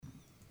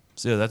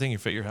So does that thing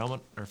fit your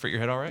helmet or fit your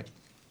head all right?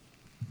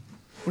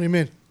 What do you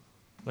mean?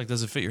 Like,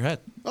 does it fit your head?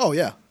 Oh,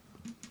 yeah.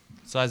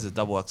 Size is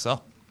double XL.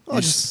 Oh,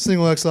 just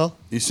single XL.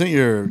 You sent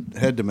your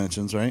head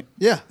dimensions, right?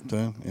 Yeah. To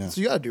him? Yeah. So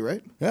you got to do,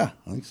 right? Yeah,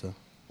 I think so.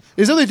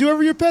 Is that what they do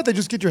every year, Pat? They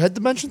just get your head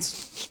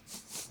dimensions?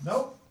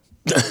 Nope.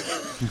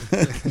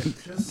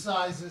 Just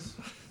sizes.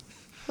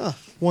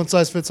 One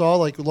size fits all,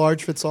 like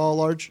large fits all,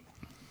 large?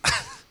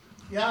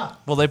 Yeah.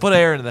 Well, they put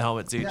air into the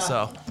helmet, dude.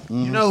 So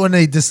You know, when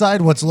they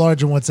decide what's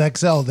large and what's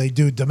XL, they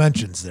do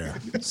dimensions there.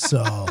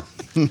 So,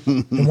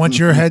 and once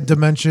your head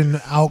dimension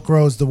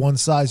outgrows the one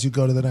size, you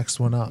go to the next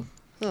one up.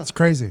 It's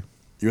crazy.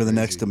 You're the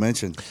next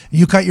dimension.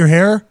 You cut your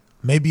hair,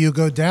 maybe you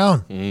go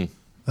down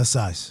a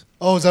size.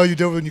 Oh, is that what you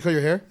do when you cut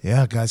your hair?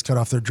 Yeah, guys cut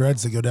off their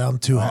dreads, they go down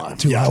two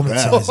yeah, helmet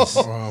man. sizes.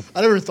 I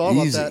never thought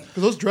Easy. about that.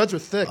 Because those dreads are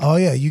thick. Oh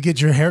yeah, you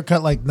get your hair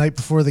cut like night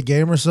before the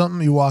game or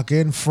something. You walk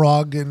in,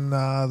 Frog and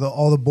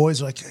all the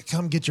boys are like,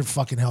 "Come get your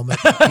fucking helmet.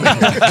 We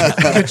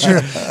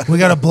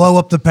got to blow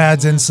up the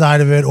pads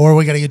inside of it, or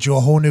we got to get you a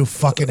whole new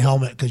fucking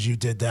helmet because you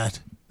did that."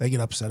 They get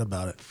upset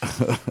about it.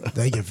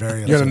 They get very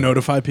You got to upset.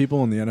 notify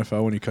people in the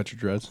NFL when you cut your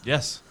dreads.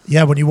 yes,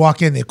 Yeah, when you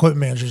walk in, the equipment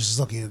manager's just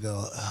looking at you and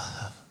go,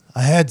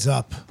 a heads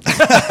up.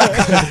 Fucking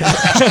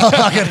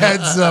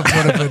heads up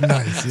would have been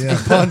nice. Yeah,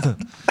 kind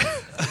of.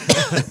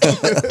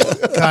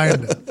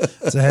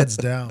 It's a heads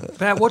down.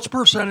 Pat, what's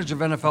percentage of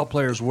NFL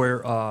players wear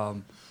a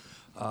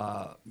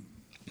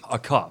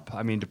cup?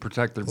 I mean, to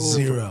protect their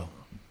Zero.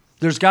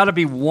 There's got to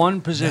be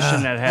one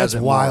position that has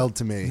That's it. wild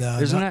to me. No,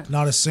 Isn't not, it?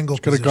 Not a single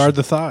Got to position. guard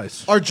the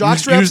thighs. Are jock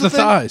use, straps use a the thing?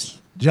 thighs.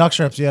 Jock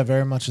straps, yeah,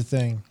 very much a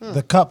thing.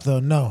 The cup, though,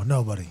 no,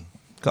 nobody.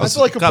 I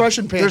feel like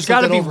compression pants. There's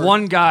got to with be it over.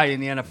 one guy in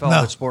the NFL No,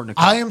 that's sporting a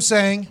cup. I am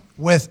saying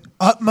with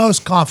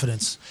utmost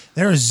confidence,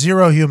 there is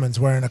zero humans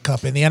wearing a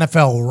cup in the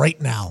NFL right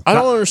now. I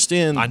don't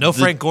understand. I know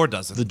Frank Gore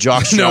doesn't. the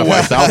jock strap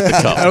without the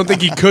cup. I don't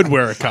think he could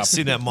wear a cup. I've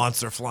seen that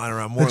monster flying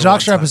around more. The than jock one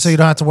strap time. is so you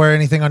don't have to wear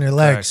anything on your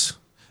legs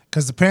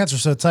because the pants are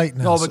so tight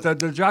now. No, but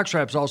the jock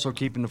strap's also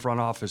keeping the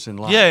front office in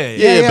line. Yeah.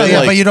 yeah,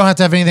 but but you don't have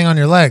to have anything on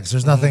your legs.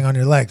 There's nothing on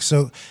your legs.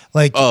 So,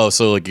 like, Oh,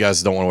 so like you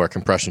guys don't want to wear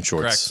compression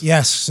shorts. Correct.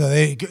 yes, so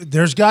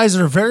there's guys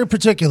that are very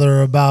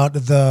particular about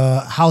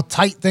how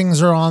tight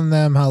things are on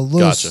them, how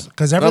loose, Gotcha.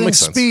 because That everything's makes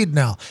sense. speed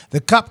now.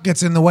 The cup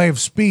gets in the way of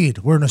speed.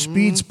 We're in a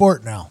speed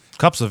sport now.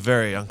 Cups are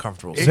very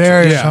uncomfortable.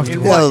 Very In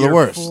uncomfortable. what, Yeah, the year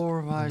worst.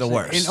 4, 5, The 6?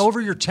 worst. In over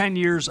your 10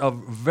 years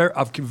of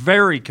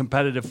very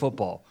competitive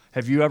football,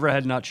 have you ever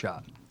had nut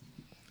shot?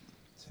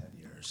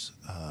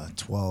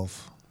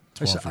 12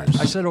 I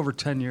years. said over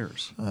 10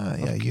 years.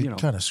 Yeah, you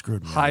kind of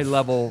screwed me. High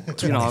level,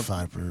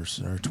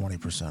 25% or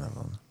 20% of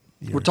them.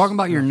 We're talking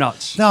about your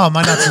nuts. No,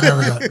 my nuts have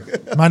never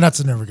got. My nuts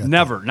have never got.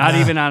 Never, not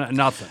even on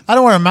nothing. I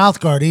don't wear a mouth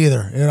guard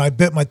either, and I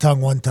bit my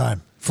tongue one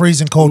time.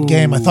 Freezing cold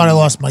game. I thought I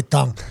lost my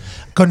tongue.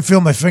 Couldn't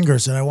feel my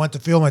fingers, and I went to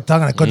feel my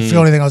tongue, and I couldn't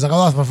feel anything. I was like, I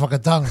lost my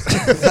fucking tongue.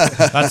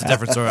 That's a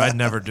different story. I'd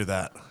never do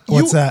that.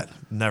 What's that?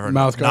 Never.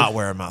 Mouth guard? Not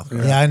wear a mouth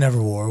guard. Yeah, I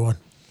never wore one.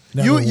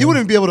 Never You wore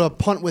wouldn't one. be able to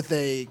punt with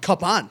a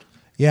cup on.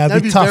 Yeah, it'd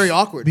That'd be be tough. very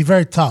awkward. Be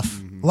very tough.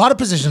 A lot of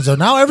positions though.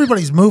 Now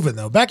everybody's moving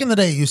though. Back in the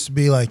day, it used to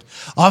be like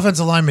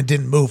offensive linemen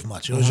didn't move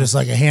much. It was just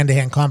like a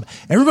hand-to-hand combat.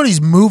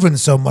 Everybody's moving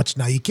so much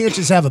now. You can't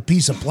just have a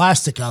piece of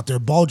plastic out there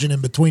bulging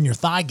in between your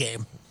thigh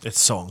game. It's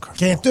so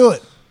uncomfortable. Can't do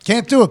it.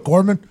 Can't do it,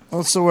 Gorman.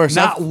 What's the worst?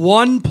 Not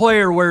one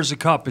player wears a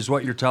cup, is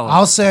what you're telling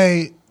I'll me.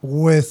 say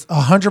with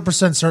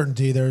 100%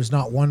 certainty, there is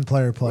not one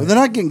player playing. They're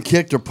not getting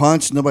kicked or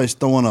punched. Nobody's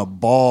throwing a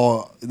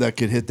ball that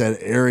could hit that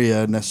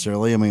area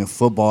necessarily. I mean,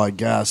 football, I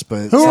guess,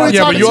 but Who were we Yeah,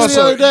 but talking you to also-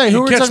 the other day? you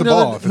Who were catch talking the the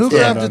ball other if Who it's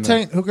grabbed down the there.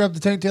 tank? Who grabbed the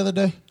tank the other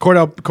day?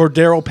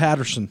 Cordero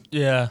Patterson.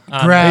 Yeah.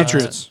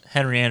 Patriots.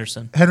 Henry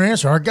Anderson. Henry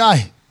Anderson, our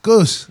guy,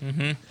 Goose.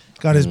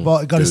 Got his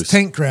ball. Got his Goose.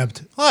 tank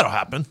grabbed. Well, that'll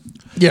happen.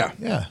 Yeah.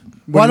 Yeah.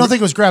 Well, I don't think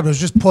it was grabbed. It was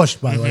just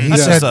pushed. By the way, he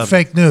That's said just a-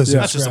 fake news. It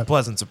That's was just a grabbed.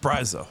 pleasant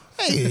surprise, though.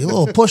 Hey, a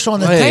little push on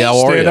the Hey, tank. how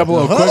are Stand you? up a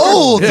little quicker.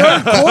 Oh,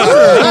 third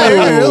quarter.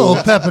 Hey, a little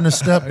pep in the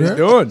step there.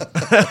 Doing.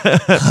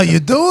 How you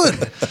doing?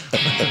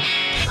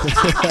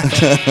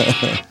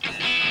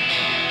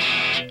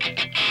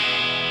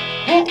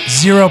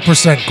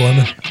 0%,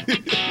 Gorman.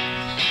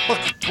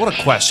 What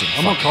a question.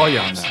 I'm going to call you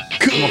on that.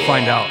 I'm going to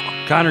find out.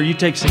 Connor, you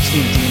take 16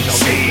 teams. I'll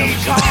take the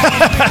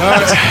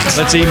other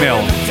 16. Let's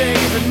email him.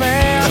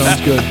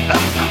 Sounds good.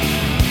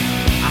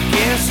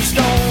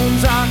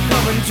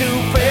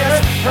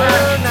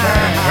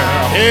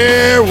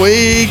 here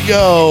we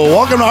go.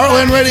 Welcome to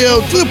Heartland Radio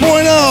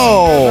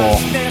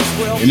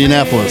 2.0,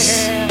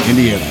 Indianapolis,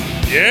 Indiana.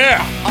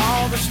 Yeah.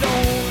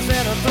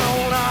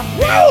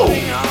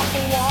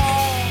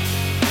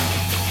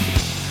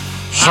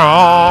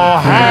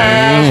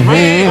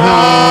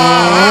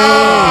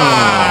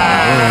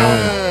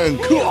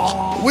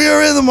 We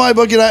are in the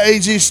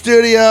MyBookie.ag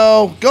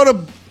studio. Go to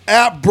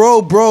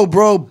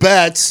 @bro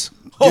bets.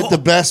 Get the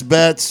best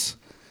bets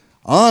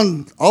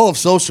on all of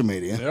social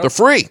media. They're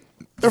free.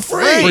 They're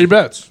free. Free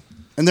bets.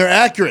 And they're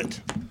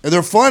accurate. And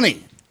they're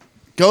funny.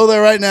 Go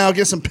there right now.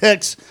 Get some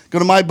picks. Go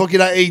to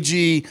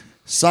MyBookie.ag.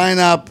 Sign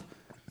up.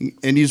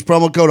 And use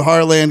promo code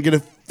Heartland. Get a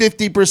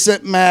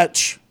 50%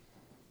 match.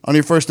 on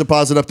your first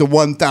deposit up to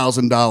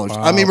 $1,000.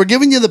 I mean, we're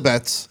giving you the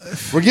bets.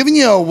 We're giving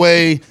you a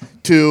way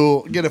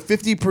to get a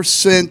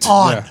 50%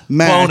 On.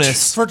 match.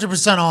 Bonus.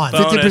 50% on.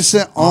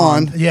 50%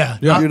 on Yeah.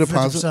 your not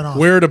deposit. 50% on.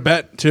 Where to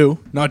bet too,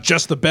 not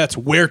just the bets.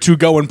 Where to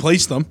go and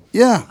place them.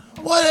 Yeah.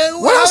 What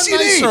What else how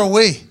do you nice need? are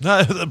we?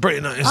 No,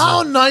 pretty nice.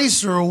 How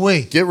nice are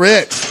we? Get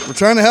rich. We're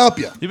trying to help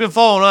you. You've been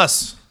following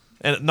us,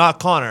 and not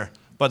Connor,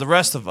 but the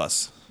rest of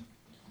us.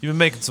 You've been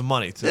making some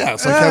money too. Yeah,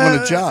 it's like having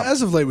a job.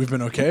 As of late, we've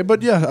been okay,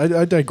 but yeah,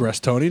 I digress,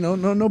 Tony. No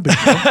big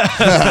deal.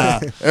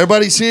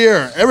 Everybody's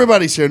here.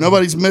 Everybody's here.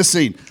 Nobody's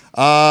missing.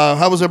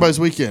 How was everybody's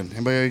weekend?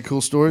 Anybody got any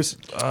cool stories?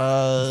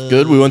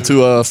 Good. We went to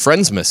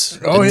Friendsmas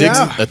Oh, at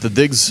yeah. at the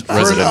Diggs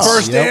residence.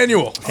 First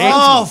annual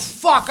Oh,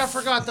 fuck. I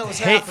forgot that was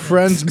happening.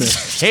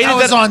 Friendsmas. Hated That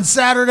was that. on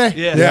Saturday?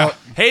 Yeah.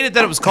 Hated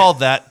that it was called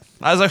that.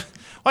 I was like,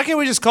 why can't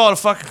we just call it a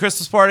fucking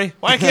Christmas party?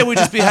 Why can't we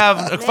just be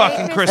having a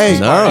fucking Christmas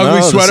No, party? Ugly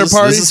no, sweater this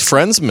party? is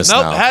Friendsmas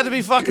Nope, now. it had to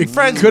be fucking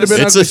friends. could have been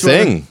It's a ugly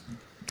sweater. thing.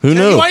 Who Hey,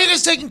 knew? why are you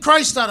guys taking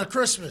Christ out of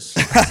Christmas?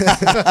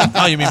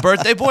 Oh, you mean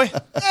birthday boy?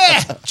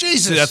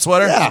 Jesus. See that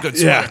sweater? Good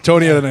sweater. Yeah,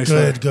 Tony had a nice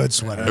sweater. Good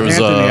sweater. There was,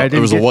 Anthony, I didn't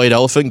there was a get- white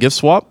elephant gift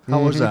swap.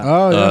 How was that?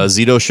 Oh yeah,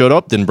 Zito showed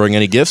up, didn't bring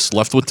any gifts,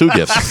 left with 2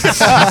 gifts. it's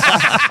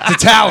a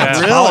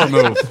talent. Power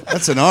move.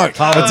 That's an art.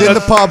 It's in the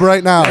pub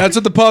right now. That's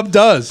what the pub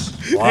does.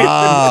 Wow.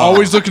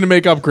 Always looking to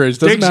make upgrades.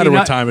 Doesn't Diggsy, matter ni-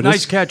 what time it is.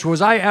 Nice catch.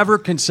 Was I ever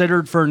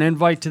considered for an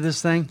invite to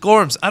this thing?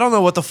 Gorms, I don't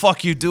know what the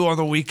fuck you do on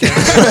the weekend.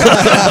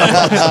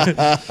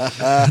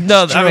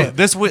 No, I mean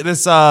this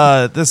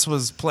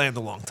was planned a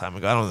long time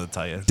ago. I don't know what to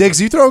tell you. Diggs,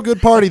 you throw a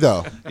good party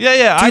though.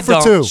 Yeah, I for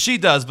don't. two. She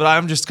does, but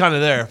I'm just kind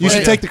of there. You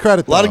should take the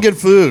credit. A lot of good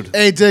food.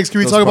 Hey, Diggs, can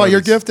we Those talk about your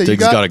parties. gift that you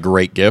Diggs got? got a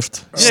great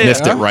gift.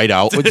 Sniffed it right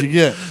out. What'd you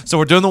get? So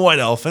we're doing the white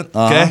elephant,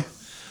 okay?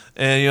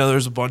 And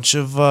there's a bunch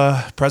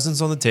of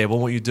presents on the table.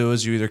 What you do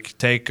is you either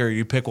take or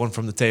you pick one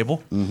from the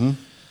table. Mm-hmm.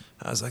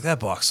 I was like, that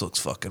box looks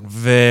fucking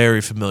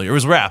very familiar. It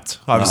was wrapped,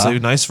 obviously,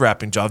 nice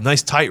wrapping job,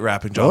 nice tight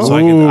wrapping job.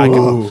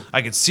 So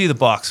I could see the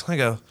box. I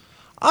go,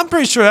 I'm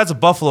pretty sure that's a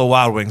Buffalo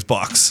Wild Wings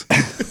box.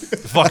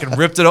 Fucking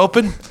ripped it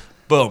open.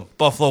 Boom,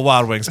 Buffalo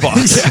Wild Wings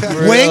box.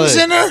 Wings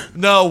in there?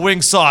 No,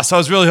 wing sauce. I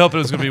was really hoping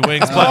it was going to be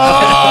wings, but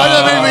I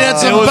thought maybe we had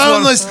some It was one-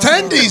 boneless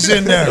tendies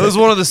in there. it was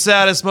one of the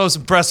saddest, most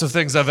impressive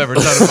things I've ever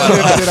done in my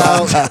life.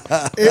 Get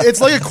out.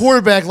 It's like a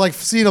quarterback, like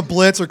seeing a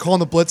blitz or calling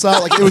the blitz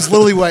out. Like it was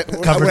literally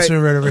Covered wait. two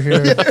right over here.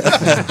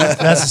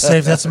 That's a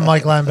safe. That's a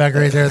Mike linebacker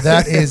right there.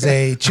 That is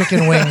a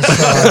chicken wing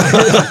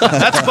sauce.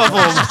 That's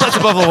a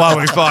Buffalo Wild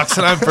Wings box,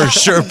 and I'm for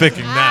sure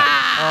picking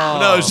that.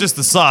 No, it's just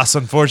the sauce,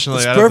 unfortunately.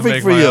 It's I'd have to perfect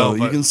make for my you. own, You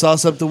but- can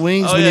sauce up the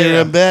wings Oh, when yeah, you're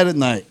yeah. in bed at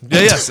night.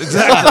 Yes,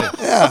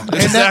 exactly.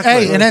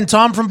 Hey, and then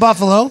Tom from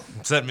Buffalo.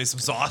 Sent me some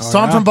sauce.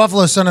 Tom from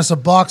Buffalo sent us a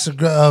box of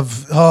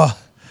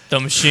The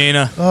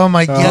Machina. oh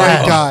my Great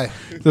god. guy.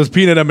 Those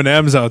peanut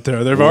M&Ms out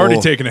there, they've already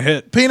taken a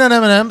hit. Peanut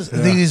M&Ms,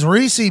 these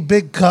Reese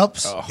big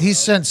cups. He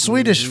sent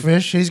Swedish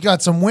fish. He's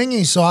got some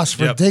wingy sauce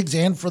for Yep. Diggs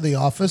and for the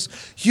office.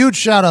 Huge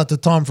shout out to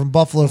Tom from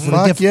Buffalo for the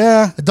Fuck gift.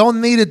 yeah. I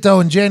don't need it though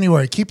in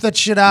January. Keep that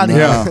shit out of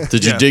here.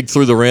 Did you dig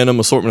through the random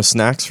assortment of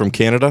snacks from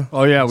Canada?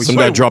 Oh yeah, Some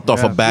guy dropped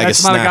off a bag That's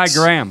of my snacks.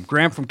 guy Graham.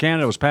 Graham from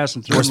Canada was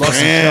passing through.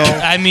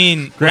 I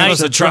mean, Graham nice,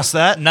 doesn't trust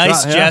that.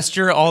 nice Yeah.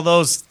 gesture. All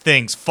those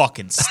things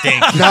fucking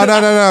stink. No.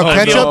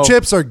 Ketchup no.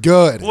 chips are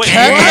good. Wait,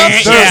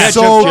 Ketchup? They're Ketchup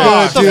so chip. good,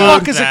 what the dude.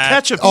 fuck is a That.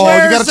 ketchup? Oh,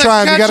 Where's you gotta the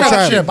try them. You gotta ketchup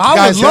try them. chip? I would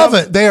Guys, love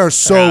it. They are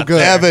so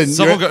good. Evan,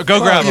 Someone you're, go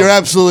grab you're them.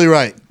 absolutely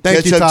right.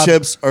 Thank you, Ketchup Todd.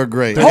 chips are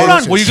great. Hold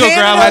on. Will you go grab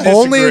Canada- them?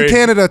 Only in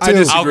Canada, I too.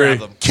 disagree. I'll grab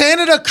them.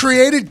 Canada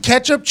created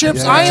ketchup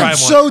chips. Yeah. I Try am 'em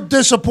so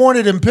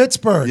disappointed in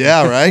Pittsburgh.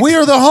 Yeah, right? We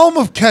are the home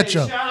of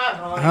ketchup.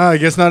 I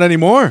guess not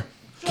anymore.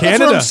 That's what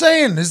Canada. I'm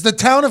saying. Is the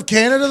town of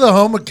Canada the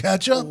home of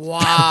ketchup? In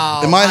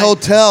my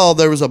hotel,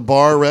 there was a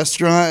bar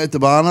restaurant at the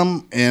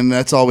bottom, and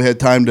that's all we had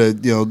time to,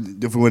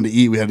 if we wanted to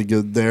eat, we had to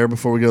go there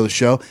before we go to the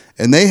show.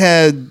 And they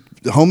had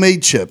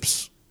homemade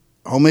chips,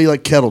 homemade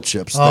like kettle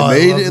chips. Oh, I They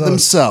made love it those.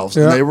 themselves,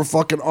 Yeah. and they were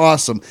fucking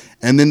awesome.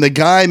 And then the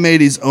guy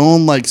made his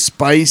own like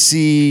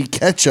spicy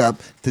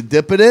ketchup to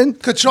dip it in.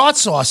 Kachot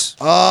sauce.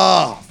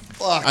 Oh,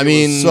 fuck! I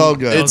mean, it was so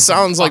good. it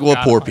sounds like what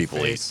poor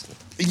people eat.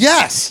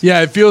 Yes.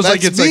 Yeah, it feels like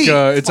That's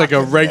it's like me.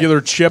 a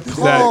regular chip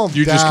Calm that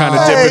you just kind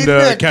of down. dip Hey,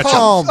 into Nick, ketchup.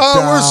 calm Oh,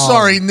 we're down.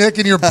 sorry, Nick,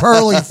 and your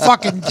pearly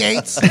fucking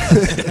gates.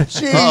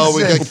 Jesus. Oh,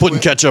 we We're got- putting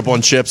ketchup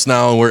on chips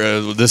now,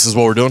 and this is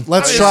what we're doing.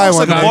 Let's It try looks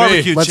one. like a Not me.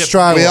 barbecue Let's chip.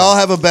 try We one. all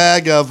have a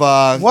bag of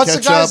What's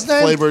the ketchup guy's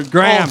name? flavored.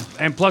 Graham,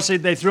 and plus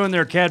they threw in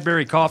their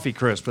Cadbury coffee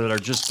crisp that are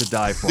just to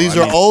die for. These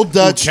I are mean, old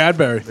Dutch.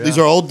 Cadbury. These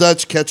are old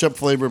Dutch ketchup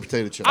flavored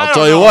potato chips. I'll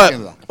tell you what,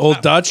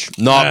 Old Dutch.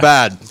 not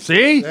bad.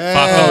 See,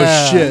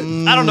 Oh shit.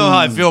 I don't know how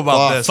I feel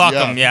about this. Fuck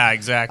Yeah. them. Yeah,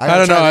 exactly. I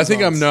don't know. tried I these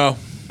think I'm no.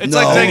 It's No.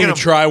 like I taking need a to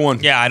try one.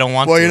 Yeah, I don't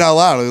want Well, to. you're not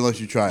allowed unless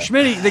you try it.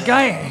 Schmitty, the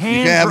guy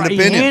can't have an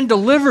opinion. hand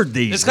delivered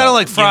these. It's kind of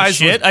like Give a fries.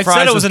 shit. With, I fries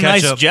said it was a with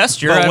nice ketchup,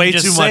 gesture. but I'm way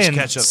just too much saying,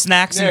 ketchup.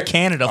 snacks in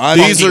Canada.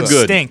 These These are fucking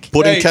good. Stink.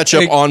 Putting Hey,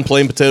 ketchup hey. on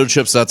plain potato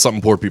chips, that's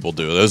something poor people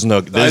do. This I know,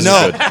 is good. but That's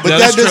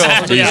that does,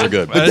 true. These Yeah. are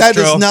good. but That's that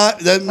does true. not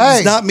that Hey.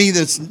 does not mean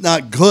that's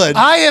not good.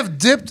 I have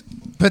dipped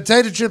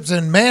potato chips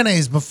and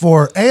mayonnaise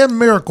before, and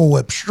Miracle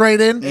Whip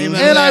straight in, and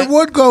I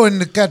would go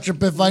into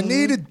ketchup if I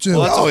needed to.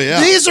 Oh,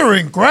 yeah. These are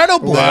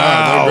incredible.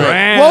 Wow.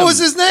 Graham. What was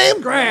his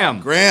name?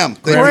 Graham. Graham.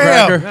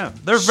 Graham. Yeah.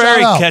 They're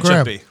very Shout out,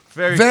 ketchupy. Graham.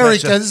 Very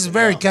ketchup. This is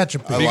very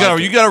ketchupy.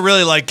 You gotta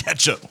really like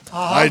ketchup.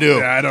 I do.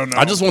 Yeah, I don't know.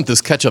 I just want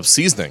this ketchup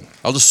seasoning.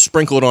 I'll just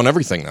sprinkle it on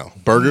everything now.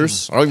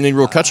 Burgers. I don't even need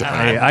real ketchup.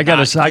 Hey, I got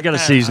a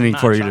seasoning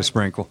for you to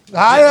sprinkle. You're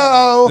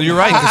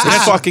right.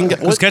 Just fucking get,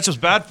 Because ketchup's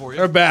bad for you.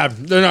 They're bad.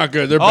 They're not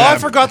good. They're Oh, bad. I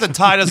forgot that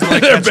Ty doesn't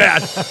like They're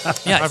ketchup. bad.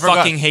 Yeah, I forgot.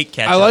 fucking hate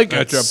ketchup. I like It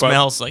ketchup, but-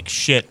 smells like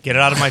shit. Get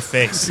it out of my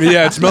face.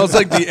 Yeah, it smells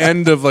like the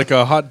end of like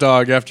a hot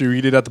dog after you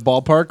eat it at the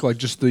ballpark, like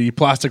just the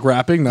plastic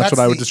wrapping. That's what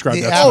I would describe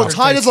that. Oh, smell.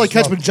 Ty doesn't like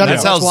ketchup in general.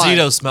 That's how why.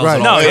 Zito smells. Right.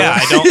 it No, all. yeah,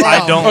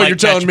 I don't Oh, like you're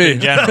telling ketchup me.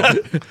 in general.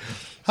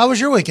 How was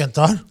your weekend,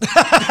 Todd?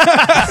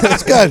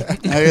 It's good.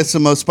 I got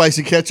some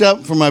spicy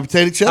ketchup for my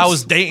potato chips. How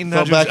was Dayton?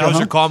 How Felt back was at your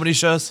home. comedy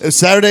shows?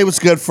 Saturday was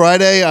good.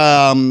 Friday,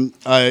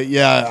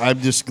 yeah, I'm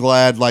just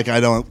glad like I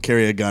don't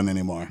carry a gun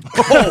anymore.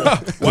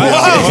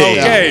 Wow. Hey.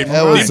 Okay.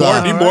 That was,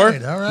 Need more?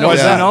 All right. No,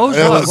 is that Yeah. nose?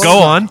 It was Go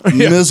on.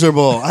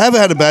 miserable. I haven't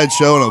had a bad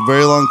show in a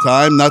very long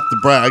time. Not to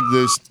brag,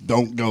 just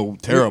don't go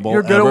terrible.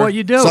 You're good at ever. what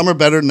you do. Some are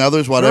better than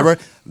others, whatever.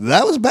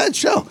 That was a bad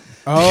show.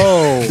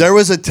 Oh. There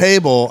was a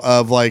table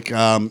of like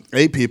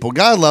 8 people.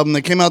 God love them.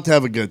 They came out to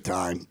have a good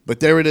time,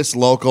 but they were just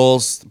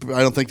locals.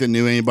 I don't think they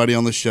knew anybody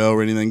on the show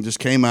or anything. Just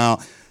came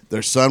out.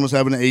 Their son was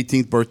having an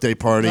 18th birthday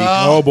party,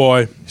 Oh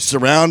boy.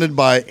 surrounded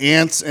by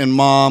aunts and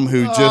mom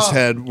who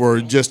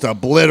were just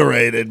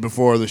obliterated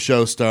before the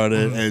show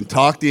started, and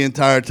talked the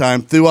entire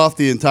time, threw off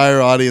the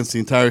entire audience, the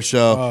entire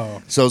show.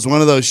 Oh. So it's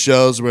one of those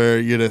shows where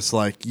you're just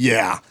like,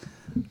 yeah.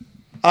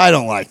 I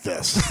don't like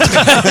this.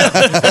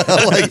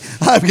 Like,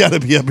 I've got to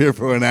be up here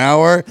for an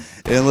hour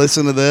and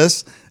listen to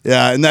this.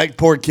 Yeah, and that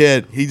poor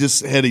kid, he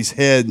just had his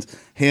hands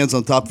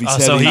on top of his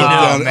head. so He he looked knew,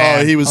 down. man.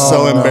 Oh, he was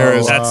so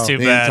embarrassed. That's too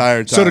the bad.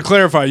 entire time. So to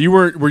clarify,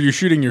 were you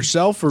shooting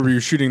yourself or were you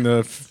shooting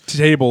the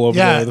table over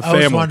Yeah, the I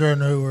was family? wondering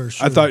who were I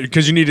shooting. thought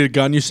because you needed a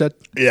gun. You said.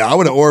 Yeah, I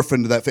would have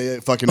orphaned that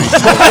fucking.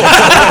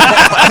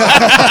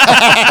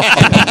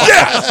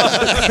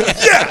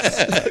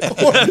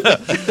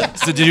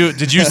 So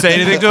did you say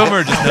anything to him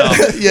or just no?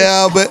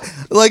 Yeah, but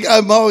like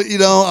I'm always,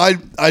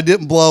 I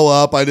didn't blow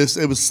up.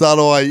 It was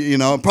subtle.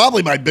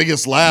 Probably my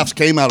biggest laughs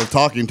came out of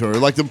talking to her.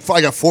 Like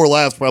I got 4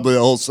 laughs probably the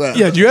whole set.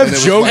 Yeah. Do you have And it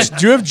was jokes? like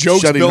Do you have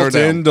jokes shutting her built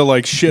down. in to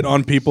like shit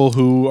on people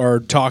who are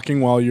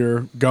talking while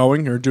you're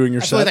going or doing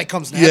your I feel like set? that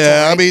comes natural.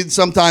 Yeah, I right? mean,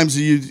 sometimes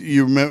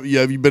you remember.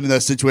 Yeah, have you been in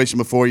that situation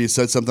before? You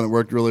said something that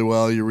worked really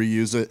well. You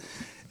reuse it.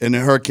 And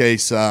in her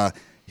case,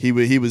 he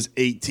was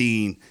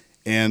 18,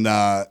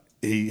 and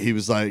he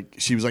was like,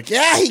 she was like,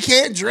 yeah, he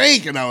can't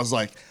drink, and I was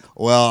like,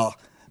 well.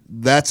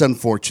 That's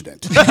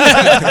unfortunate.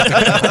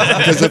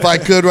 Because if I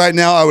could right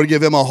now, I would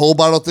give him a whole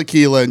bottle of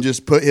tequila and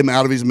just put him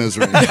out of his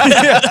misery.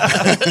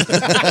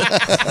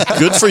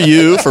 Good for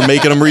you for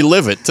making him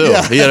relive it too.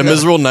 Yeah. He had a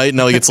miserable night.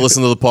 Now he gets to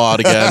listen to the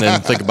pod again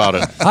and think about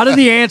it. How did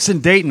the ants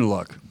in Dayton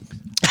look?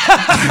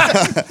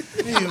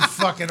 You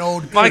fucking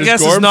old. My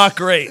guess is Gorbs? not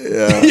great.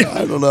 Yeah,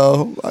 I don't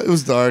know. It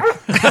was dark.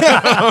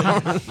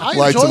 I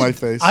Lights in enjoyed- my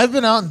face. I've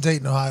been out in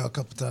Dayton, Ohio, a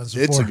couple times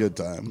before. It's a good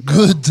time.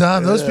 Good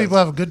time. Those people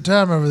have a good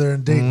time over there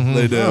in Dayton.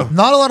 They do.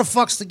 Not a lot of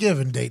fucks to give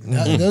in Dayton.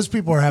 Those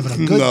people are having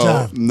a good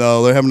time.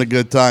 No, they're having a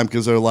good time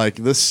because they're like,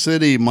 this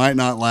city might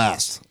not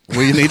last.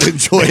 We need to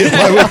enjoy it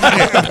while we can.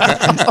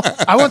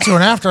 I went to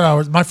an after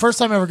hours. My first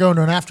time ever going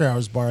to an after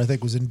hours bar, I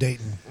think, was in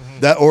Dayton.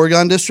 That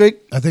Oregon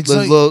district? I think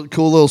the so.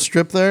 cool little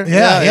strip there?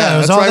 Yeah. It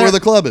That's was all right there. where the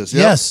club is.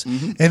 Yep. Yes.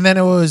 And then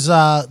it was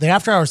the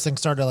after hours thing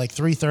started at like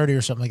 3:30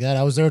 or something like that.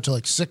 I was there till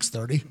like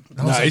 6:30.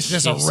 That was like Nice.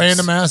 just a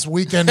random ass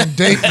weekend in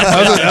Dayton.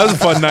 That was a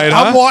fun night,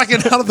 I'm huh? walking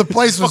out of the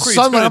place with Fuck were you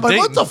sunlight. I'm doing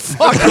like, in what the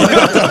fuck?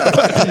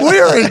 We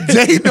are in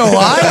Dayton,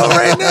 Ohio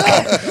right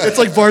now. It's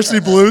like Varsity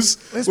Blues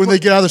when they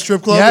get out of the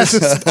strip club. Yes.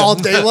 It's just all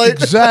daylight.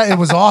 Exactly. It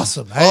was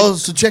awesome. Oh,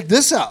 so check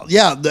this out.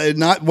 Yeah,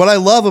 what I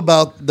love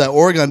about the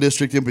Oregon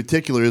district in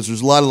particular is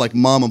there's a lot of like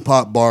mom and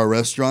pop bar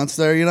restaurants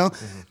there,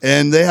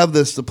 and they have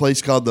the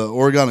place called the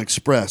Oregon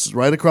Express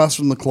right across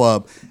from the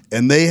club,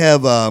 and they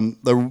have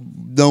they're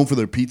known for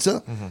their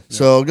pizza.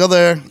 So go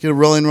there, get a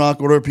Rolling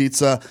Rock, order a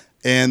pizza,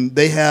 and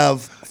they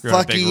have You're a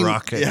fucking big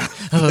rock. yeah,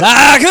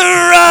 Like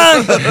a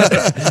rock.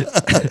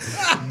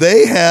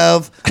 they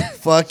have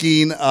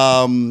fucking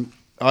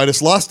I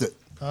just lost it.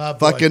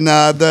 Fucking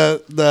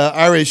the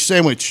Irish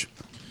sandwich.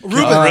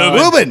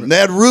 Reuben. They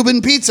had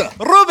Reuben pizza.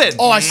 Ruben.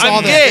 Oh, I saw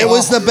I'm that. gay. It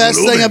was the best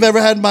thing I've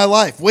ever had in my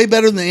life. Way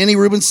better than any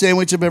Reuben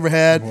sandwich I've ever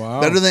had. Wow.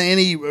 Better than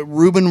any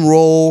Reuben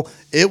roll.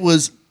 It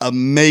was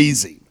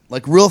amazing.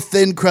 Like real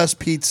thin crust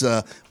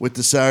pizza with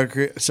the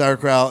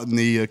sauerkraut and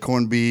the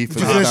corned beef.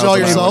 Did you finish it all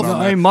yourself?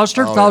 Hey,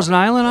 mustard, Oh, Thousand yeah.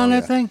 Island on Oh,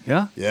 that yeah. thing?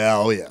 Yeah. Yeah,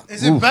 oh yeah.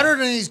 Is it better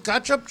than these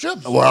ketchup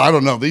chips? Well, I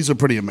don't know. These are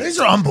pretty amazing. These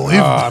are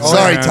unbelievable.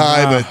 Sorry, man.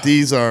 Ty, but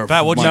these are.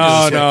 Pat, what'd you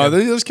my- do? No,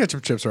 those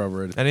ketchup chips are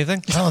overrated.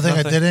 Anything? I don't think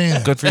I did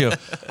anything. Good for you.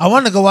 I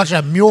wanted to go watch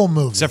that mule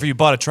movie. Except for you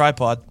bought a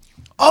tripod.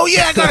 Oh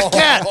yeah, I got a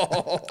cat.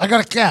 I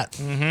got a cat.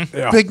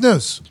 Yeah. Big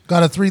news.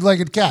 Got a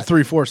 3-legged cat.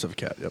 3/4 of a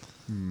cat. Yep.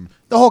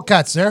 The whole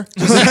cat's there.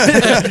 She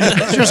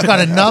just got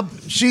a nub.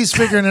 She's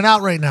figuring it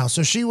out right now.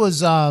 So she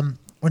was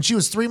when she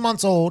was 3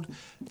 months old,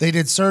 they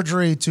did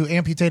surgery to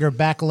amputate her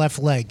back left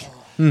leg.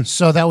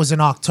 So that was in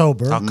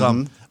October. How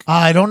come?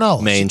 I don't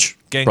know. Mange.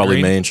 Gangrene.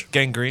 Probably mange.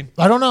 Gangrene.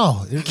 I don't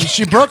know.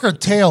 She broke her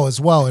tail as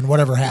well in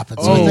whatever happened.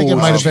 So I think it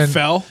might have she been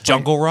fell.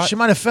 Jungle rot. She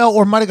might have fell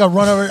or might have got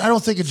run over. I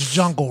don't think it's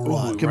jungle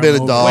rot. Could be a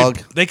dog.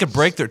 Wait, they could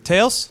break their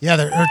tails? Yeah,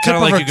 her tip Kind of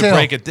of like her you could tail.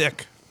 break a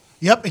dick.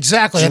 Yep,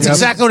 exactly. That's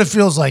exactly what it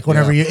feels like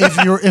whenever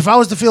if I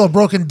was to feel a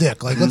broken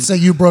dick, like let's say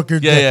you broke your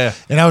dick, yeah.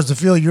 and I was to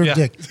feel your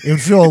dick, it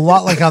would feel a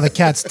lot like how the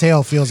cat's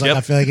tail feels like. Yep.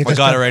 I feel like it I just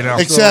got it right now.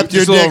 Except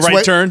your just a little dick's right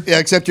way, turn? Yeah,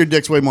 except your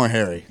dick's way more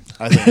hairy.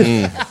 I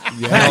think.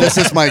 This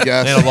is my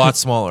guess. And a lot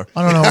smaller.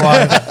 I don't know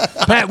why.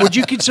 Pat, would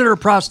you consider a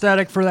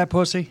prosthetic for that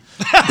pussy?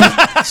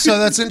 So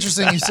that's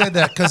interesting you said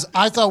that because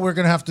I thought we were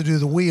gonna have to do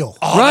the wheel.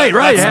 right.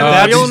 Have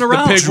that's it wheeling the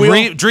around. pig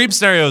wheel. Dream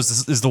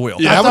scenarios is the wheel.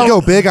 I would go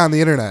big on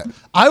the internet.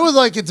 I would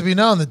like it to be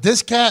known that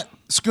this cat,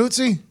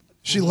 Scootsy,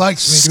 she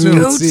likes me too.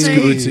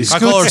 Scootsy. I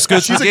call her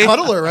Scootsy. She's a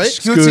cuddler, right?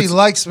 Scootsy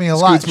likes me a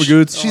lot. Scoots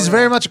Magoots. She's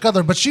very much a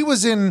cuddler, but she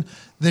was in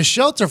the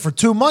shelter for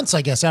 2 months,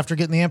 I guess, after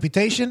getting the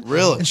amputation.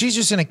 Really? And she's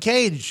just in a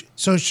cage,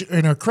 so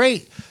in her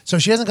crate, so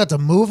she hasn't got to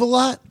move a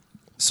lot.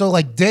 So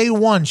like day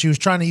 1, she was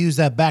trying to use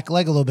that back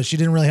leg a little bit. She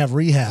didn't really have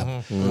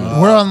rehab.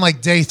 We're on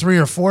like day 3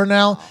 or 4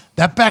 now.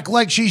 That back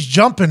leg, she's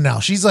jumping now.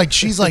 She's on it. on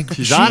it.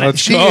 She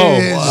Let's go.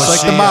 is It's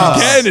like the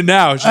mouse. Getting it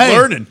now. She's Hey,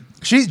 learning.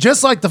 She's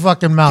just like the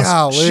fucking mouse.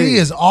 Golly. She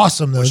is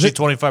awesome though. Was she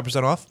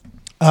 25% off?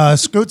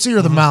 Scootsy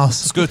or the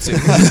mouse? Scootsy.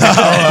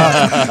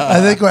 I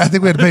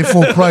think we had to pay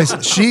full price.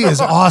 She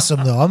is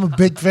awesome though. I'm a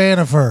big fan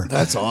of her.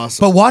 That's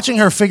awesome. But watching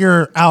her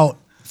figure out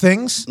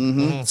things,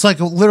 it's like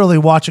literally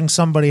watching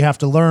somebody have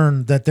to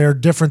learn that they're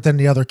different than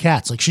the other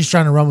cats. Like she's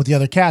trying to run with the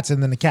other cats,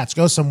 and then the cats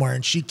go somewhere,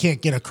 and she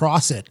can't get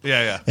across it.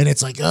 Yeah. And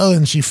it's like, oh,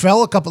 and she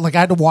fell a couple. Like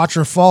I had to watch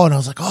her fall, and I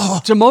was like, oh.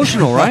 It's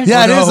emotional, right?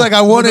 Yeah, it is. Like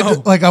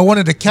I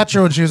wanted to catch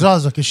her when she was. I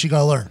was like, she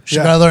gotta learn. She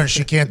gotta learn.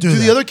 She can't do Do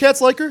that. the other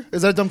cats like her?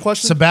 Is that a dumb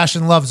question?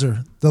 Sebastian loves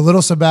her. The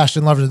little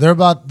Sebastian loves her. They're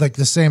about like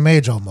the same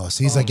age almost.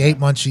 He's like 8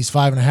 months. She's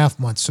 5.5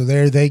 months. So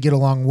they get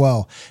along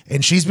well.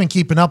 And she's been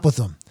keeping up with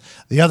them.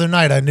 The other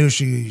night, I knew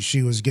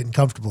she was getting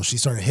comfortable. She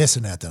started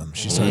hissing at them.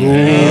 She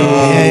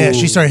started,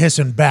 she started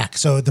hissing back.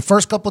 So the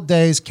first couple of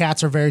days,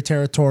 cats are very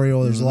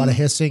territorial. There's a lot of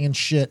hissing and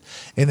shit.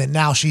 And then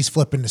now she's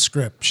flipping the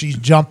script. She's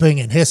jumping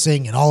and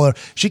hissing and all.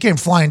 She came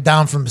flying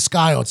down from the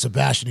sky on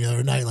Sebastian the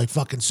other night, like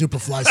fucking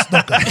Superfly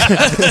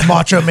Snooker,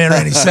 Macho Man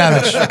Randy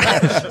Savage.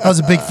 I was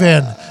a big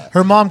fan.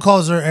 Her mom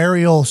calls her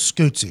Ariel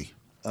Scootsy.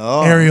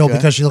 Ariel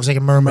because she looks like a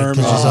mermaid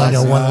because she's only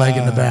got one leg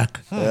in the back.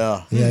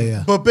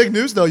 Yeah. But big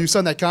news, though. You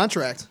signed that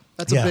contract.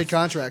 That's Yeah. a big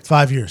contract.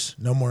 5 years,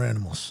 no more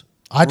animals.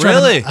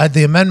 Really?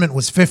 The amendment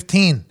was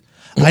 15.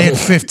 I had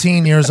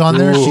 15 years on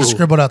there. She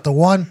scribbled out the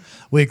 1.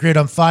 We agreed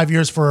on 5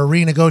 years for a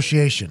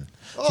renegotiation.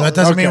 So that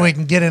doesn't mean we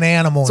can get an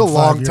animal. It's in a 5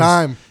 long years.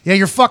 time. Yeah,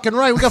 you're fucking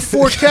right. We got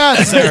 4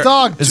 cats and a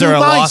dog. Is 2 there a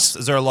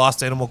mice.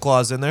 lost animal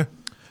clause in there?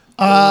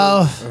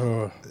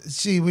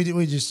 See,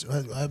 we just.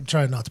 I'm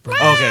trying not to bring.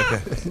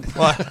 Okay.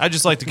 Well, I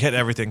just like to get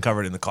everything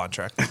covered in the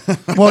contract.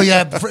 Well,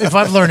 yeah. If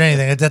I've learned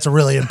anything, that's a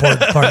really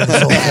important part of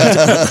this whole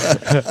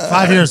thing.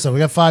 5 years, though. We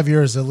got 5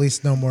 years at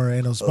least. No more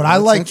animals. But I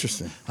that's like.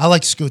 interesting. I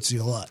like Scootsy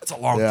a lot. It's a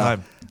long Yeah.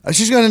 time.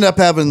 She's going to end up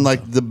having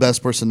like the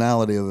best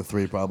personality of the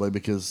 3 probably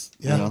because,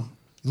 Yeah. you know.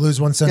 You lose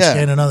one sense,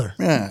 gain another.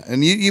 Yeah.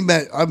 And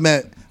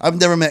I've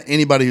never met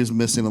anybody who's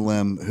missing a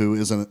limb who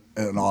isn't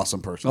an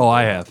awesome person. Oh,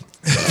 I have.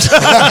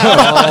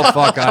 Oh,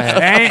 fuck, I have.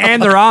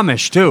 And they're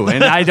Amish, too.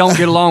 And I don't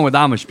get along with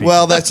Amish people.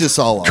 Well, that's just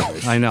all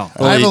Amish. I know.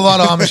 I have a lot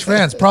of Amish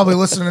fans probably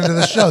listening to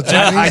the show.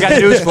 I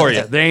got news for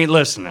you. They ain't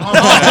listening.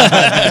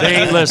 They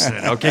ain't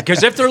listening, okay?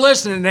 Because if they're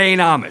listening, they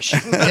ain't Amish.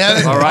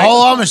 Yeah, All right.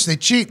 all Amish, they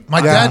cheat.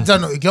 My dad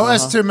done. Go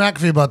ask Tim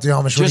McAfee about the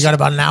Amish when he got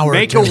about an hour.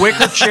 Make or a two.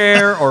 wicker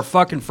chair or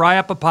fucking fry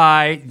up a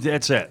pie.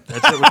 That's it.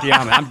 That's it with the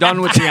Amish. I'm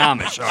done with the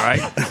Amish, all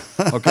right?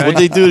 Okay? What'd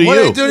they do to What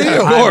you? do they do to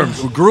you?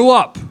 I grew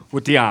up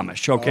with the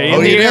Amish, okay,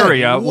 in the you did?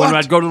 area when What?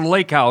 I'd go to the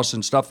lake house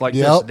and stuff like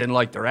this. Yep. I didn't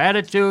like their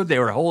attitude. They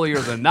were holier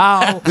than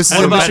thou. This is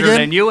We're in better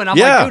Michigan? than you. And I'm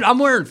Yeah. like, dude, I'm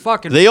wearing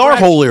fucking. They are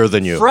holier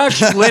than you.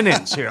 Fresh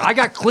linens here. I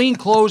got clean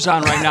clothes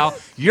on right now.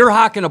 You're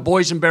hocking a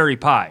boysenberry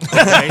pie.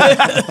 Okay?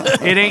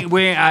 It ain't.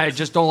 I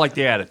just don't like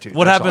the attitude.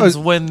 What That's all. happens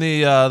when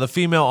the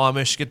female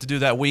Amish get to do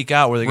that week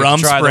out where they get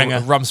to try Rumspringa.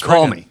 the Rumspringa?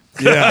 Call me.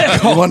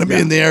 Yeah. You want to be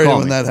in the area Call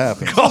when me. that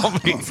happens.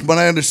 From what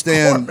I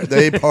understand,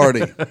 they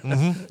party.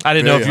 I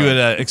didn't know if you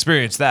had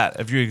experienced that.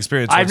 If you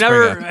experienced I've Rumspringa.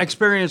 never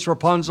experienced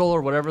Rapunzel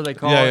or whatever they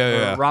call Yeah, it, yeah,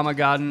 or yeah.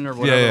 Ramadan or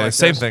whatever. Yeah, like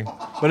same this. thing.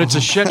 But it's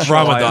a shit show.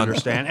 I Ramadan.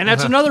 understand, and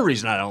that's another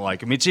reason I don't like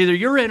them. It's either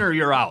you're in or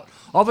you're out.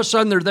 All of a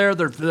sudden they're there.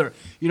 They're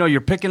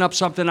you're picking up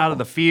something out of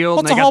the field.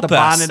 What's and they a got hall the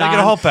pass? bonnet They on. get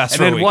a hall pass and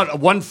for a then week.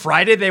 one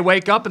Friday they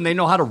wake up and they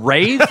know how to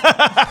rave.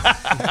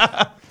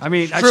 I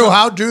mean, True.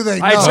 How do they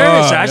know?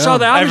 I saw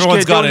the Amish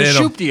Everyone's kid got doing it the in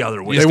 'em. shoot the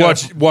other week. They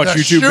watch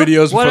YouTube shoot?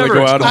 videos before they Whatever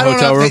go it's out of I the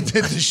don't know hotel if room. they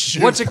did the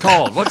shoot. What's it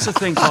called? What's the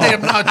thing called? I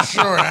am not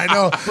sure. I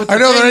know the there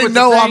thing ain't with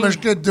no the thing-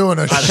 Amish kid doing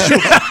a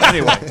shoot.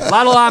 Anyway, a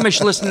lot of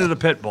Amish listen to the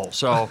Pitbull.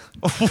 So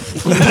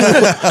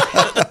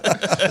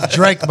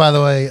Drake, by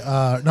the way,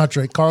 not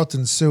Drake.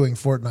 Carlton's suing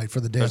Fortnite for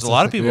the dance. There's a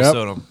lot of people Yep.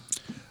 suing them.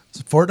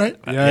 Fortnite.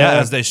 Yeah,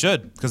 as they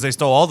should, because they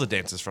stole all the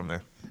dances from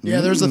there.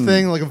 Yeah, there's a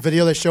thing like a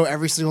video they show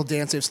every single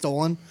dance they've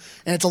stolen,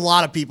 and it's a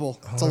lot of people.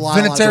 It's a lot.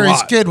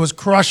 Vinatieri's kid was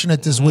crushing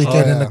it this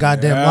weekend in the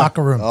goddamn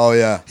locker room. Oh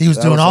yeah, He was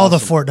That doing all awesome.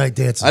 the Fortnite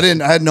dances. I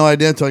had no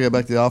idea until I got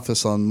back to the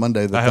office on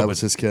Monday that hope that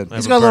was his kid. I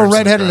He's hope got a it little burns to the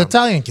redheaded ground.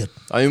 Italian kid.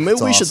 I mean,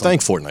 maybe we should awesome.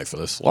 thank Fortnite for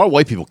this. A lot of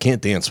white people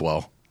can't dance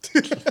well.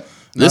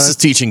 This is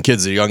teaching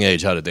kids at a young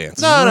age how to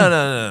dance.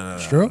 No.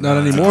 True. Not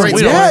anymore.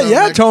 great Yeah, song.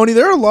 yeah, Tony.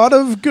 There are a lot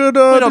of good.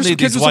 We don't there's need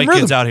kids these with some white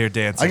kids rhythm. out here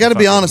dancing. I got to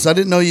be Fucking- honest. I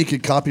didn't know you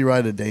could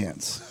copyright a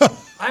dance.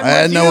 I'm I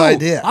had with no you.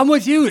 idea. I'm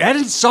with you.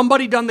 Hadn't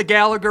somebody done the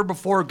Gallagher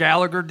before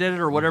Gallagher did it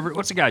or whatever?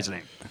 What's the guy's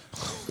name?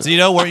 So you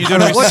know what you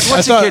doing?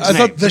 What's the kid's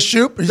name? The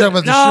shoot? Are you talking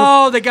about the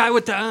No, the guy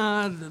with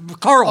the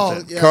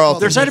Carlton. yeah, Carlton.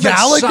 There's had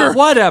Gallagher?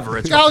 whatever.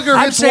 It's Gallagher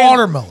I'm hits saying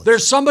watermelon.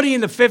 There's somebody in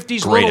the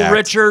 50s, Great Little act.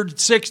 Richard,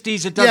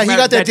 60s. It doesn't Yeah, he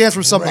matter. got that dance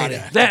from somebody.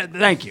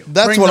 Thank you.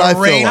 That's Bring what the I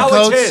feel. rain Like. Now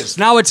coats. it's his.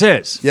 Now it's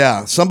his.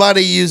 Yeah,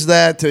 somebody used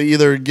that to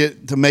either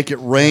get to make it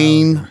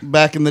rain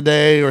back in the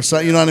day or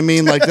something. You know what I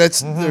mean? Like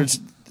that's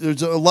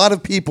there's a lot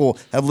of people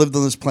have lived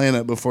on this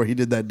planet before he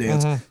did that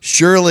dance.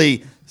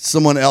 Surely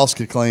someone else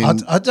could claim.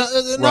 Not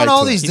Right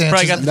all to it. these He's dances.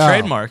 probably got the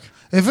trademark.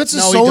 If it's a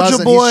No, he Soldier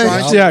doesn't. He's Boy,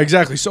 trying to- Yeah,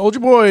 exactly. Soldier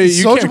Boy. You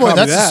Soldier can't Boy, copy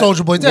that's that. the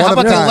Soldier Boy. One How of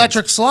about a the kind.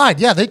 electric slide?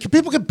 Yeah,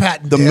 people can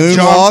patent The dance.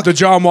 moonwalk. The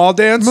John Wall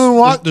dance.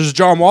 Moonwalk. There's a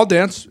John Wall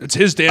dance. It's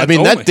his dance. I mean,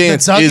 only. that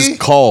dance Kentucky? is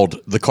called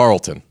the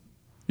Carlton.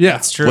 Yeah,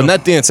 it's True. When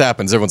that dance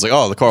happens, everyone's like,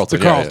 "Oh, the Carlton."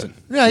 the yeah, Carlton.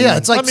 Yeah,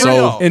 it's like Let me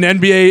know. In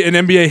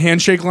NBA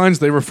handshake lines,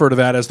 they refer to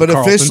that as But the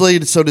Carlton.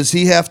 officially, so does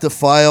he have to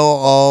file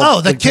all?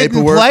 Oh, the kid in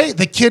paperwork? play.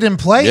 The kid in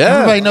play. Yeah.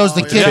 Everybody knows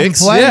the kid in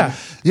Kicks, play. yeah.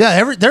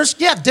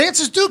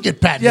 Dances do get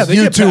patented. Yeah, they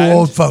you get two patented.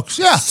 old folks.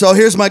 Yeah. So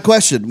here's my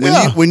question: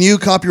 Yeah. when you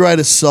copyright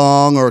a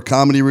song or a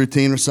comedy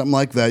routine or something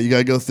like that, you got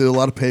to go through a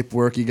lot of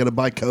paperwork. You got to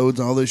buy codes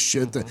and all this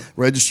shit to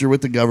register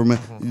with the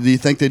government. Do you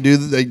think they do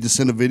that? They just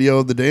send a video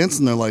of the dance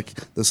and they're like,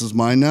 "This is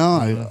mine now.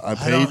 I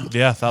paid."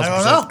 Yeah, I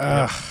 1,000%. don't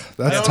know.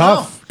 That's don't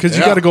tough because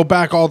you Yeah. got to go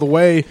back all the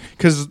way.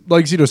 Because,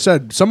 like Zito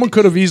said, someone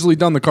could have easily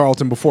done the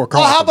Carlton before Oh,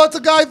 Carlton. how about the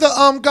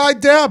guy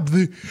Dab,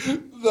 the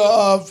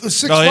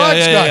Six Oh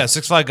Flags guy. yeah.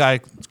 6 Flag guy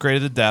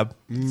created the dab.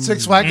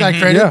 Six Flags guy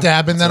created Yeah.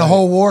 Dab, and then a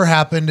whole war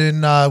happened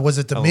in was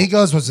it the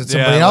Migos? Was it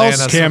somebody Yeah, else?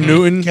 Atlanta. Cam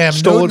Newton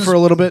stole Newton it for a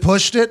little bit.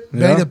 pushed it,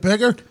 Yeah. made it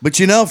bigger. But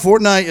you know,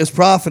 Fortnite is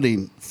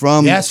profiting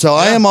from. Yes, so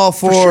I yeah, am all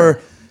for for sure.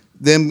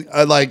 them.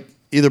 Like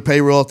either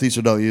pay royalties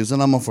or don't use it.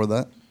 I'm all for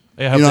that.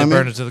 Yeah, I hope You know they what I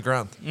burn mean? it to the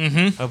ground.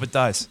 Mm-hmm. Hope it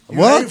dies.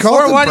 Well, hate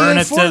Carlton, Why do you Burn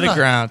hate it to the Fortnite?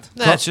 ground.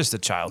 Nah, it's just a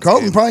child's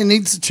Carlton game. probably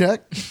needs a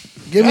check.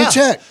 Give him Yeah. a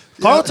check.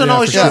 Carlton Yeah,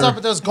 always for shows sure. up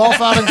at those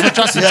golf outings with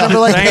Justin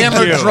Timberlake, Thank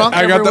hammered, you. drunk.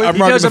 I got every the, week. I'm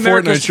He rocking does the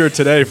America's- Fortnite shirt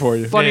today for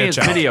you. Funniest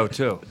child. video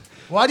too.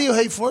 Why do you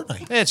hate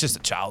Fortnite? Yeah, it's just a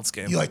child's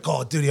game. You like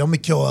Call of Duty? Let me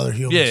kill other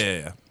humans.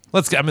 Yeah.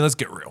 Let's get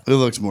real. It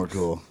looks more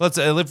cool. Let's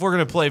if we're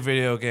gonna play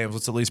video games,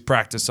 let's at least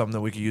practice something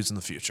that we could use in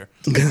the future,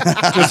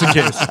 Just in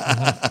case.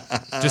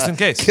 just in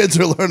case. Kids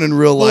are learning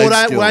real Well, life what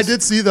I skills.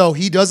 did see though,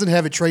 he doesn't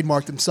have it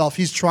trademarked himself.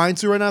 He's trying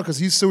to right now because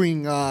he's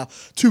suing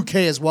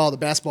 2K as well, the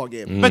basketball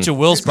game. Bet you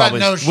Will's He's got probably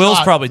no Will's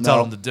shot. probably No.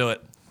 telling him to do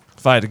it.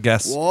 If I had to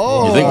guess.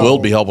 Whoa! You think Will'll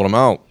be helping him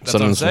out, That's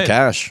sending what him I'm some saying.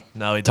 cash?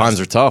 No, he Times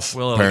doesn't. are tough.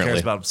 Will only apparently,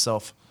 cares about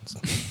himself.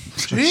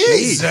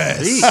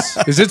 Jesus.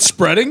 Is it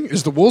spreading?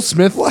 Is the Will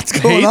Smith What's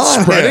going hate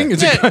on spreading?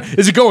 here?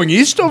 Is it going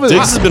east over there?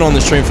 Diggs has been on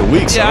this train for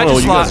weeks. Yeah, I I don't know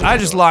just what you guys. I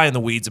just lie in the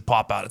weeds and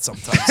pop out at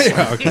sometimes.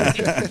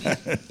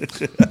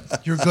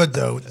 You're good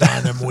though,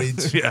 dying them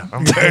weeds. Yeah,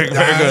 I'm very good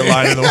at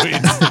lying in the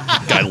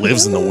weeds. Guy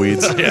lives in the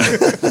weeds.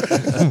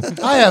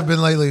 I have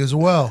been lately as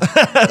well.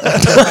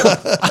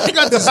 I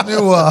got this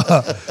new.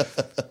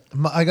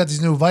 I got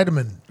this new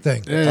vitamin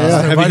thing. Yeah, This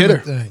new heavy vitamin hitter.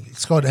 thing.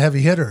 It's called a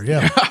heavy hitter.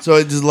 Yeah. So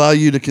it just allow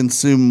you to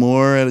consume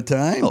more at a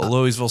time. Oh,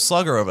 Louisville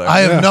Slugger over there. I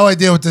have no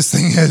idea what this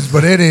thing is,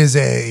 but it is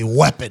a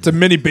weapon. It's a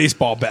mini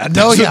baseball bat.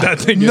 No, That's what yeah, that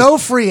thing is. no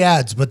free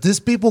ads, but this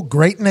people,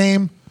 great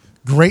name,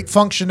 great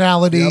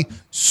functionality,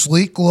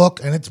 sleek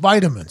look, and it's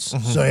vitamins.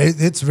 So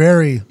it's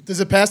very, Does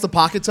it pass the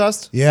pocket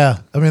test? yeah.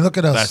 I mean, look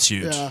at us. That's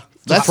huge. Yeah.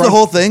 That's the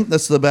whole thing.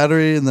 That's the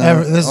battery and the.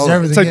 This is oh,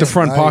 everything. It's like the in.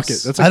 front Nice.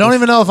 pocket. That's like I don't the-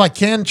 even know if I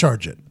can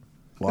charge it.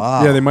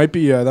 Wow. Yeah, they might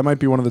be. That might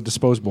be one of the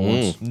disposable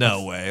ones.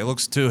 No way. It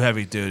looks too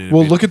heavy duty.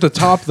 Well, look at the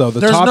top though. The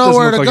There's top doesn't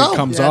nowhere look to like go. it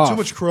comes Yeah, off. too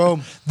much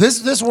chrome.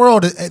 This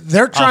world,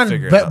 they're trying.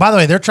 figure it out. By the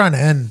way, they're trying to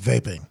end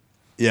vaping.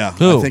 Yeah.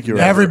 Who? I think you're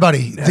right.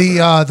 Everybody,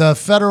 the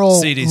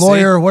federal CDC?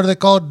 lawyer, what are they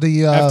called?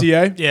 The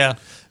FDA. Yeah.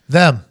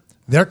 them.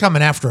 They're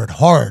coming after it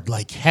hard,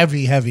 like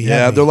heavy.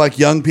 Yeah, they're like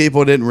young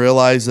people didn't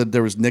realize that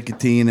there was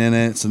nicotine in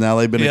it, so now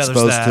they've been Yeah, there's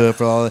exposed that. to it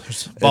for all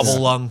that. bubble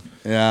lung.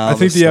 Yeah, I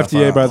think the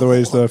FDA, by the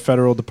way, is the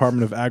Federal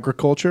Department of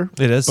Agriculture.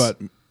 It is. but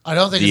I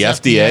don't think The it's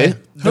FDA?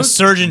 The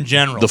Surgeon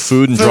General. The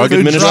Food and Drug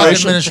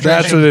Administration.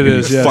 That's what it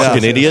is. Yeah.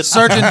 Fucking idiot.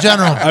 Surgeon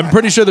General. I'm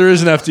pretty sure there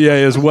is an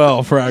FDA as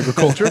well for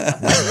agriculture.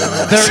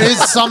 There is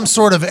some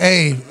sort of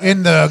A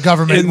in the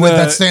government In with the-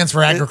 that stands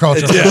for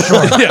agriculture. yeah. For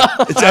sure. Yeah,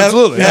 it's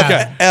absolutely. Yeah.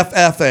 Okay.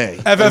 FFA.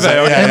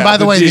 FFA. Okay. And by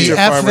the way, the Teacher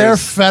F there,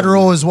 farmers.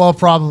 federal as well,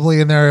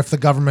 probably in there if the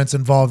government's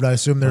involved. I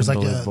assume there's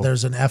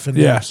there's an F in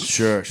there. Yes.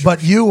 Sure.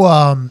 But you,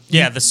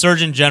 Yeah, the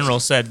Surgeon General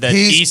said that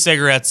He's-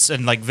 e-cigarettes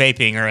and like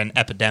vaping are an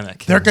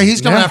epidemic.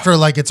 he's coming after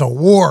like it's a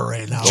war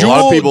right now. A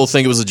lot of people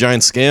think it was a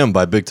giant scam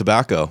by Big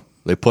Tobacco.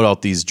 They put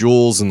out these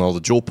Juuls and all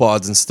the Juul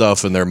pods and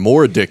stuff, and they're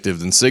more addictive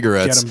than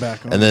cigarettes. Get 'em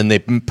back on. And then they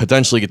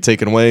potentially get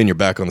taken away, and you're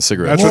back on the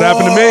cigarettes. That's what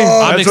happened to me.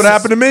 That's what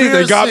happened to me.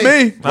 They got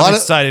me. I'm Lot of-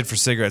 excited for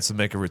cigarettes to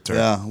make a return.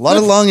 Yeah, a lot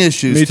of lung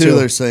issues Me too. too.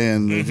 They're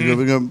saying people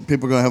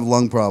are going to have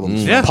lung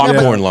problems. Yeah.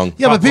 Popcorn lung.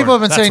 Yeah, but people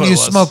have been That's saying what you it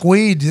was. smoke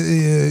weed,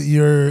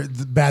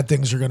 the bad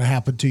things are going to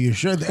happen to you.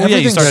 Sure, Yeah, you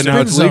everything's start now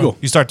spin it's zone. legal.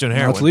 You start doing Now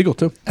heroin. it's legal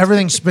too.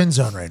 Everything's spin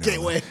zone right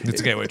now.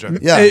 It's a gateway drug.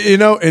 Yeah, You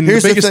know, and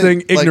Here's the the biggest thing,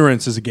 thing, like-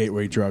 ignorance is a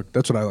gateway drug.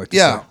 That's what I like to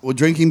yeah. say. Well,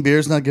 drinking beer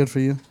is not good for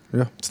you.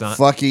 Yeah. It's not.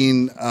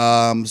 Fucking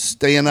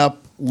staying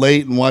up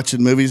late and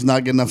watching movies,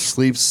 not getting enough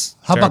sleeps.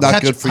 How about not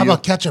ketchup? good for How you.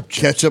 about ketchup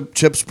chips? Ketchup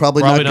chips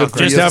probably, Probably not not good for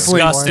good. you. Just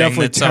disgusting.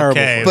 definitely That's terrible.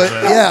 okay. But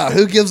yeah,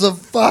 who gives a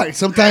fuck?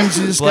 Sometimes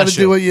you just got to Bless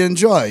do you. what you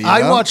enjoy. You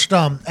I know? watched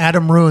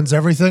Adam Ruins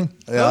Everything.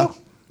 Yeah.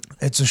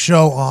 It's a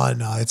show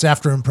on. It's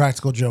after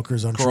Impractical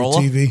Jokers on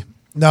Corolla? True TV.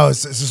 No,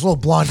 it's this little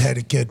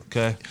blonde-headed kid.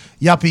 Okay.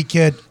 Yuppie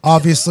kid.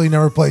 Obviously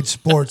never played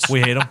sports.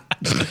 We hate them.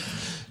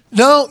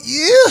 No,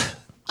 yeah.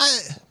 I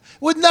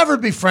would never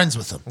be friends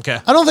with him. Okay.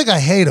 I don't think I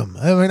hate him.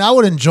 I mean, I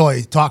would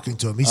enjoy talking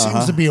to him. He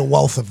seems to be a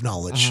wealth of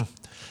knowledge.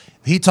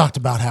 He talked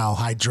about how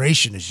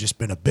hydration has just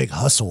been a big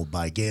hustle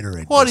by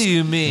Gatorade. What do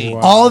you mean?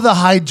 All of the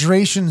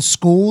hydration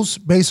schools,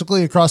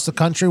 basically across the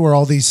country, where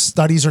all these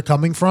studies are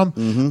coming from,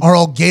 are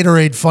all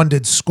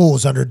Gatorade-funded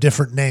schools under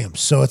different names.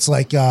 So it's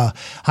like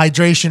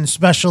hydration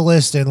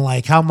specialist and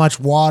like how much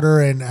water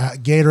and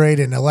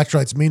Gatorade and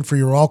electrolytes mean for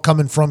you are all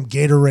coming from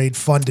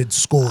Gatorade-funded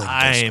schooling.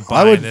 I ain't I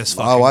buying would- this oh,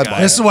 fucking I guy.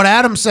 buy This is what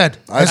Adam said.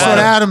 That's what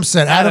Adam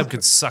said. Adam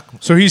could suck.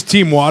 So he's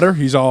team water.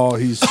 He's no,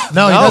 he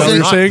No, doesn't.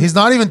 you're saying? He's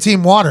not even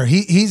Team Water.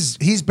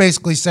 He's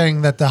basically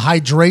saying that the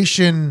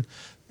hydration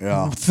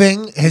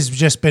thing has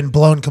just been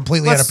blown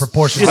completely out of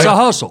proportion. It's a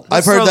hustle.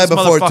 I've Let's heard throw that this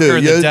before motherfucker too.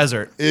 in the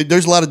desert.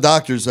 There's a lot of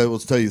doctors that will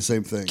tell you the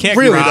same thing. Can't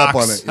Read rocks. up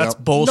on it. That's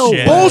yeah.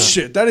 bullshit.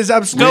 bullshit. That is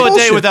absolutely Go a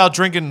bullshit. day without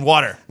drinking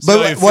water. See how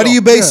But what are feel.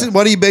 you basing?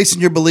 What are you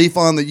basing your belief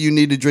on that you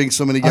need to drink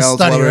so many gallons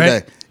study, of water right? a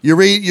day?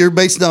 You're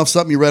basing off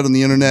something you read on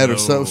the internet or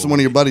so one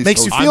of your buddies Makes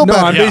told you you. feel No,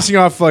 better. I'm basing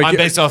off like I'm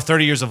based off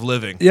 30 years of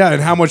living. yeah, and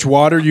how much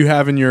water you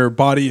have in your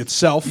body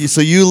itself.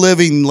 So you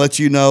living lets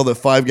you know that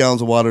 5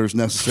 gallons of water is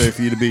necessary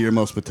for you to be your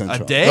most A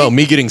potential. day? Oh,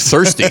 me getting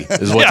thirsty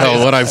is what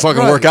when I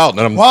fucking work out. And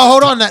I'm Well,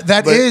 hold on. That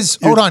But is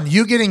hold on.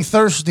 You getting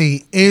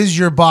thirsty is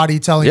your body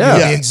telling Yeah.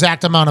 you Yeah. the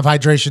exact amount of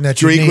hydration that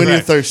Drink you need. when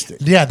you're thirsty.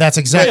 Yeah, that's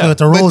exactly Yeah. what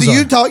the But rules do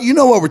you are. talk? You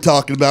know what we're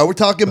talking about? We're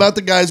talking about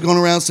the guys going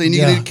around saying you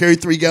Yeah. need to carry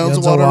 3 gallons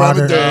of Gallons water of around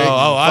a water. day.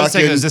 Oh, I was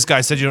thinking Fucking- as this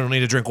guy said you don't need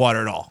to drink water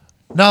at all.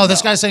 No,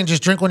 this guy's saying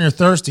just drink when you're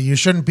thirsty. You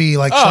shouldn't be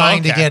like Oh,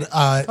 trying to okay. get.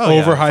 Oh, yeah,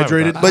 Overhydrated? I'm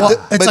fine with that. But well,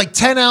 the- it's but- like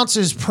 10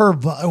 ounces per.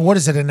 What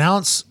is it? An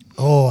ounce?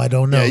 Oh, I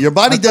don't know. Yeah, your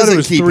body I thought it doesn't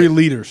was keep 3 it.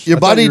 liters. Your I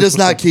thought body you were does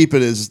not supposed to- keep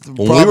it as when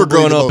we were probably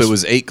growing the up, it most-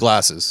 was 8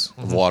 glasses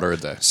of water a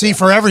day. See,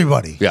 for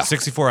everybody. Yeah.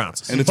 64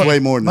 ounces. and it's way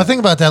more than But that. think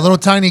about that. Little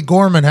tiny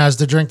Gorman has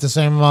to drink the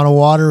same amount of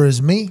water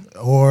as me,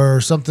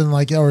 or something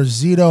like that. Or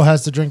Zito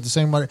has to drink the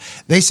same water.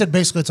 They said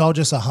basically it's all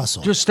just a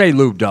hustle. Just stay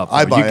lubed up.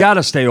 I though. buy You it. got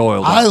to stay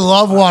oiled up. I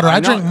love water. I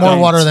know- drink more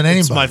no, water than anybody.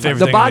 It's my favorite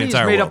The thing body in is the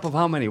entire made world. up of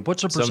how many?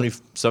 What's the percent?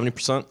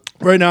 70%?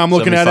 Right now, I'm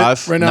looking at 75,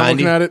 it. Right now, I'm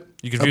 90. looking at it.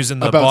 You confusing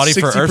the About body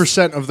for Earth?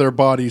 60% of their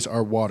bodies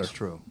are water.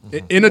 True.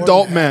 In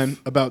adult men,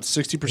 about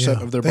 60%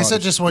 Yeah. of their They bodies.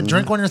 said just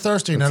drink when you're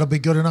thirsty, and that'll be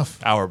good enough.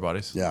 Our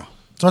bodies. Yeah.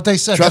 That's what they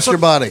said. Trust your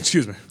body.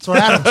 Excuse me. That's what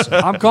Adam said.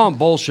 I'm calling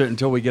bullshit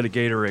until we get a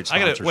Gatorade I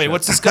sponsorship. gotta wait.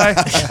 What's this guy?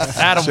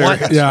 Adam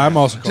what? Yeah, I'm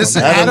also calling. Just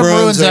it. Adam, ruins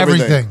ruins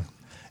everything. everything.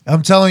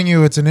 I'm telling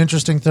you, it's an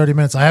interesting 30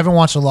 minutes. I haven't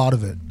watched a lot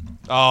of it.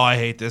 Oh, I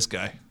hate this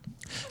guy.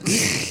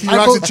 He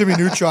rocks a Jimmy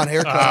Neutron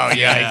haircut. Oh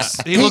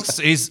yikes! He looks.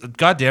 He's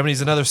goddamn.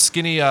 He's another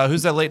skinny.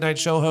 Who's that late night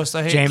show host?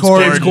 I hate James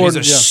Corden. Corden. He's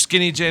a yeah.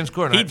 skinny James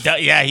Corden.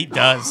 He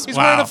does. He's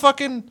wow. wearing a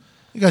fucking.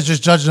 You guys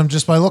just judged him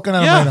just by looking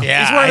at him right now.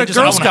 Yeah, He's wearing I a just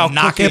Girl I wanna Scout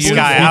knock cookie this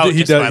guy uniform. out He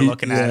just does- by he-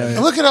 looking at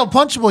him. Look at how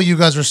punchable you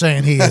guys are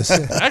saying he is.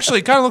 Actually,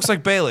 he kind of looks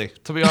like Bailey.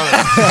 To be honest.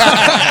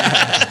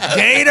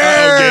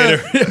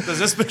 Gator. Does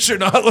this picture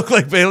not look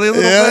like Bailey a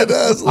little Yeah, it bit?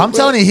 does. I'm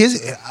telling you,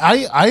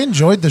 I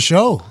enjoyed the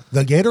show.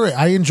 The Gatorade.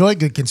 I enjoyed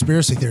good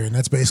conspiracy theory, and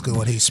that's basically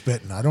what he's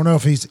spitting. I don't know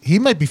if he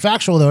might be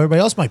factual though.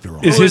 Everybody else might be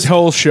wrong. Is his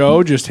whole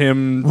show just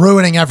him?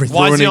 Ruining everything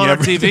Why is he on our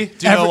Ruining TV?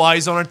 Do you know why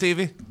he's on our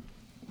TV?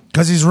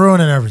 because he's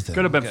ruining everything.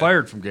 Could have been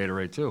fired from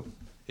Gatorade too.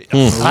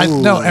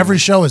 No, every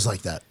show is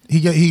like that.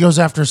 He goes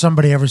after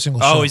somebody every single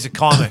show. Oh, he's a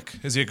comic.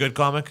 Is he a good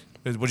comic?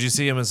 Would you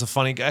see him as a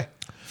funny guy?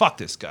 Fuck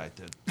this guy,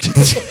 dude. Bro,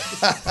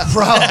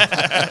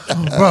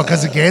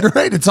 because of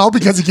Gatorade? It's all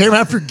because he came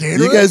after Gatorade?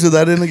 You guys are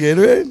that into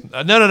Gatorade?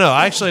 No.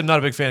 I actually am not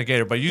a big fan of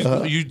Gatorade, but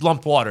you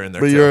lumped water in there.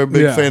 But too. you're a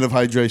big Yeah. fan of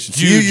hydration. So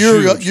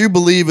Huge. you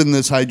believe in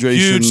this hydration.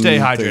 Huge stay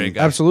thing. hydrated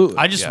guy. Absolutely.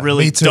 I just Yeah.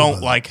 really Me too, don't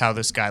brother. like how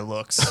this guy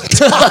looks.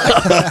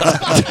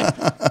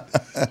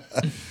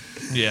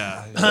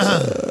 Yeah.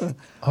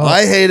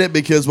 I hate it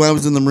because when I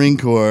was in the Marine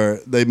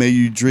Corps, they made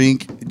you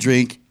drink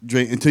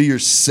until you're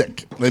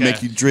sick. They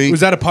make you drink.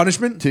 Was that a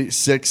punishment?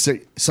 Sick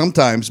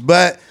sometimes,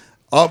 but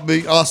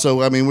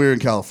also, I mean, we were in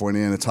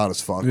California and it's hot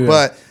as fuck. Yeah.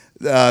 But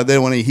they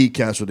don't want any heat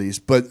casualties.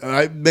 But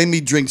it made me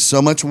drink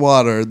so much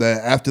water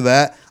that after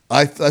that,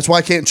 that's why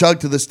I can't chug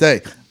to this day.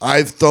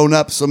 I've thrown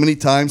up so many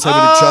times having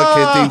to chug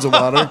canteens of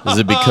water. Is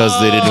it because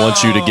they didn't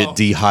want you to get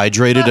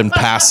dehydrated and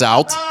pass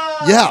out?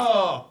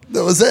 Yeah,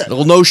 that was it.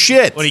 Well, no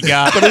shit. What do you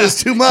got? But it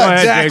was too much.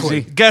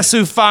 Exactly. Guess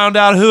who found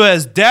out who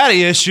has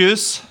daddy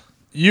issues?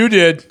 You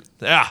did.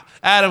 Yeah,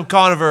 Adam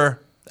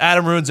Conover.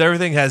 Adam ruins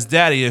everything. Has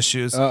daddy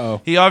issues.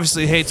 Uh-oh. He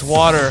obviously hates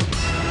water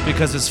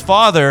because his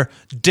father,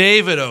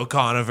 David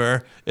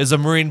O'Conover, is a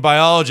marine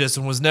biologist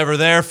and was never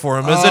there for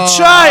him as a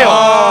child.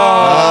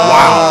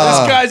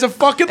 This guy's a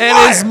fucking And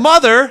liar. his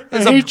mother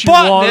is a hate you,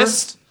 water.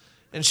 botanist,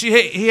 and he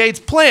hates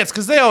plants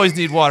because they always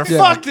need water.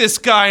 Fuck this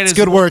guy and his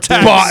good work,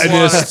 tax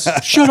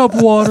Botanist. Shut up,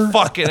 water.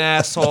 fucking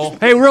asshole.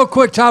 Hey, real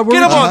quick, Todd.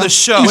 Get him on the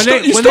show.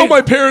 You stole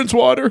my parents'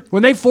 water.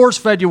 When they force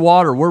fed you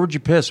water, where would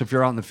you piss if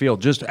you're out in the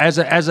field? Just as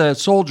a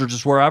soldier,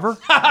 just wherever.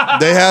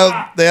 They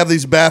have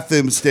these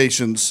bathroom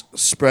stations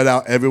spread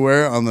out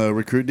everywhere on the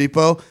recruit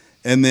depot,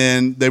 and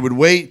then they would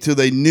wait till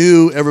they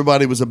knew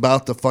everybody was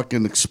about to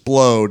fucking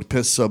explode,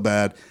 piss so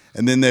bad,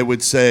 and then they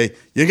would say,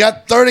 "You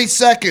got 30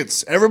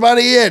 seconds,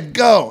 everybody in,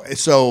 go."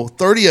 So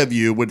 30 of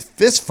you would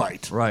fist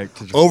fight, Right.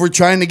 over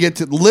trying to get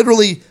to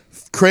literally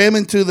cram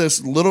into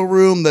this little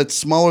room that's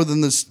smaller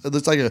than this.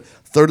 That's like a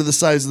third of the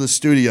size of the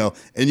studio,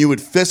 and you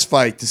would fist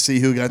fight to see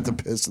who got to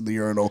piss in the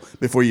urinal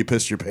before you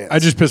pissed your pants. I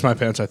just pissed my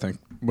pants, I think.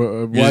 Why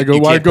You go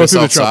can't through piss the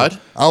outside?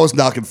 trouble? I was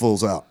knocking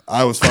fools out.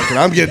 I'm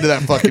getting to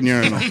that fucking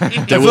urinal. I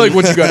feel like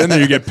once you got in there,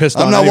 you get pissed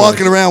I'm on not anyway.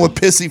 walking around with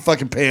pissy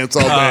fucking pants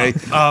all day.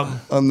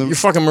 On the, You're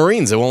fucking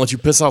Marines. They won't let you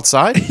piss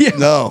outside?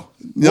 no,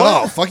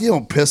 fuck you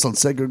don't piss on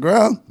sacred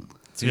ground.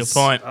 That's a good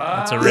point.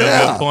 That's a real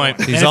Yeah. good point.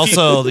 And if He's you-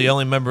 also the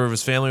only member of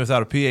his family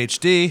without a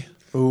PhD.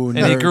 Ooh, And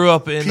he nerd. grew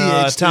up in a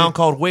PhD. town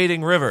called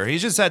Wading River.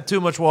 He's just had too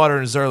much water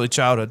in his early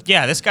childhood.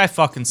 yeah, this guy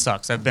fucking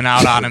sucks. I've been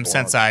out on him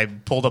since I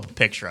pulled up a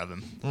picture of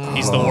him.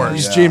 He's the worst.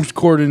 He's James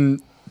Corden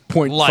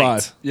 .5.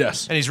 Light.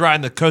 Yes. And he's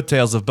riding the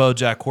coattails of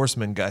BoJack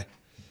Horseman guy.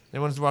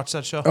 Anyone watch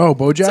that show? Oh,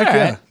 BoJack. all right.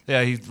 Yeah.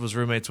 Yeah, he was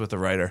roommates with the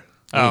writer.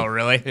 Oh,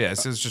 really? Yeah,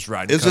 it's just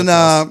riding Isn't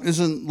coattails.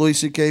 isn't Louis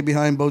C.K.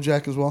 behind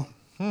BoJack as well?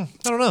 I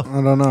don't know.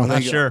 I don't know.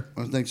 Not sure.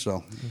 I think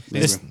so.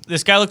 This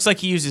guy looks like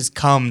he uses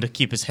cum to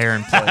keep his hair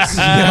in place.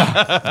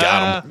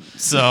 Got him.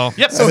 So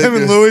Yep. So him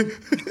and Louis.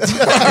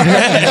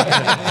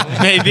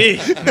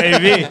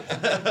 maybe.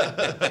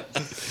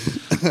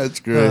 That's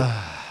great.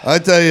 I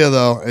tell you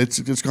though,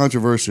 it's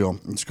controversial.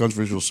 It's a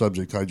controversial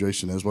subject.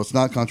 Hydration is. What's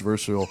not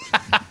controversial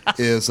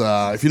is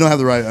if you don't have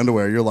the right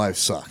underwear, your life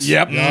sucks.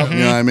 Yep. You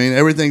know what I mean?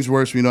 Everything's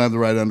worse when you don't have the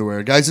right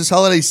underwear. Guys, this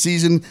holiday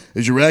season,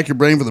 as you rack your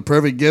brain for the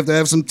perfect gift, I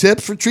have some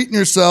tips for treating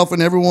yourself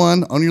and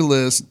everyone on your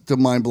list to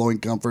mind-blowing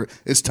comfort.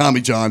 It's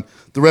Tommy John,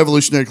 the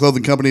revolutionary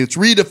clothing company. It's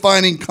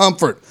redefining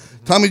comfort.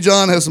 Tommy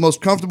John has the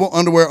most comfortable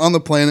underwear on the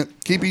planet,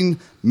 keeping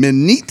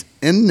men neat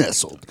and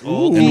nestled.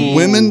 And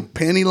women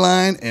panty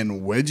line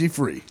and wedgie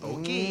free.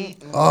 Okay.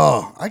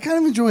 Oh, I kind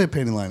of enjoy a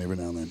panty line every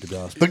now and then, to be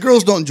honest. But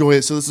girls don't enjoy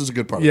it, so this is a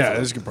good part. Yeah, of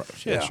it. it's a good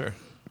part. Yeah, sure.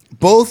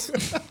 Both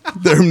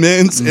their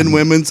men's and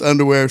women's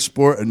underwear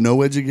sport a no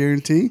wedgie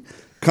guarantee.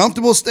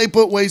 Comfortable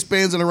stay-put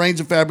waistbands in a range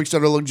of fabrics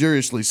that are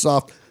luxuriously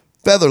soft,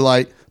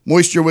 feather-light,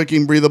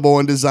 moisture-wicking, breathable,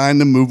 and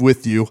designed to move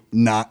with you,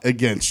 not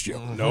against you.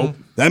 Nope.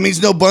 That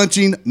means no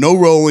bunching, no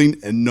rolling,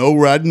 and no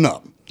riding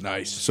up.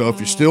 Nice. So if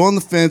you're still on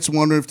the fence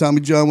wondering if Tommy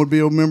John would be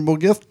a memorable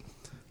gift,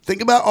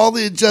 think about all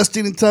the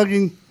adjusting and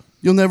tugging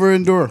you'll never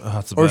endure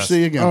that's the or best.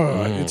 see again.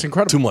 Oh, it's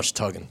incredible. Too much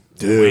tugging.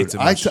 Dude, too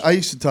I much.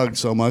 used to tug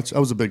so much. I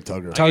was a big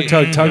tugger.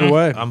 Tug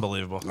away.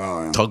 Unbelievable.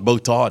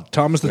 Tugboat Todd.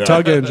 Thomas the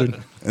Tug Engine.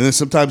 And then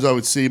sometimes I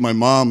would see my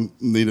mom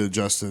need it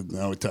adjusted.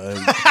 And I would tug.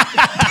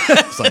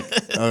 It's like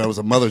I was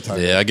a mother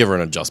tugger. Yeah, I give her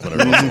an adjustment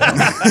every once in a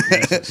while.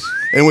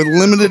 And with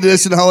limited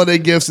edition holiday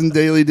gifts and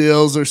daily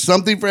deals, there's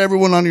something for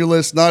everyone on your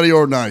list, naughty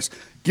or nice.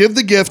 Give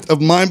the gift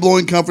of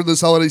mind-blowing comfort this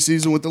holiday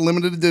season with the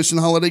limited edition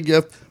holiday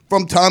gift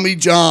from Tommy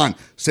John.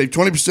 Save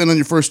 20% on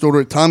your first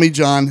order at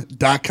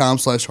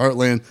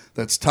TommyJohn.com/Heartland.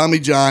 That's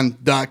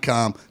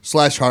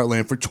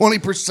TommyJohn.com/Heartland for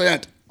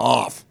 20%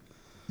 off.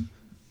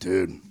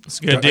 Dude, It's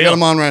a good I deal. got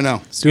them on right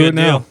now. Do it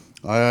now.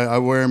 I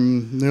wear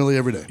them nearly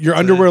every day. Your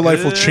underwear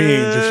life will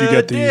change if you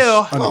get these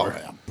deal.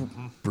 underwear.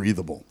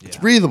 Breathable. It's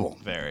breathable.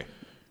 Very.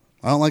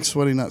 I don't like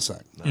sweaty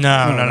nutsack. No.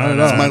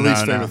 That's my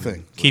least favorite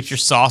thing. Keeps your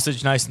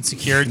sausage nice and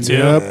secure too.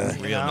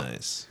 Yep. Real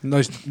nice.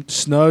 Nice,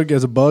 snug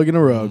as a bug in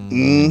a rug.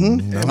 Mm-hmm.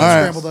 And All right.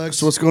 scrambled eggs.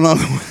 So what's going on?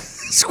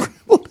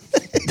 Scrambled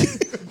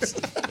eggs.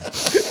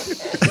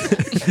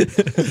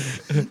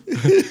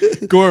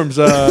 Gorms,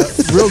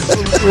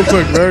 real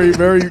quick, very,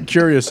 very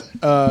curious.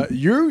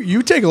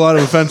 You take a lot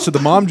of offense to the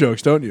mom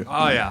jokes, don't you?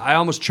 Oh, yeah. I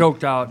almost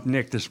choked out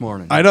Nick this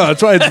morning. I know.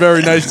 That's why it's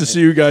very nice to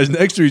see you guys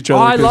next to each Oh,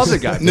 other. I love the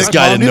guy. This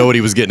guy didn't know what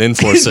he was getting in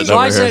for sitting So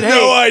over I here. said, hey,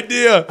 No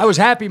idea. I was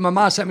happy my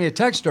mom sent me a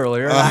text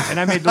earlier, and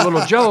I made the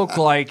little joke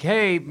like,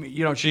 hey,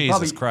 she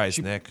Jesus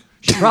Christ, Nick.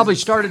 She probably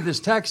started this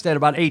text at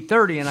about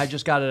 8:30, and I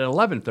just got it at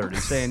 11:30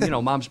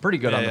 saying, Mom's pretty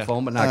good on the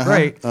phone, but not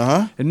great.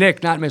 And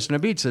Nick, not missing a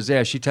beat, says,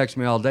 yeah, she texted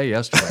me all day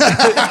yesterday.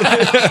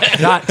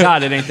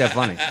 Todd, it ain't that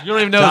funny. You don't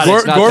even know. Todd,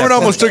 it's not Gorman that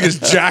almost funny. took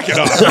his jacket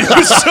off. He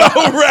was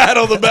so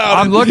rattled about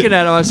it. I'm looking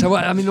at him. I said,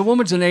 well, I mean, the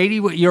woman's an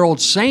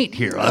 80-year-old saint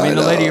here. I mean,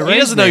 the lady who He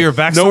raised doesn't know me. your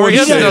backstory. No, he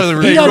doesn't he know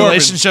the doesn't.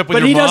 relationship with But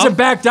your he mom. doesn't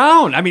back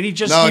down. I mean, he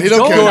just No, keeps he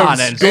don't going care. on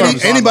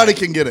it. Anybody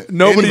can get it.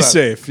 Nobody's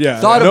Anybody. safe. Yeah.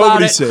 Thought about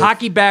Nobody's it. safe.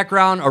 Hockey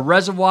background, a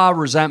reservoir of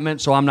resentment,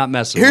 so I'm not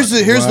messing with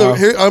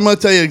it. I'm going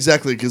to tell you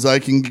exactly because I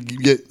can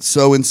get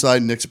so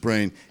inside Nick's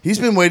brain. He's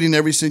been waiting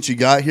ever since you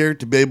got here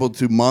to be able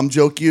to mom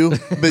joke you,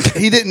 but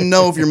he didn't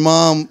know if your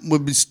mom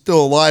would be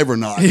still alive or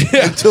not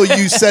until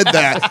you said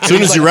that. As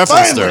soon as you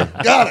referenced "Finally,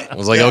 her, got it. I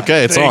was like,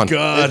 okay, it's on. Thank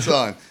God. It's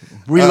on.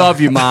 We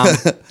love you, Mom.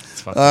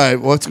 All right,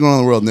 what's going on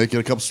in the world, Nick? Get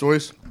a couple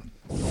stories?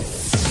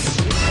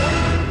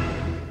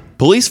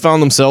 Police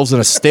found themselves in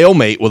a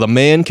stalemate with a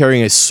man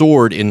carrying a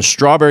sword in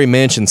Strawberry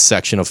Mansion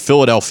section of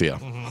Philadelphia.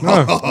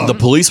 The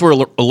police were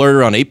alerted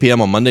around 8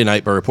 p.m. on Monday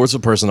night by reports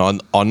of a person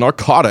on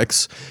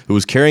narcotics who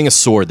was carrying a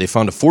sword. They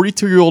found a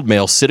 42-year-old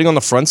male sitting on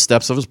the front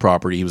steps of his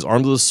property. He was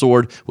armed with a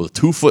sword with a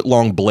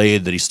 2-foot-long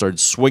blade that he started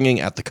swinging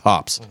at the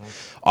cops.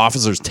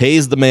 Officers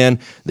tased the man.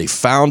 They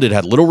found it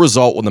had little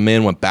result when the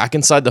man went back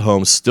inside the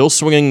home, still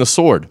swinging the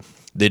sword.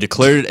 They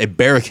declared it a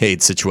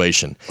barricade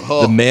situation.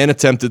 The man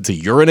attempted to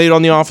urinate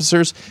on the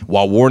officers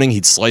while warning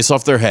he'd slice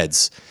off their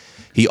heads.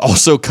 He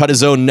also cut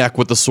his own neck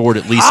with the sword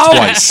at least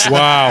twice.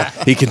 Wow.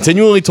 He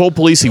continually told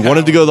police he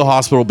wanted to go to the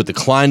hospital, but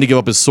declined to give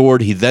up his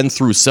sword. He then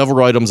threw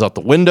several items out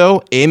the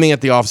window, aiming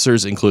at the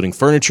officers, including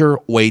furniture,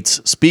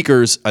 weights,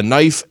 speakers, a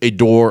knife, a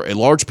door, a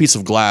large piece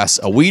of glass,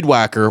 a weed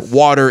whacker,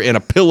 water, and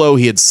a pillow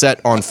he had set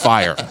on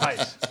fire.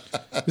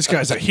 This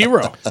guy's a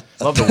hero.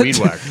 Love the weed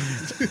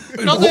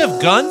whacker. Don't they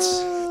have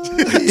guns?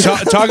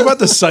 Talk about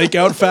the psych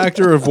out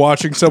factor of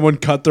watching someone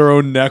cut their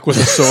own neck with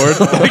a sword.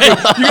 Like,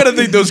 you got to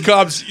think those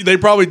cops, they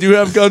probably do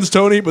have guns,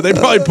 Tony, but they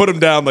probably put them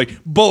down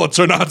like bullets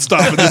are not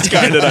stopping this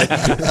guy tonight.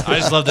 I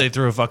just love that he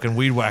threw a fucking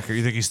weed whacker.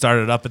 You think he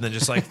started up and then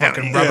just like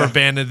fucking rubber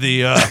banded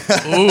the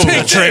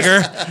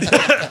trigger?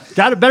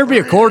 Better be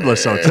a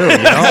cordless though too.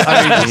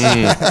 I mean,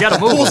 you gotta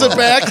move. Pulls it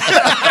back.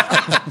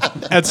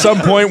 At some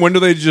point, when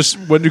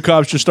do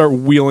cops just start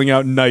wheeling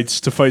out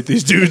knights to fight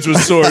these dudes with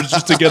swords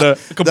just to get a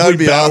complete That would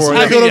be battle? awesome.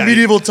 I go to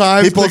medieval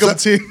times. He pulls pick up out,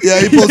 tea.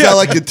 he pulls out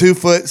like a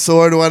 2-foot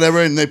sword or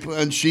whatever, and they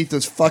unsheath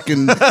this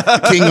fucking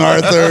King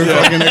Arthur,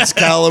 fucking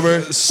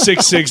Excalibur.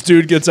 6'6"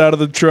 dude gets out of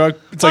the truck.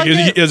 It's like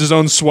he has his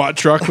own SWAT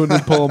truck when they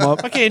pull him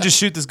up. Why can't you just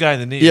shoot this guy in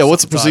the knee? Yeah,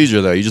 what's the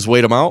procedure there? You just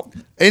wait him out?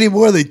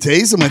 Anymore, they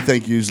tase him, I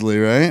think, usually,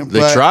 right?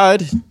 They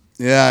tried.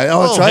 Yeah.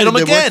 Oh, I tried. hit him It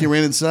didn't work. again. He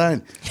ran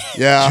inside.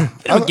 Yeah.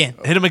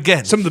 Hit him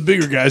again. Some of the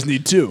bigger guys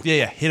need too.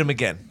 Yeah, hit him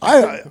again.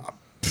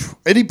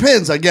 It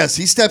depends, I guess.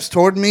 He steps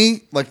toward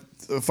me, like,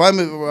 if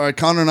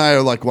Connor and I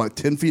are like, what,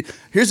 10 feet?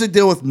 Here's the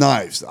deal with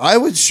knives. I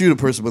would shoot a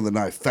person with a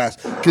knife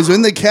fast. Because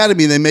in the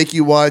academy, they make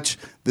you watch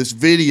this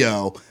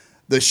video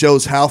that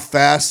shows how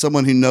fast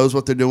someone who knows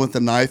what they're doing with the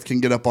knife can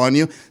get up on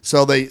you.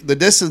 So they say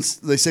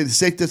the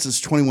safe distance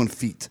is 21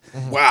 feet.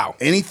 Wow.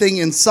 Anything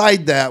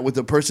inside that with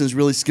the person who's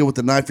really skilled with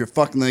the knife, you're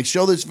fucking. They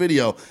show this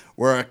video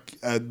where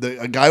a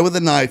guy with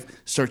a knife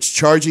starts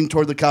charging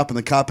toward the cop, and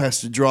the cop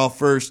has to draw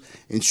first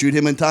and shoot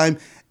him in time.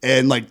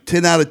 And like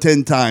 10 out of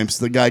 10 times,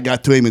 the guy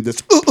got to him and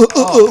just like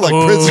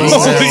prisoners.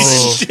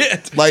 Holy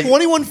shit. Like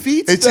 21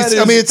 feet? It's That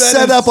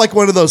set is- up like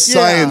one of those Yeah.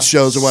 science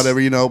shows or whatever,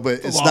 but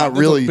it's not That's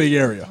really a big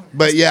area.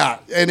 But yeah,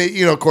 and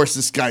of course,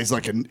 this guy's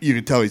like you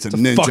can tell he's a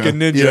ninja, fucking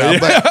ninja, you know,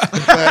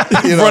 yeah.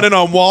 but, Running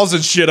on walls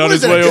and shit on What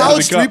his is that, way a over the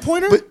college cop.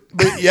 three-pointer?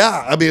 but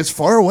yeah, I mean, it's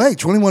far away,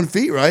 21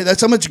 feet, right? That's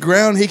how much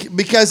ground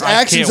because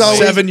action's can't wait.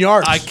 always 7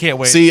 yards. I can't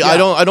wait. See, I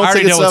don't already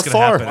think it's know what's that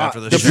gonna far. happen after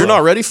this If show. you're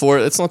not ready for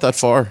it, it's not that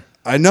far.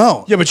 I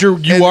know. Yeah, but you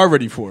are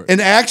ready for it.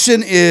 And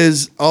action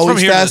is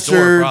always here to the door,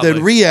 faster probably.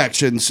 than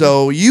reaction.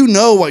 So you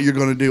know what you're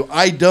going to do.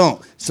 I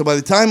don't. So by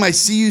the time I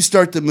see you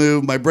start to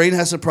move, my brain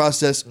has to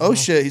process, oh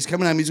shit, he's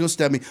coming at me, he's going to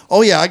stab me.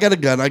 Oh yeah, I got a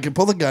gun. I can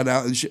pull the gun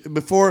out. And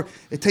before,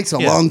 it takes a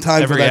long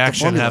time Every for that to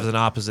action formulate. has an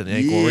opposite and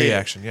equal Yeah.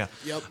 reaction. Yeah.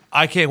 Yep.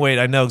 I can't wait.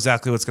 I know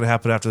exactly what's going to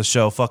happen after the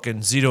show.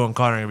 Fucking Zito and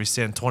Connor are going to be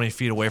standing 20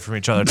 feet away from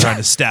each other trying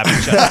to stab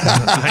each other.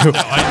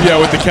 Yeah,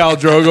 with the Khal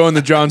Drogo and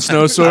the Jon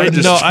Snow sword.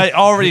 I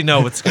already know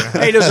what's going to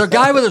happen. Hey, does a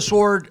guy with a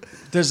sword?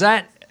 Is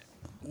that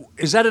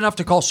enough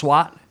to call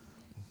SWAT?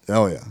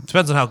 Oh yeah.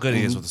 Depends on how good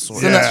he is with the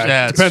sword.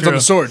 Yeah, it's Depends on true.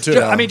 the sword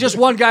too. I mean, just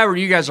one guy where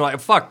you guys are like,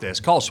 "Fuck this,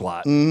 call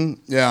SWAT."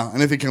 Yeah,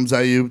 and if he comes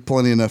at you,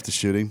 plenty enough to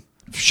shoot him.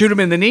 Shoot him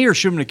in the knee or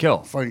shoot him to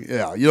kill?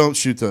 Yeah, you don't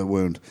shoot the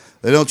wound.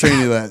 They don't train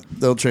you that.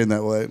 They'll train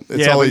that way. It's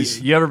Yeah, always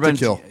but you ever been to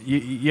kill.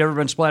 You ever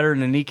been splattered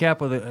in the kneecap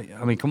with a?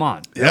 I mean, come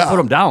on. Yeah, Put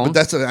him down. But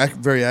that's a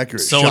very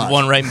accurate So shot.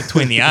 one right in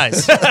between the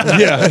eyes.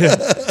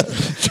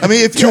 I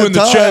mean, if you Two have in the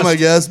time, chest. I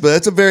guess, but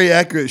it's a very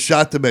accurate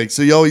shot to make.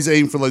 So you always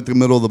aim for like the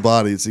middle of the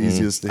body. It's the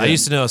easiest. To I hit.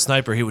 used to know a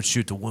sniper. He would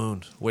shoot the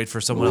wound, wait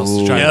for someone else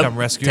to try Yep. to come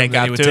rescue him, Take then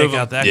out he would two take of them.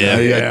 out that Yeah,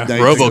 guy. Yeah. Now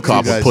you RoboCop take two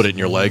will guys. put it in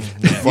your leg.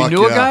 you Fuck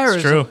knew a yeah. guy or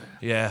is True. it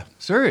Yeah.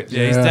 serious?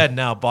 Yeah, he's dead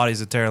now.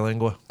 Body's a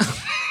Terralingua.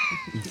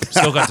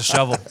 Still got the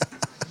shovel.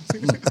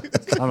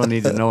 I don't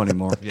need to know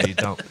anymore. Yeah, you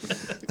don't.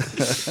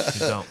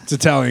 You don't. It's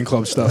Italian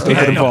club stuff. Don't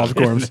get involved,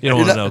 Gorms. You don't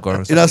want to know,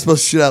 Gorman. You're not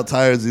supposed to shoot out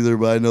tires either,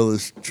 but I know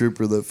this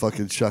trooper that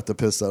fucking shot the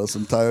piss out of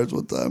some tires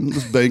one time.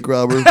 This bank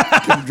robber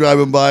kept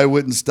driving by,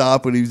 wouldn't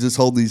stop, and he was just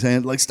holding his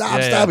hand like, stop,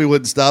 Yeah, stop. yeah. He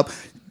wouldn't stop.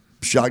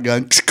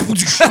 Shotgun.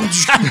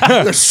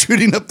 They're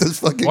shooting up this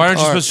fucking Why aren't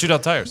you car. supposed to shoot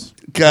out tires? Does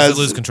Because it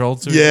lose control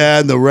too? Yeah,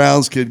 and the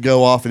rounds could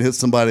go off and hit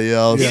somebody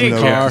else. He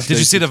didn't care. Did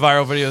you see the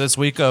viral video this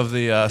week of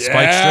the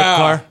spike strip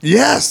car?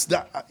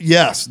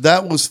 Yes,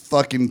 that was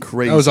fucking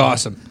crazy. That was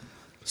awesome.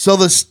 So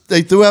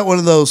they threw out one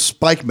of those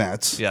spike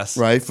mats, Yes.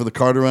 right, for the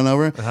car to run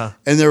over,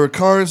 and there were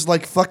cars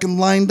like fucking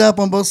lined up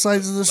on both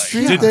sides of the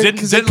street. Didn't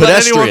 'cause let they- anyone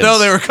Pedestrians. know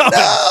they were coming.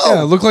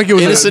 Yeah, it looked like it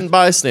was Innocent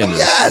bystanders.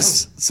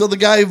 Yes. So the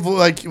guy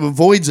like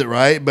avoids it,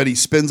 right, but he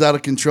spins out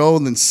of control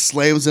and then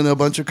slams into a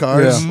bunch of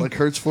cars, Yeah. like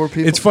hurts 4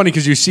 people. It's funny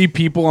because you see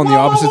people on the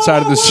opposite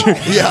side of the street.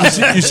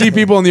 Yeah. You see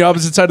people on the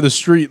opposite side of the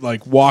street,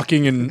 like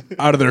walking and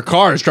out of their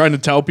cars, trying to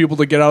tell people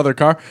to get out of their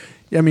car.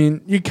 I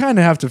mean, you kind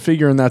of have to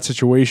figure in that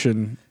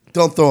situation.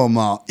 Don't throw them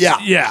out. Yeah.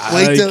 Yeah,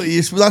 Wait like- till,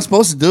 you're not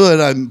supposed to do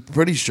it. I'm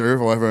pretty sure, if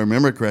I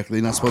remember correctly,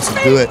 you're not supposed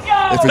to do it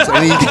if there's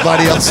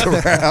anybody else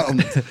around.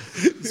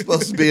 It's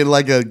supposed to be in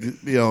like a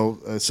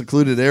a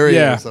secluded area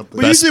Yeah. or something.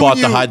 But Best usually spot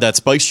when to you- hide that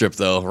spike strip,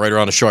 though, right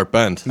around a sharp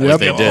bend. Yep. Like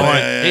they Good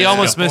did. He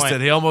almost Good missed point.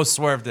 it. He almost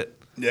swerved it.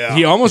 Yeah.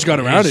 He almost got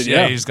around it.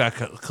 Yeah, Yeah. he just got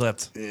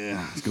clipped.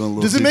 Yeah. It's going a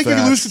little Does it too make you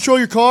fast. lose control of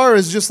your car, or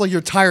is it just like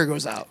your tire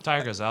goes out?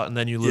 Tire goes out, and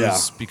then you lose Yeah.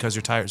 because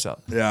your tire's out.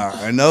 Yeah,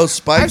 I know I've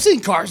spikes. seen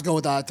cars go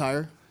without a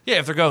tire. Yeah,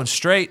 if they're going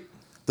straight.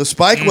 The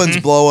spike ones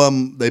blow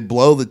them. They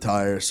blow the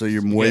tire, so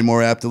you're way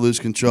more apt to lose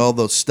control.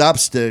 Those stop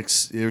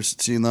sticks, you ever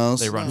seen those?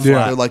 They run Yeah.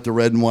 flat. They're like the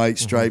red and white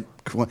stripe.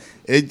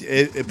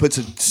 It puts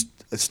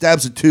it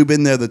stabs a tube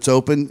in there that's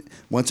open.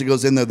 Once it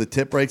goes in there, the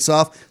tip breaks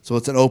off, so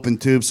it's an open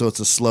tube, so it's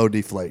a slow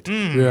deflate.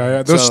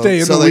 Yeah. Those So- stay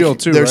in so the they- wheel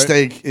too. They're right?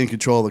 staying in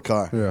control of the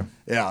car. Yeah.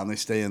 yeah, and they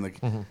stay in the.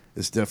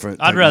 It's different.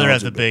 I'd rather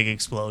have technology, the but- big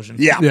explosion.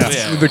 Yeah,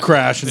 Yeah. The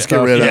crash and get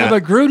stuff. rid of yeah. it.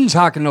 But Gruden's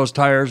hocking those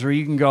tires where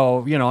you can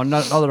go,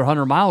 another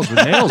 100 miles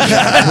with nails. in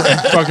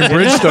it. Fucking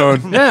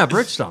Bridgestone. Yeah,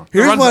 Bridgestone.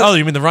 Here's Run- what- oh,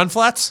 you mean the run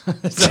flats?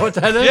 Is that what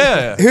that is?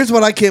 Yeah. Here's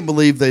what I can't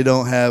believe they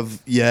don't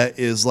have yet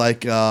is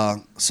like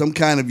some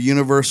kind of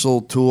universal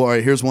tool. All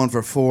right, here's one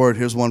for Ford.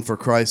 Here's one for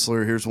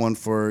Chrysler. Here's one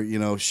for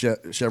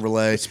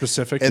Chevrolet.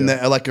 Specific, and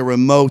yeah. like a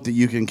remote that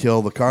you can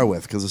kill the car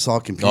with because it's all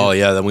computer. Oh,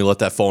 yeah. Then we let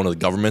that fall into the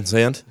government's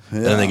hand.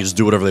 And then they can just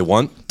do whatever they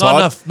want. Not Todd?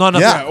 enough. Not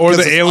enough. Yeah. Or the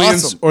 'cause it's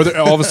aliens, awesome. or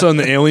all of a sudden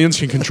the aliens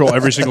can control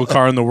every single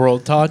car in the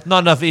world, Todd.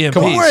 Not enough EMPs.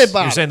 Don't worry about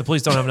You're it. saying the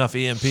police don't have enough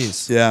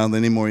EMPs. Yeah, and they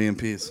need more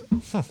EMPs.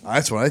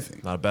 That's what I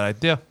think. Not a bad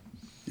idea.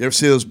 You ever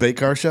see those bait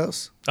car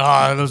shows?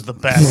 Oh, those are the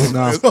best.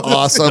 It's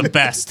awesome. The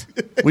best.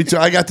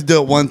 I got to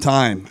do it one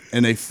time,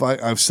 and they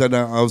fight. I've said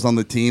I was on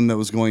the team that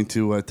was going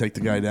to take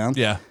the guy down.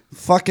 Yeah.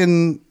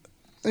 Fucking,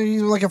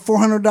 he's like a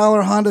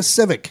 $400 Honda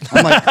Civic.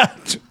 I'm like,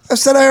 I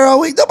said I all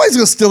week. Nobody's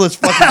gonna steal this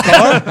fucking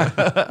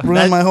car.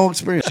 Ruin my whole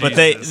experience. But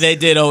they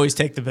did always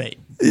take the bait.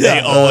 They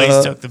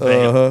always took the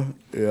bait.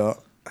 Yeah.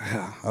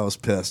 I was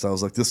pissed. I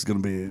was like, this is gonna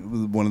be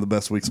one of the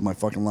best weeks of my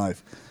fucking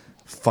life.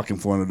 Fucking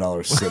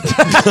 $400 Civic.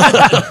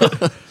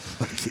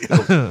 Fuck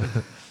you.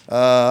 All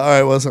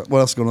right, what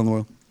else is going on in the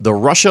world? The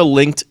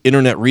Russia-linked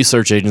internet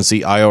research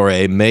agency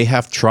IRA may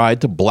have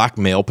tried to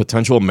blackmail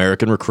potential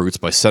American recruits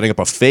by setting up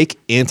a fake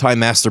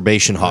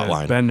anti-masturbation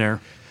hotline. Been there.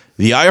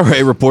 The IRA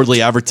reportedly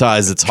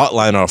advertised its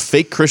hotline on a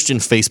fake Christian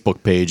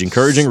Facebook page,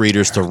 encouraging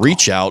readers to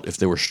reach out if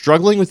they were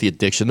struggling with the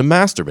addiction to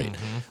masturbate.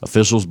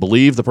 Officials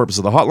believe the purpose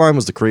of the hotline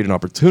was to create an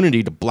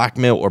opportunity to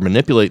blackmail or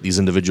manipulate these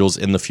individuals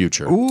in the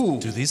future.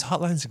 Do these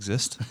hotlines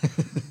exist?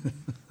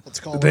 Let's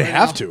call it They right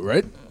have now. to,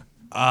 right?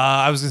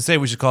 I was gonna say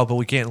we should call it, but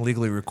we can't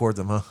legally record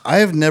them, huh? I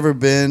have never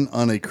been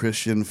on a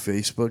Christian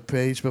Facebook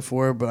page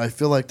before, but I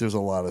feel like there's a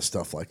lot of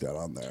stuff like that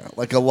on there.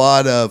 Like a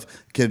lot of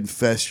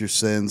confess your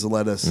sins,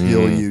 let us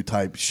heal you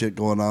type shit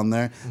going on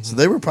there. So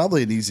they were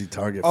probably an easy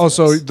target. For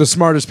Also, us. the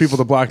smartest people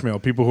to blackmail,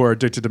 people who are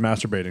addicted to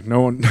masturbating.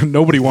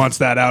 Nobody wants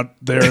that out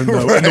there in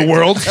the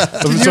world.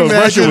 Can you So Russia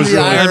imagine was the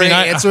really, IRA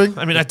I answering?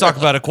 I talk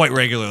about it quite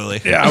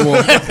regularly. yeah.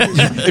 Well,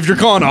 if you're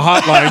calling a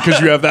hotline because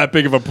you have that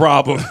big of a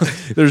problem,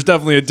 there's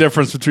definitely a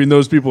difference between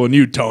those people and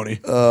you, Tony.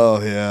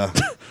 Oh yeah.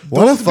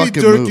 What a Don't be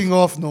fucking jerking move.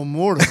 off no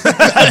more.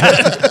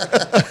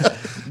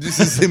 This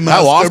is the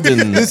How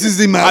often- This is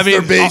the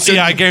masturbation.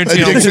 I guarantee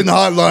you- addiction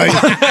hotline.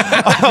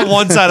 On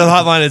one side of the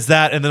hotline is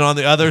that, and then on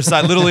the other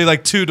side, literally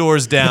like 2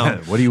 doors down,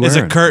 What are you is a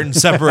wearing? curtain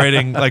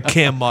separating like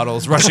cam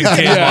models, Russian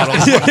cam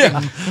models,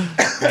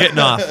 getting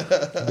off.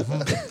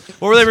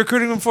 What were they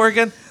recruiting them for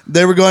again?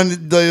 They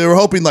were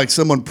hoping like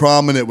someone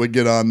prominent would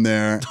get on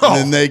there, and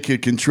then they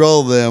could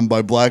control them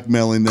by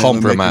blackmailing them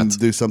and make them Compromat.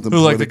 do something. Who,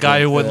 like the political.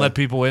 guy who wouldn't let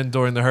people in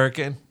during the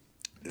hurricane?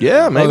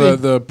 Yeah, maybe. Oh,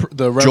 the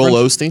Joel Reverend?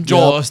 Osteen.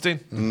 Joel Osteen?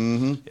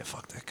 Mm-hmm. Yeah,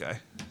 fuck that guy.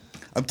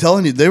 I'm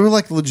telling you, they were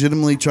like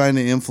legitimately trying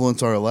to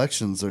influence our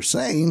elections. They're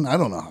saying, I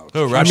don't know how.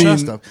 Who, Russia?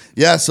 Stuff.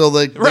 Yeah, so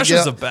like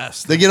Russia's the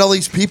best. They get all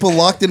these people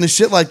locked into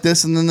shit like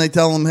this, and then they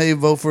tell them, "Hey,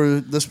 vote for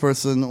this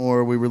person,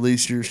 or we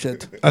release your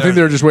shit." I think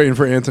they were just waiting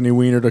for Anthony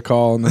Weiner to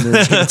call, and then they're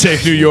just going to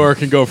take New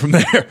York and go from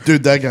there.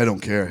 Dude, that guy don't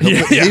care.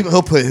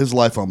 He'll put his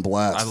life on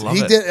blast. I love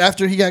he it. did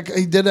after he did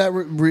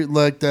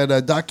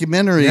that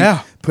documentary.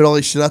 Yeah. Put all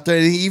his shit out there,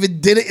 and he even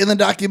did it in the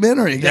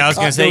documentary. Yeah, I was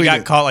gonna say he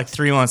got caught like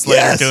 3 months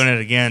later Yes. doing it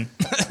again.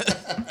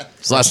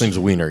 His last name's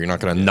Wiener. You're not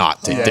going to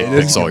not take dick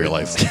pics all your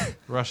life.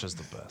 Russia's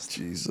the best.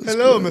 Jesus.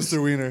 Hello,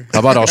 Mr. Wiener. How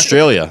about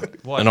Australia?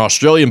 What? An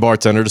Australian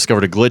bartender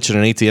discovered a glitch in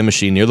an ATM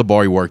machine near the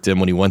bar he worked in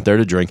when he went there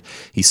to drink.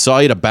 He saw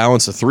he had a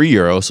balance of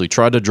 €3, so he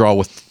tried to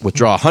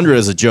withdraw 100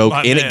 as a joke,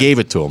 My and man. it gave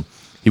it to him.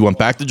 He went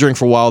back to drink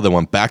for a while, then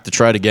went back to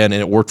try it again,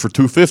 and it worked for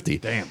 $2.50.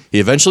 Damn. He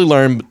eventually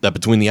learned that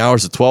between the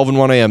hours of 12 and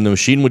 1 a.m., the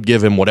machine would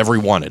give him whatever he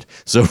wanted.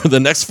 So for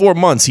the next 4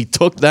 months, he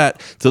took that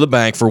to the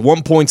bank for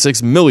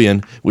 $1.6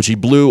 million, which he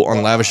blew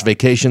on lavish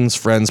vacations,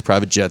 friends,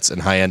 private jets,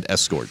 and high-end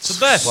escorts. The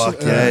best.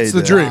 It's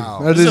the dream.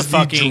 That This is is a the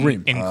fucking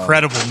dream.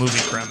 incredible movie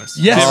premise.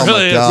 Yes. Oh It really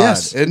my is. God.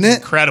 Yes. Isn't it?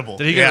 Incredible.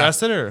 Did he get Yeah.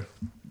 arrested, or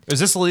is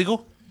this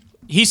illegal?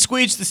 He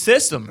squeeged the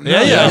system.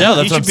 Yeah, that's he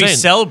what should I'm be saying.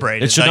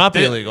 celebrated. It should not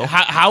be illegal.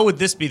 How would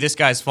this be this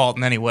guy's fault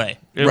in any way?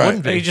 It Right.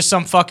 wouldn't be. Like, just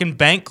some fucking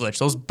bank glitch.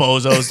 Those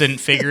bozos didn't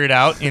figure it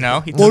out. You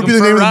know, he What would took be him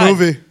the for a name of ride. the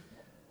movie?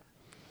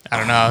 I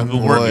don't know.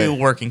 boy. A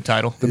working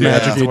title. The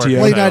Magic Yeah.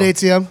 ATM. Late Night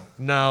ATM.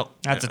 No,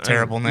 That's a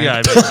terrible name.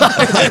 Yeah, I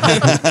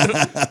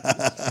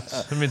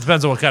mean, it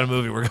depends on what kind of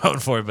movie we're going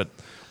for, but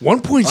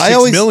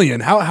 1.6 million.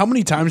 How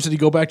many times did he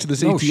go back to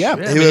this ATM?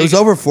 shit. It was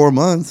over 4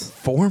 months.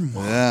 4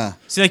 months. Yeah.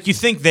 See, like you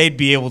think they'd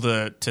be able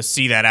to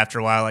see that after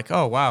a while, like,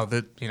 oh wow,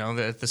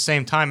 at the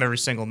same time every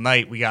single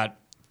night we got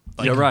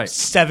like Yeah, right.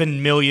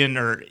 7 million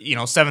or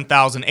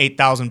 7,000,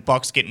 8,000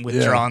 bucks getting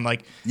withdrawn.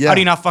 Like, Yeah. how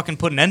do you not fucking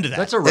put an end to that?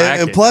 That's a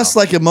racket. And plus,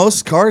 now. like in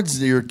most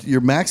cards, you're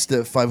maxed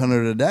at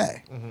 500 a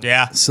day.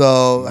 yeah.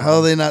 So how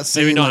are they not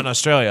seeing? maybe not like- in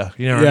Australia.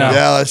 You never Yeah. know.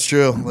 Yeah, that's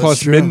true. That's Plus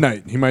true.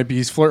 midnight.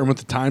 He's flirting with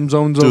the time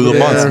zones Through over the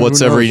there. month. Who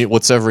What's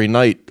knows? every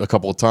night a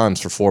couple of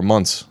times for 4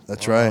 months?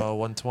 That's right.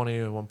 120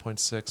 or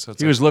 1.6. So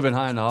it's He was living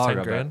high in the hog. 10 I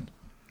bet. grand.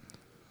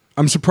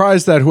 I'm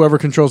surprised that whoever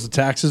controls the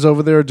taxes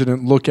over there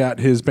didn't look at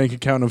his bank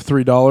account of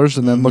 $3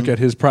 and then look at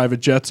his private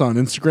jets on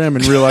Instagram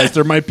and realize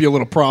there might be a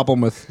little problem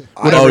with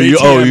whatever You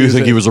ATM is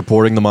think it. he was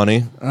reporting the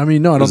money? I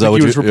mean, no, I don't Is that think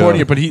what he was you- reporting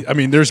yeah. it,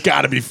 but there's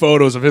got to be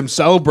photos of him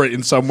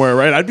celebrating somewhere,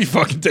 right? I'd be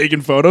fucking taking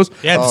photos.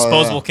 Yeah,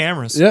 disposable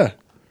cameras. Yeah.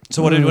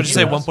 So what did you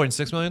say?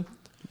 1.6 million?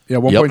 Yeah,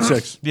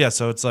 1.6. Yeah,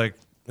 so it's a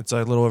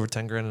little over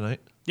 10 grand a night.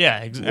 Yeah,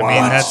 I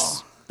mean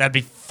that'd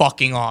be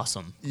fucking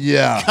awesome.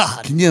 Yeah.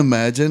 Can you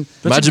imagine?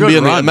 Imagine good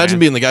being run, man.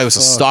 the guy who has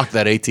to stock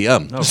that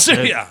ATM.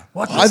 Yeah.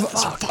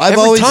 I've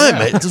always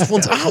This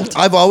one's out.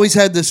 I've always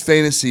had this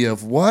fantasy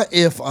of what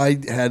if I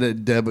had a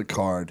debit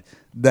card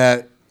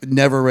that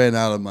never ran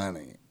out of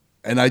money.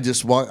 And I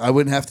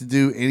wouldn't have to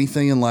do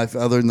anything in life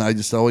other than I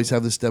just always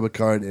have this debit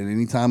card, and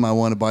anytime I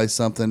want to buy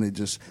something,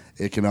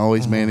 it can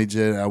always manage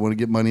it. I want to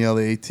get money out of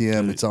the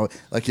ATM. It's all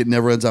like it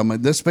never runs out of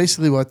money. That's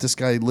basically what this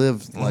guy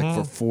lived like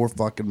for 4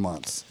 fucking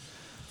months.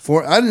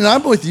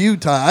 I'm with you,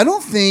 Ty. I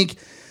don't think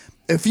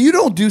if you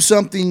don't do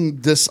something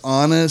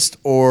dishonest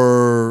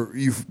or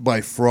you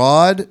by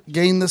fraud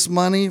gain this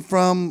money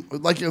from,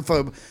 like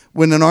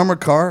when an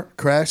armored car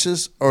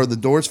crashes or the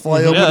doors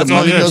fly open, that's the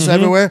all money it is. goes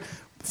everywhere.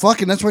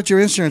 Fucking, that's what your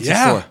insurance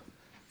Yeah. is for.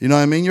 You know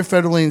what I mean? You're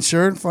federally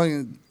insured.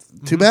 Fucking,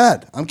 too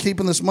bad. I'm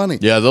keeping this money.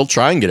 Yeah, they'll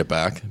try and get it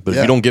back, but if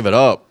Yeah. you don't give it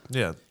up,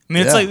 Yeah. I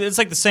mean, Yeah. it's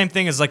like the same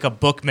thing as like a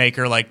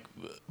bookmaker, like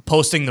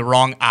posting the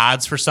wrong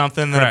odds for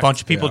something, then a Correct.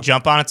 bunch of people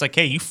jump on it. It's like,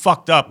 hey, you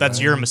fucked up. That's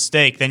your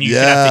mistake. Then you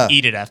should have to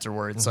eat it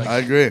afterwards. Like, I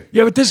agree.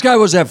 Yeah, but this guy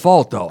was at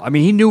fault, though. I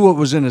mean, he knew what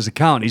was in his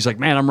account. He's like,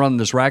 man, I'm running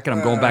this racket.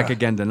 I'm going back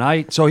again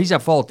tonight. So he's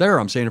at fault there.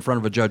 I'm saying in front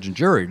of a judge and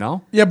jury,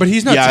 no? Yeah, but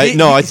he's not.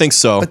 I think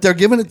so. But they're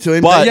giving it to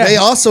him. But- They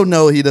also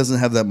know he doesn't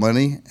have that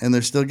money, and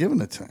they're still giving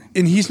it to him.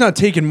 and he's not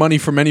taking money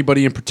from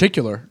anybody in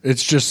particular.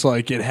 It's just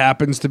like it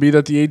happens to be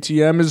that the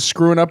ATM is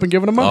screwing up and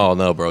giving him money. Oh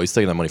no, bro! He's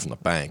taking that money from the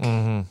bank.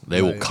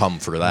 They will come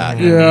for that.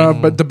 Yeah,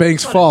 but the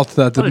bank's fault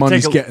that the It'd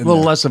money's take a getting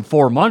little there. less than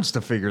 4 months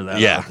to figure that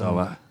Yeah. out,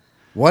 though.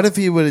 What if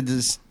he would have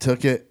just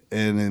took it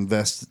and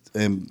invested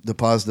and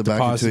deposited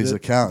back into his Deposited.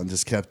 account and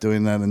just kept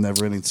doing that in a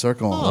never-ending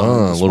circle?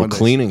 Oh, a Just little one day-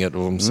 cleaning it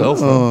of himself.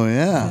 huh? Oh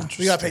yeah.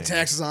 We gotta pay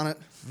taxes on it.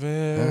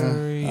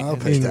 Very. I'll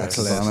pay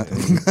taxes on it.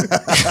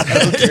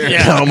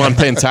 I don't mind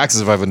paying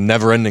taxes if I have a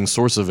never-ending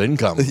source of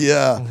income.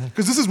 Yeah.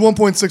 Because this is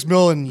 1.6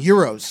 million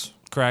euros.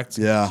 correct?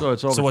 Yeah. So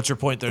it's over, So what's your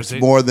point there,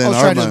 Steve? More than I was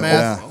our trying to do money. the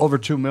math. Yeah. over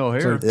 2 mil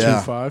here.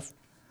 Yeah. 2.5,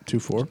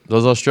 2.4,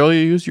 Does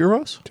Australia use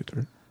euros?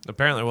 2.3.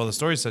 Apparently, well, the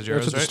story says That's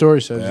euros, what the right?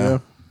 story says. Yeah.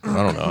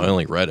 I don't know. I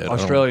only read it. I don't-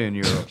 Australian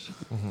euros.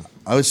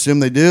 I would assume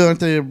they do. Aren't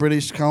they a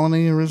British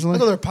colony I originally?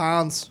 thought they're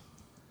pounds.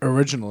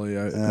 Originally,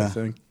 I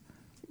think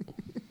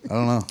I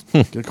don't know.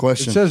 Good it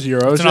question. says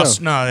euros. It's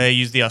an Yeah. no, they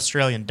use the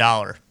Australian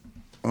dollar.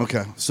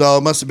 Okay. So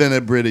it must have been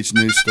a British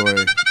news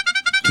story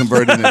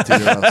converting it to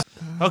euros.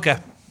 Okay.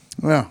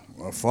 Yeah.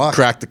 Well, fuck.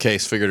 Cracked the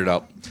case, figured it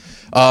out.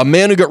 A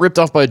man who got ripped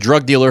off by a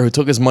drug dealer who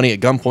took his money at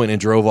gunpoint and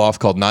drove off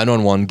called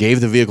 911,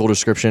 gave the vehicle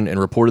description, and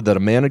reported that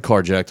a man had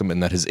carjacked him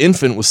and that his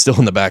infant was still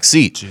in the back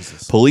seat.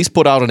 Police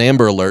put out an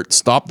Amber Alert,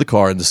 stopped the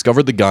car, and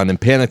discovered the gun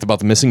and panicked about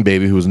the missing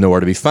baby who was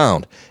nowhere to be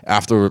found.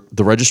 After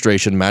the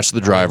registration matched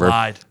the driver,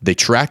 lied. they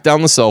tracked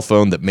down the cell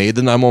phone that made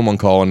the 911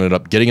 call and ended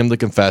up getting him to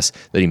confess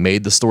that he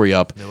made the story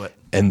up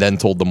and then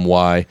told them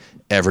why.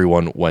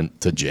 Everyone went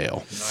to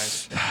jail.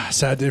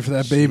 Sad day for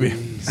that baby.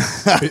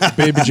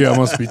 Baby Joe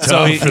must be tough.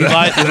 So he for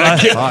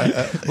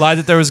that. lied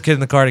that there was a kid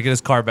in the car to get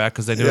his car back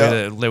because they knew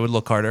Yeah. they would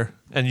look harder.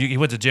 And he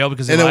went to jail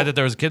because he And it lied that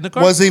there was a kid in the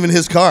car? Wasn't even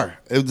his car.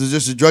 It was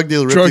just a drug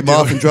dealer ripped Drug him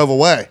off dealer. and drove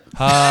away.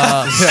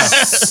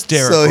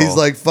 Hysterical. So he's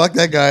like, "Fuck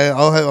that guy.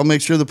 I'll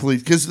make sure the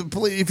police." Because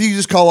if you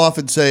just call off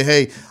and say,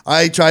 "Hey,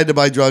 I tried to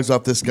buy drugs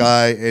off this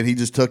guy and he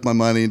just took my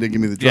money and didn't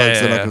give me the drugs,"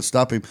 then I can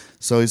stop him.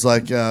 So he's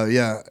like,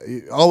 "Yeah,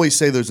 always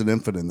say there's an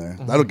infant in there.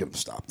 That'll get him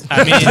stopped."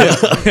 I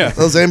mean,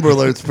 Those Amber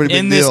Alerts, pretty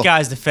big in deal. this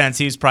guy's defense,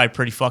 he was probably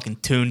pretty fucking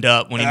tuned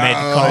up when he made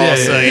the call.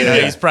 So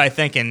he's probably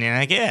thinking,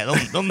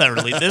 they'll never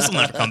leave. This will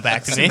never come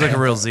back to me. Seems like a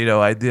real Zito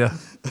idea.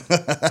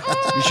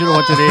 You should have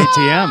went to the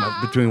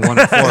ATM between 1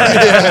 and 4.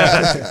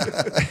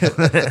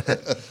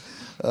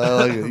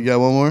 You got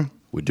one more?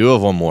 We do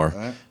have one more.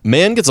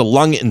 Man gets a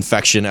lung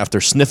infection after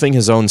sniffing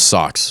his own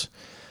socks.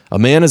 A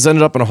man has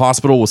ended up in a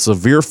hospital with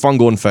severe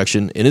fungal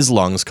infection in his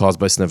lungs caused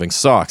by sniffing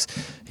socks.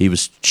 He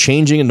was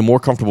changing into more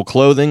comfortable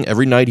clothing.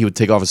 Every night he would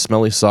take off his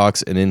smelly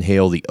socks and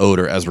inhale the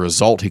odor. As a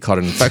result, he caught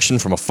an infection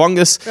from a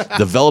fungus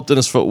developed in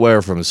his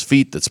footwear from his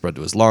feet that spread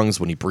to his lungs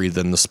when he breathed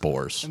in the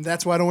spores. And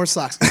that's why I don't wear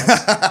socks.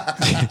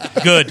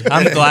 Good.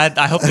 I'm glad.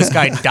 I hope this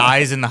guy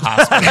dies in the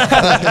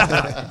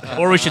hospital.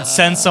 Or we should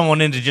send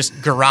someone in to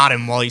just garrote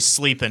him while he's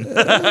sleeping.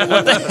 What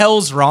the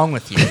hell's wrong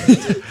with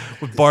you?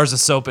 With bars of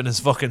soap in his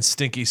fucking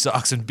stinky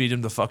socks and beat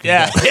him to fucking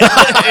Yeah.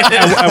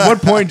 death. At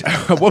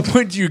what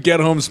point do you get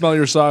home, smell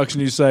your socks,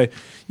 and you say,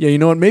 "Yeah, you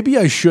know what? Maybe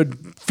I should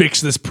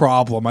fix this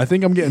problem. I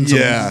think I'm getting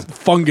some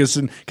fungus,"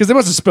 and because they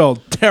must have spelled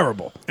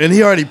terrible. And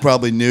he already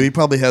probably knew. He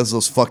probably has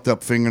those fucked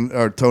up finger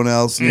or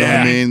toenails. You know what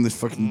I mean? The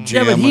fucking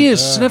jam. Yeah, but he is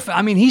sniffing.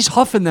 I mean, he's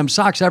huffing them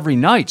socks every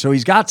night, so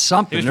he's got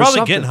something. He was There's probably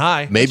something. getting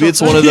high. Maybe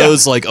it's one of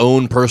those like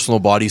own personal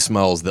body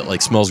smells that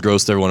like smells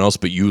gross to everyone else,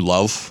 but you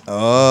love.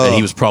 Oh. And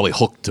he was probably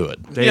hooked to it.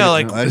 Yeah,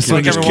 like, it's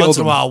like just every killed once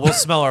in a him. while, we'll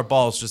smell our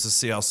balls just to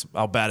see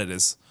how bad it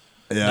is.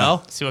 Yeah.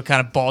 No? See what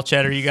kind of ball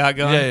cheddar you got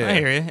going? Yeah. I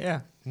hear you. Yeah.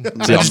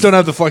 I just don't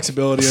have the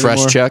flexibility Fresh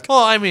anymore. check.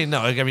 Well, I mean, no.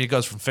 I mean, it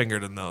goes from finger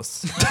to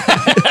nose.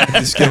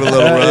 Just give it a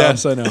little rub.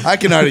 Yes, I know. I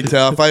can already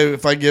tell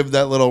if I give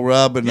that little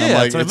rub and I'm Yeah,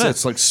 like that's what I meant.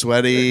 it's like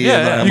sweady. Yeah,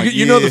 and yeah. I'm You- like,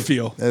 you know the "Yeah."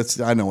 feel.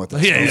 I know what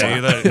that Yeah,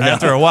 smells yeah.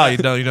 After a while, you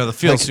know the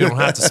feel, so you don't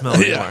have to smell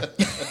it anymore.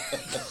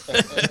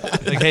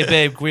 Like, hey,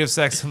 babe, can we have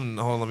sex? Hold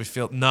on, let me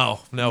feel. No,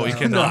 we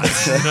cannot.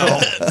 No.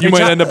 You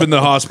might end up in the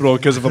hospital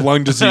because of a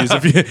lung disease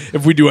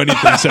if we do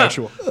anything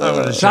sexual.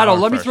 Shadow,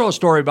 let me throw a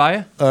story by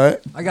you. All right.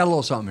 I got a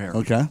little something here.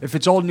 Okay. If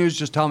it's old news,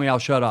 just tell me. I'll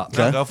shut up.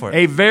 No, go for it.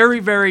 A very,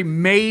 very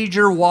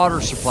major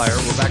water supplier,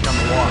 we're back on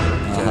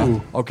the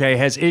water, okay,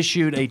 has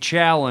issued a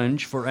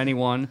challenge for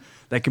anyone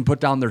that can put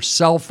down their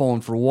cell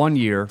phone for 1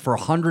 year for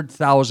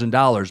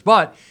 $100,000.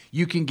 But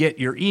you can get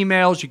your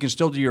emails, you can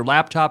still do your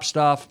laptop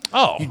stuff.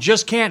 Oh. You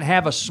just can't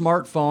have a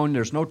smartphone.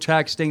 There's no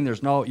texting,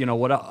 there's no,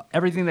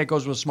 everything that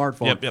goes with a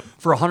smartphone Yep.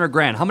 for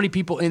 $100,000. How many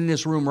people in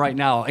this room right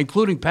now,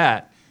 including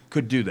Pat,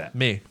 could do that?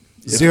 Me.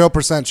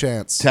 0%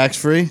 chance. Tax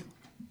free.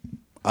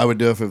 I would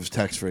do it if it was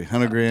tax free.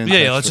 $100,000.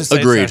 Yeah, let's just say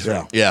Agreed. it's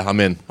tax-free. Yeah, I'm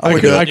in. I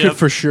would I do it. could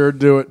for sure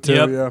do it too.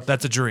 Yep, Yeah.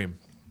 that's a dream.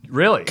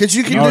 Really? Because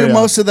you can Oh, do yeah.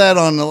 most of that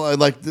on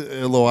like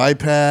a little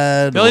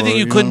iPad. The only or, thing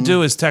you couldn't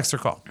do is text or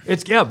call.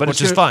 But Which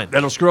it's is fine.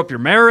 That'll screw up your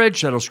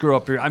marriage. That'll screw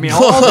up your. I mean,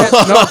 all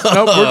that.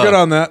 Nope, we're good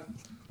on that.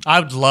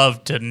 I would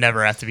love to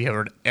never have to be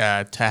able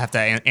to have to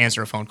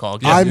answer a phone call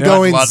again. I'm I'd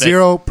going love it.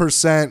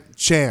 0%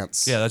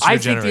 chance. Yeah, that's your I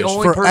think generation. the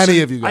only For person,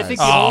 any of you I guys. think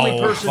the only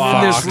person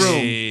in this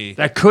Foxy. room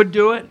that could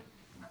do it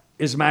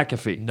is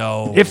McAfee.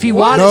 No. If he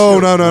wanted No,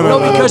 to. no, no, no,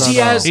 no, because no, he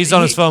no. has. He's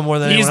on his phone more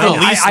than he's anyone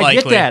the else. least I get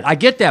likely. that. I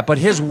get that. But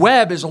his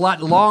web is a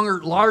lot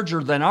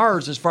larger than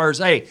ours as far as,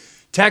 hey,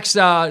 Text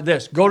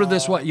this. Go to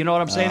this one. You know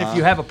what I'm saying? If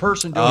you have a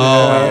person doing it,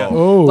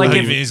 Oh. like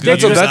He's if gonna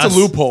use that's a us.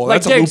 loophole. like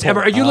That's a Diggs,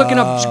 loophole. are you looking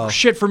up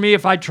shit for me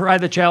if I try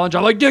the challenge?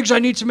 I'm like, Diggs, I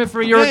need some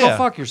info. You're Yeah. go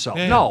fuck yourself.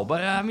 Yeah. No,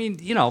 but I mean,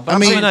 but I'm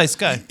I'm a saying, nice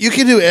guy. You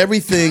can do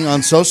everything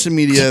on social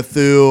media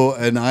through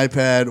an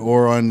iPad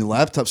or on your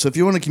laptop. So if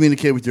you want to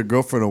communicate with your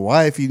girlfriend or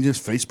wife, you can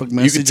just Facebook You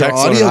message can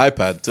text or on audio, an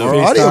iPad too. or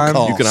audio FaceTime.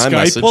 call. You can Skype.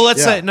 iMessage. Well,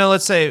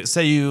 let's Yeah.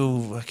 say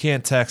you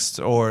can't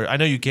text, or I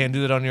know you can do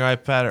that on your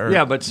iPad. Or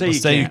Yeah, but say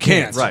you can't.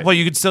 Can't. Right. Well,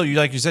 you could still,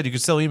 like you said, you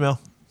could still email,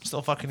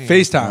 still fucking email.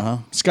 FaceTime,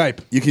 Skype.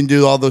 You can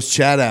do all those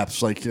chat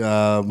apps like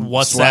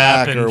WhatsApp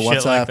Slack and or shit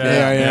WhatsApp. like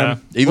that. Yeah.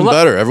 Even Well,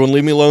 better. Everyone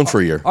leave me alone for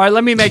a year. all right,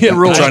 let me make the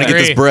rules. Trying to get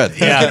this agree. bread.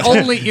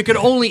 You can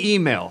only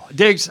email.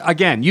 Diggs,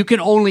 again, you can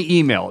only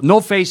email. No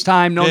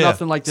FaceTime, no Yeah,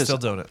 nothing like this. still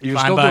doing it. You're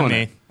Fine still by doing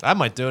me. it. I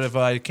might do it if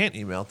I can't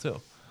email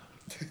too.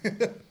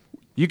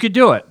 You could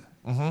do it.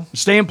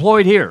 Stay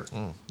employed here.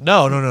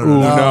 No.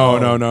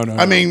 No.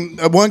 I mean,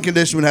 one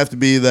condition would have to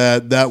be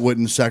that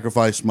wouldn't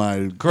sacrifice my.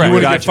 You Correct.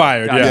 wouldn't Gotcha. get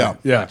fired. Gotcha.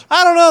 Yeah.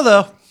 I don't know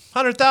though.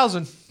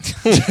 100,000.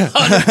 Quick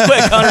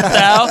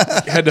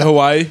 100,000. Head to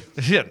Hawaii,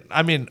 Yeah.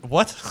 I mean,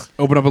 what?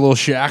 open up a little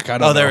shack. I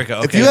don't know. Oh, there we go.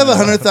 If Okay. you have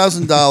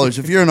 $100,000,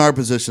 if you're in our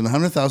position,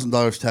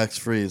 $100,000 tax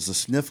free is a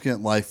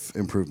significant life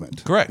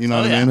improvement. Correct. You know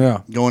Oh, what I yeah. mean? Yeah.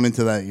 Going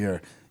into that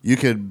year, you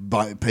could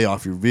pay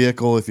off your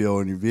vehicle if you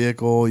own your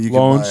vehicle. You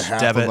Loans. could buy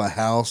half Debit. of a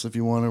house if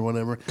you want or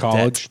whatever.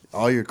 College.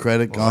 All your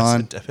credit What's gone.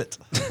 a debit?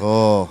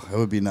 Oh, that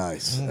would be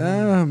nice.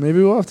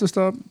 Maybe we'll have to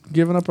stop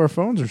giving up our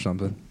phones or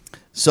something.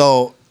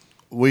 So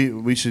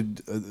we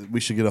should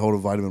get a hold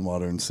of Vitamin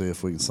Water and see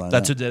if we can sign.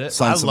 That's up. who did it?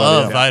 Sign I somebody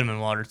love up. vitamin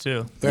water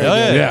too. Very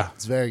Yeah, good. yeah.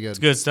 It's very good.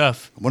 Good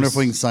stuff. I wonder if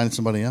we can sign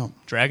somebody out.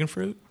 Dragon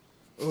fruit.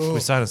 We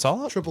sign us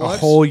all up? Triple A X.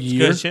 whole Good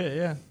year. shit.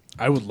 Yeah.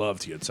 I would love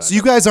to get signed. So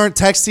you guys aren't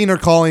texting or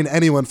calling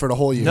anyone for the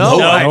whole year. No,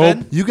 No.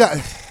 Ivan. You got.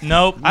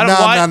 Nope. I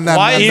don't.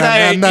 Why is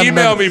that?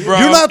 email me, bro.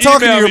 You're not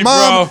talking Email to your me,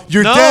 mom, bro.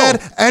 your No.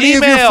 dad, any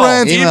of your Email.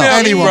 friends, Email.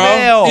 anyone. bro.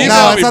 Email. Email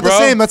No, me, it's not bro. the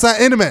same. That's not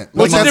intimate. What's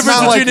Like, the that's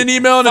difference not between like- an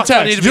email and a Fuck,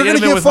 I need text? to be You're gonna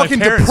intimate get with my fucking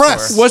parents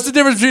depressed. for. What's the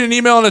difference between an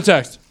email and a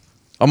text?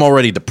 I'm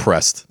already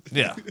depressed.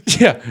 Yeah.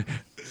 Yeah.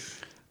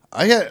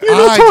 I got.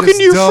 I talking just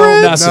to your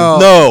don't friends? know.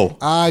 No,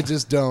 I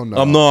just don't know.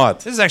 I'm not.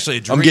 This is actually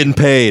a dream. I'm getting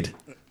paid.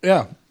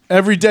 Yeah.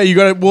 Every day you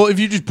got to. Well, if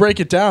you just break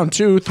it down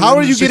too. How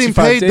are you getting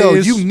 365 paid though?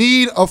 days. You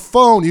need a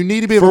phone. You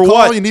need to be able For to call.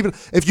 what? You need.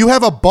 If you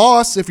have a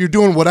boss, if you're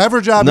doing whatever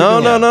job. No,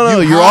 you're doing, no.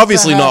 you You're have to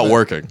obviously have not it.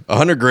 working.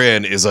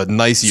 $100,000 is a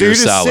nice So you're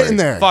year's just salary. sitting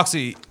there.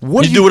 Foxy.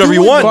 What You are do whatever you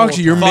doing want. the whole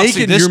Foxy, you're time?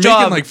 making this you're job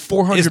making like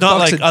 400 is not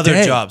bucks like a other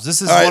day. jobs.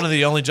 This is All right. one of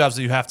the only jobs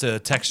that you have to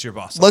text your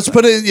boss. Let's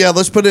put it. Yeah,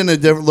 let's put it in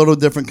a little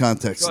different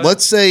context.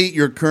 Let's say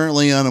you're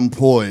currently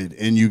unemployed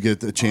and you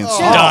get the chance.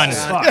 to Done.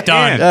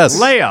 Done. Yes.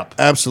 Layup.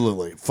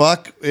 Absolutely.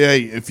 Fuck.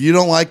 Hey, if you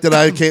don't like that,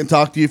 I can't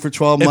talk to you for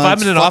 12 If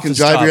months. I'm in an fucking office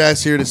drive job- your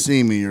ass here to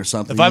see me or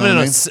something. If you I'm know in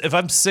what I a, mean? if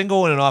I'm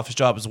single in an office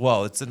job as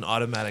well, it's an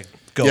automatic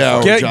go. Yeah,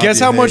 for it. or job Guess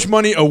you how hate. much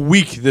money a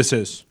week this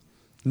is?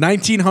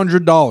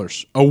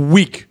 $1,900 a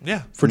week.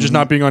 Yeah. For just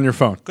not being on your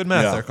phone. Good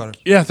math Yeah. there, Connor.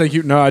 Yeah, thank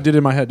you. No, I did it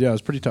in my head. Yeah, it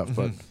was pretty tough,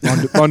 but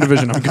long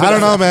division. I'm good. I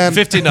don't know, man.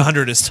 15 to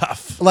 100 is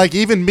tough. Like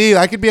even me,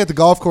 I could be at the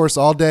golf course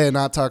all day and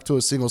not talk to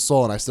a single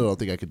soul, and I still don't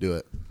think I could do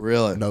it.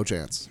 Really? No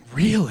chance.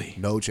 Really?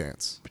 No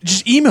chance.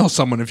 Just email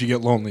someone if you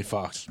get lonely,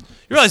 Fox.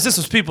 You realize this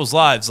was people's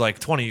lives like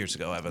 20 years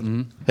ago,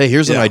 Evan. Hey,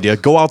 here's an idea.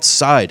 Go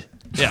outside.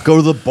 Yeah. Go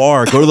to the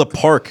bar. Go to the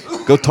park.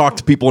 Go talk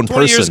to people in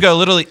 20 person. years ago,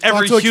 literally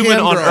every to a human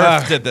on camera.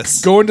 Earth did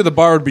this. Going to the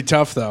bar would be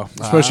tough, though,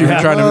 especially if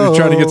you're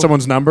trying to get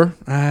someone's number.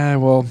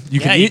 Well,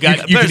 you Yeah, can you you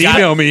got- you can got-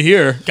 email me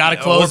here Got to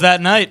close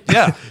that night.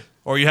 Yeah.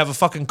 Or you have a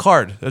fucking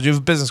card. Or you have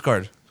a business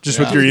card. just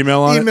with your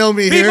email on it. Email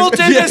me here. People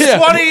did this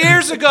 20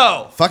 years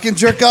ago. Fucking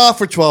jerk off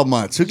for 12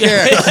 months. Who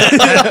cares?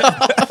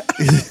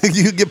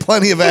 You get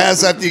plenty of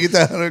ass after you get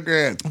that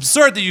 $100,000.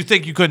 Absurd that you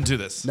think you couldn't do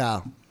this.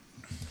 No.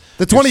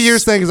 The 20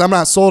 years thing is I'm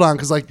not sold on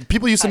because like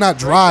people used to not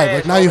drive.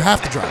 Like now you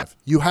have to drive.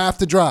 You have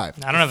to drive.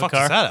 I don't have a What does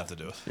car. that have to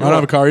do with it? I don't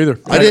have a car either.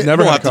 I didn't-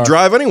 never You don't had have a car. to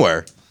drive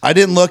anywhere. I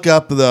didn't look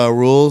up the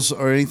rules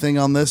or anything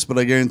on this, but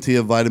I guarantee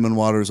you Vitamin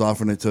Water is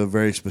offering it to a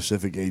very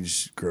specific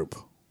age group.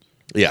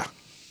 Yeah.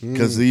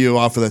 Because you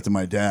offer that to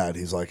my dad.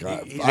 He's like,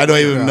 I don't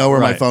even know where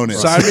my Right. phone is.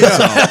 Sign me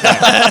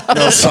up.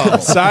 No problem.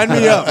 Sign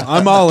me up.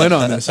 I'm all in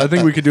on this. I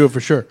think we could do it for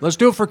sure. Let's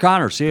do it for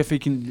Connor. See if he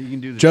can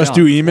do the Just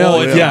do challenge. email.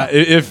 Oh, yeah.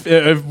 If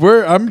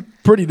we're, I'm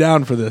pretty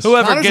down for this.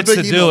 Whoever Connor's a gets to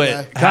big do email it. guy.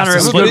 has Connor, to it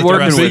was split good the working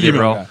rest with of you, the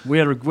bro. guy. We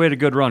had a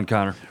good run,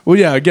 Connor. Well,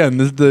 yeah. Again,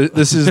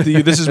 this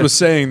is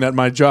saying that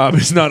my job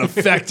is not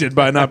affected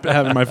by not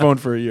having my phone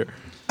for a year.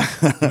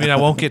 I mean, I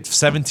won't get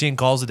 17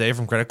 calls a day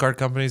from credit card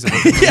companies.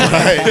 Right,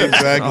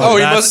 exactly. Oh,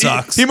 he that must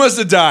sucks. He must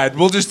have died.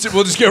 We'll just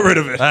get rid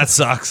of it. That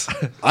sucks.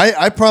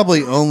 I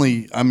probably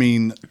only, I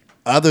mean,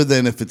 other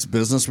than if it's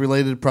business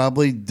related,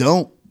 probably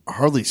don't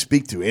hardly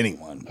speak to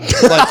anyone.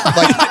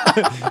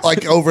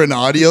 Like over an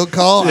audio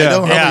call, I Yeah.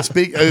 don't hardly Yeah.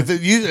 speak.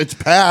 It's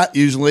Pat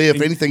usually.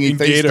 If anything, he in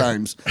Gator.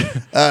 FaceTimes.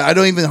 I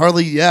don't even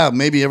hardly. Yeah,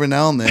 maybe every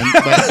now and then.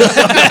 But,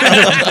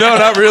 No,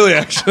 not really.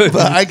 Actually,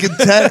 but I can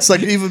text.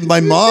 Like even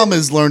my mom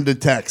has learned to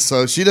text,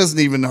 so she doesn't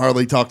even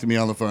hardly talk to me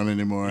on the phone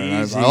anymore.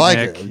 And Easy, I like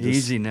Nick. it.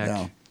 Easy, Nick.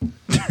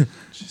 yeah.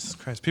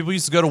 Christ. People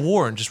used to go to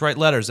war and just write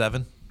letters,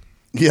 Evan.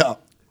 Yeah.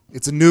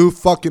 It's a new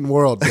fucking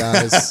world,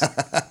 guys.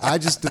 I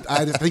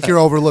think you're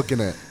overlooking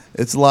it.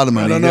 It's a lot of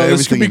money. I don't You got know.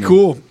 This could be everything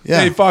you cool. need. Yeah.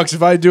 Hey, Fox,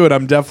 if I do it,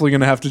 I'm definitely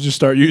going to have to just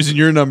start using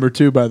your number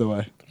too, by the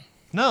way.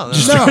 No.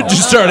 Just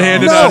start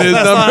handing out his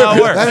That's number. not how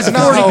it works. That is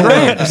not how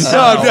it works.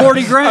 No,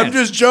 40 grand. I'm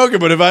just joking,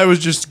 but if I was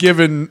just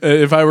given,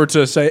 if I were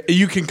to say,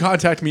 you can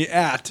contact me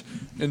at,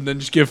 and then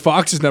just give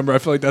Fox's number, I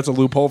feel like that's a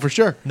loophole for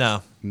sure.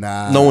 No.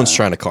 Nah. No one's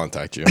trying to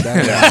contact you.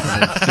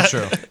 For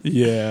sure.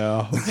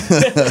 Yeah.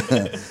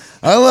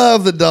 I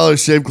love that Dollar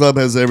Shave Club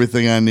has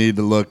everything I need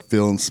to look,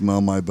 feel, and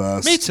smell my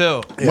best. Me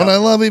too. What I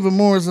love even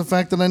more is the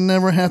fact that I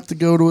never have to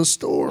go to a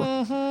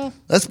store.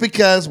 That's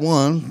because,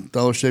 one,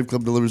 Dollar Shave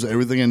Club delivers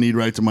everything I need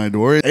right to my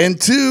door. And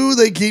two,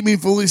 they keep me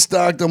fully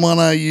stocked on what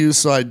I use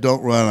so I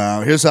don't run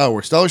out. Here's how it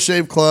works. Dollar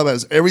Shave Club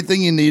has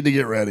everything you need to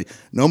get ready,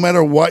 no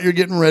matter what you're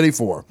getting ready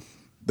for.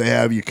 They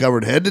have you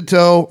covered head to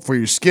toe for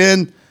your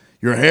skin,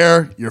 your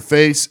hair, your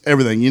face,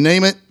 everything. You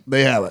name it,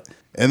 they have it.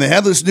 And they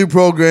have this new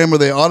program where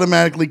they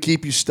automatically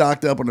keep you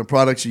stocked up on the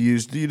products you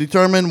use. You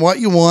determine what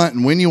you want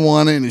and when you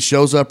want it, and it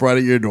shows up right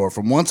at your door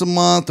from once a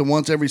month to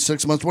once every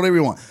 6 months, whatever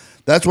you want.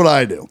 That's what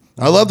I do.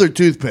 I love their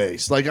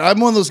toothpaste. Like, I'm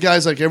one of those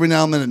guys, like, every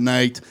now and then at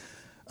night,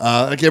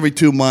 like every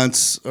 2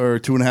 months or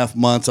 2.5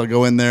 months, I'll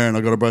go in there and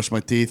I'll go to brush my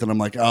teeth, and I'm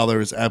like, oh, there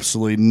is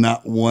absolutely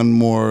not one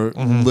more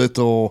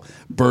little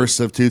burst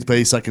of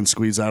toothpaste I can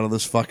squeeze out of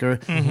this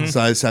fucker.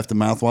 So I just have to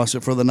mouthwash it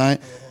for the night.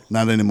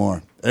 Not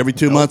anymore. Every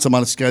 2 months, I'm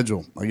on a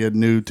schedule. I get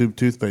new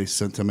toothpaste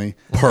sent to me.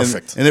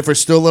 Perfect. And if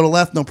there's still a little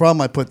left, no problem.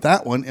 I put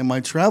that one in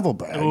my travel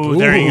bag. Ooh,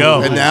 there you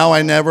go. And now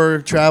I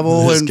never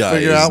travel This and guy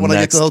figure is out when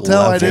I get to the next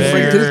hotel I didn't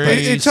bring level.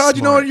 toothpaste. Hey, Todd,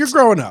 you know what? You're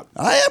growing up.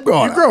 I am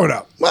growing You're growing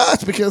up. Well,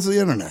 it's because of the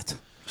internet.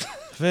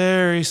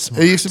 Very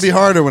smart. It used to be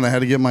harder when I had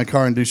to get in my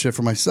car and do shit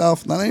for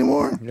myself. Not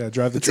anymore. Yeah,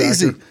 drive the It's tractor.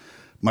 easy.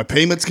 My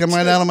payments come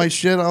right out of my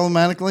shit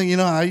automatically. You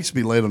know, I used to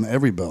be late on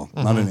every bill.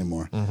 Not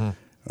anymore.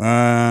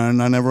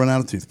 And I never run out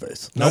of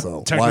toothpaste. Nope.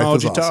 So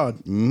Technology, life is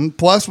awesome. Todd.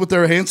 Plus, with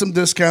their handsome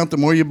discount, the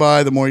more you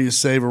buy, the more you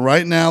save. And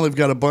right now, they've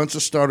got a bunch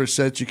of starter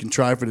sets you can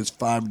try for just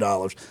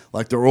 $5,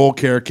 like their oral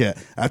care kit.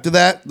 After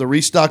that, the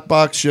restock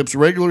box ships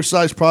regular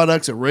size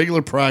products at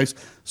regular price.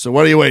 So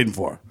what are you waiting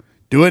for?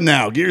 Do it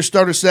now. Get your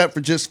starter set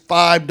for just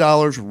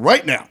 $5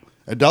 right now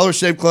at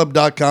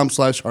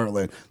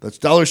dollarshaveclub.com/heartland. That's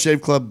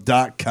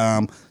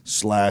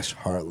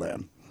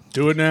dollarshaveclub.com/heartland.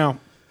 Do it now.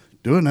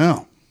 Do it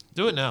now.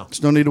 Do it now.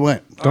 There's no need to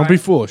wait. Don't be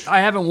foolish. I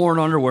haven't worn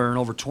underwear in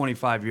over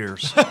 25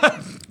 years.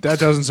 That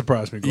doesn't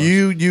surprise me.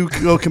 Glenn. You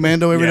go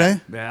commando every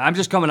day? Yeah, I'm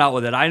just coming out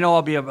with it. I know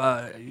I'll be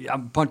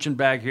I'm punching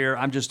bag here.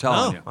 I'm just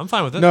telling No, you. I'm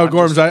fine with it. No, I'm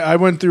Gorms, I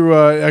went through,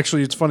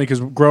 actually, it's funny because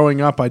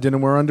growing up, I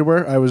didn't wear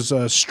underwear. I was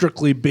a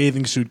strictly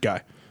bathing suit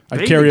guy. I'd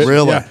Bathing carry suit?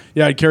 Really?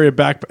 Yeah, I'd carry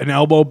an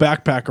elbow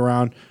backpack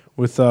around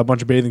with a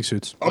bunch of bathing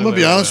suits. I'm going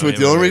to be honest with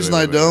you. The only reason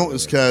I don't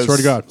is because Swear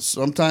to God.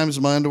 sometimes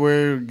my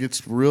underwear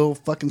gets real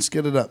fucking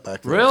skidded up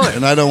back there. Really?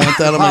 And I don't want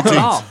that on my jeans.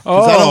 Oh.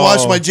 'Cause I don't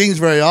wash my jeans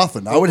very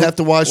often. I would have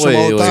to wash them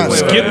all the time.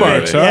 Skid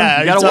marks, huh? Yeah,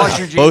 You got to wash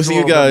your jeans. Both of a you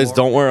little bit guys more.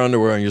 don't wear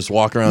underwear and you just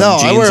walk around No, in I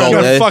jeans wear- all You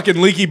got day. fucking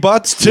leaky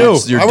butts, too.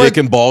 Your I wear- dick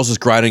and balls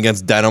just grinding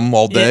against denim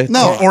all day.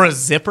 No. Or a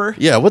zipper.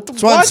 Yeah, what the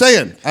That's what I'm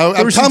saying. I'm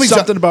Ever seen Tommy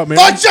something John. about me?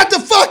 Oh, shut the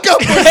fuck up!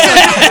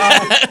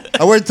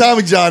 I wear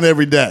Tommy John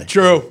every day.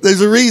 True.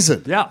 There's a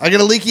reason. Yeah. I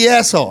got a leaky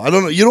asshole. I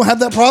don't know. You don't have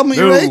that problem at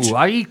your age? Ooh,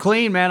 I eat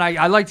clean, man.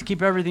 I like to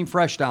keep everything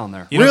fresh down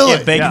there. You don't Really?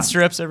 get bacon Yeah.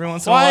 strips every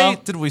once in a Why while.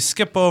 did we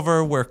skip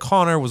over where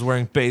Connor was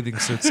wearing bathing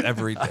suits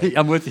every day?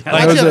 I'm with you.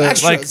 I was have a-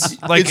 extras.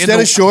 like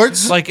Instead of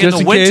shorts? Like in Just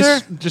the in winter.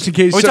 case. Just in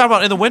case. Are we talking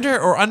about in the winter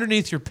or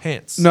underneath your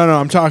pants? No,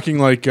 I'm talking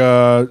like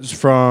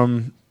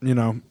from,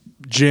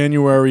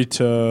 January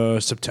to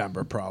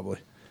September probably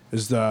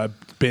is the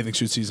bathing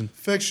suit season.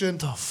 Fiction.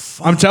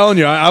 I'm telling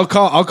you, I'll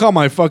call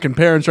my fucking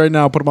parents right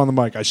now. Put them on the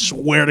mic. I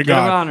swear to Get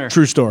 'em on God, there.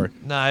 true story.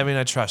 No, I mean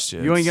I trust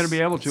you. You ain't It's- going to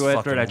be able it's to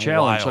after fucking that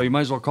challenge, wild. so you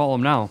might as well call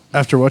them now.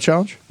 After what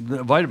challenge?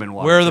 The vitamin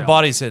water. Where are the challenge.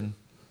 bodies hidden?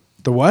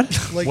 The what?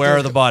 Where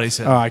are the bodies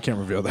hidden? Oh, I can't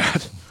reveal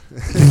that.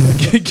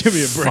 Give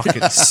me a break.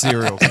 Fucking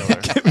serial killer.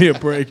 Give me a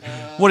break.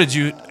 What did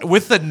you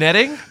with the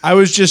netting? I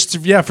was just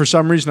for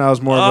some reason I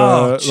was more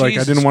Oh, of a like I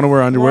Jesus didn't want to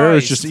wear underwear. It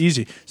was Christ. just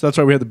easy. So that's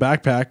why we had the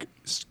backpack.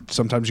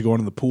 Sometimes you go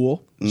into the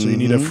pool, so you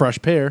need a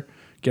fresh pair.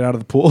 Get out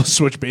of the pool,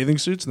 switch bathing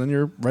suits, and then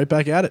you're right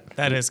back at it.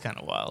 That is kind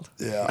of wild.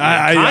 Yeah.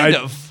 I Kind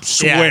of.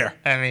 swear.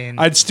 Yeah, I mean,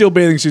 I'd steal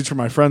bathing suits from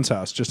my friend's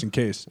house just in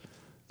case.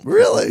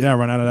 Really? Yeah,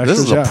 run out of This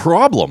extras. is a yeah.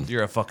 problem.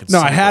 You're a fucking. No,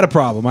 I psycho. had a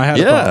problem. I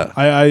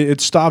Yeah.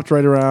 it stopped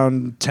right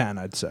around 10,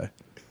 I'd say.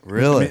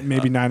 Really?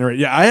 Maybe 9 or 8.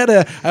 Yeah,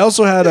 I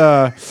also had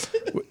a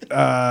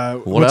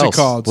what's it else?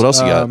 called? What else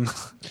you got?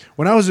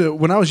 When I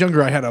was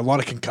younger, I had a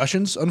lot of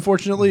concussions.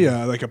 Unfortunately,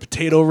 like a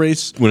potato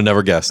race. Would have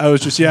never guessed. I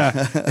was just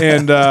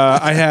and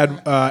I had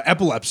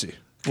epilepsy,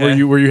 where Okay.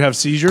 you have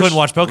seizures. Couldn't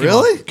watch Pokemon.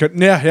 Really?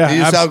 Yeah.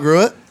 You just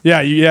outgrew it?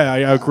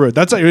 I outgrew it.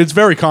 It's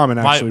very common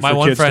My, actually my for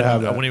one kids to have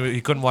friend, that. when he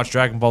couldn't watch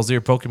Dragon Ball Z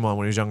or Pokemon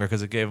when he was younger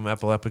because it gave him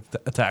epileptic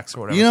attacks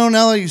or whatever. You know,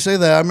 now that you say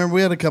that, I remember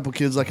we had a couple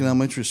kids like in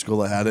elementary school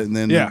that had it, and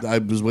then Yeah. I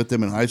was with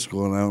them in high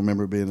school, and I don't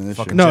remember it being an issue.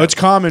 Fucking no, it's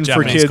common for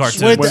Japanese kids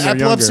cartoon. when Wait, the they're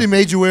epilepsy younger.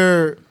 made you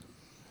wear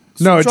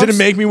No, it trunks? didn't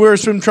make me wear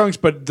swim trunks,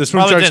 but the swim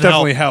Probably trunks didn't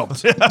definitely help.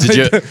 helped.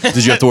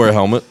 Did you have to wear a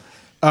helmet?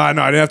 No, I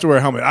didn't have to wear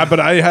a helmet. But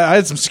I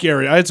had some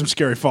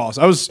scary falls.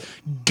 I was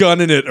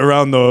gunning it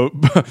around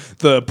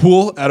the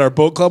pool at our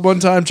boat club one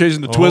time,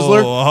 chasing the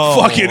Twizzler.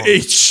 oh. Fucking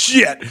ate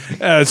shit.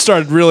 And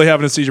started really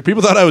having a seizure.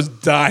 People thought I was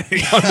dying.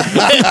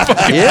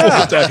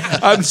 Yeah.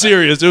 I'm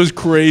serious. It was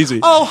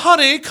crazy. Oh,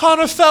 honey,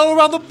 Connor fell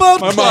around the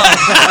boat.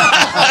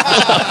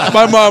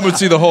 My mom would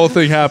see the whole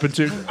thing happen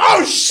too.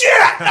 Oh shit!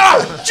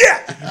 Oh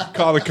shit!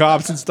 Call the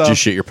cops and stuff. Did you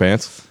shit your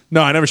pants?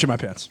 No, I never shit my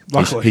pants.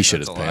 Luckily. He shit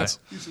his pants.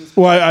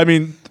 Well, I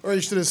mean, Or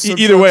you should have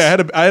either way, I had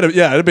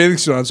a bathing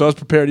suit on, so I was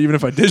prepared even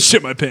if I did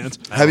shit my pants.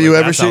 Have you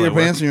ever That's shit how your they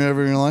work. pants in your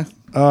life?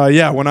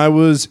 Yeah, when I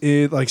was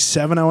like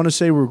 7, I want to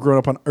say, we were growing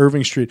up on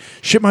Irving Street.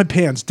 Shit my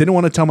pants. Didn't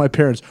want to tell my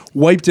parents.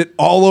 Wiped it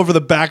all over the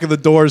back of the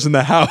doors in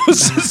the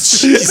house.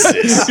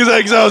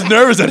 Because I was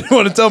nervous. I didn't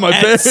want to tell my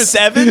At parents.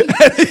 7?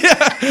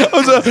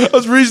 I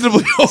was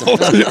reasonably old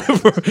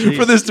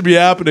for this to be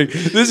happening.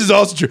 This is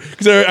also true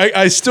because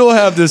I still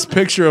have this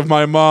picture of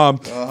my mom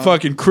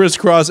fucking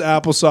crisscross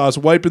applesauce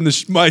wiping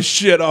my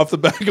shit off the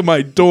back of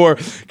my door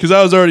because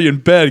I was already in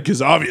bed.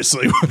 Because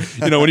obviously,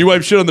 when you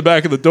wipe shit on the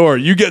back of the door,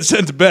 you get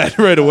sent to bed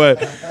right away.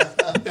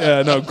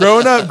 Yeah, no.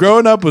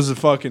 Growing up was a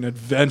fucking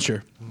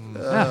adventure.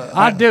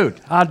 Odd dude.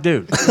 No. guy,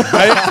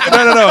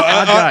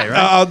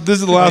 right? This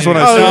is the last one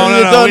I Oh,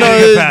 said. no, we need to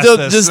get past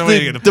this. Just No, we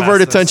need to get divert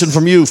past this. attention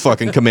from you,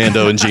 fucking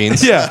commando in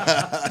jeans.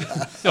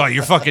 Yeah. Oh,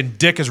 your fucking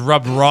dick is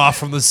rubbed raw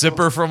from the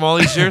zipper from all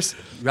these years.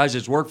 Guys,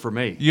 it's worked for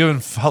me. You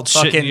haven't felt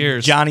shit in Fucking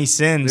years. Johnny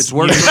Sins. It's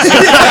worked for me. 2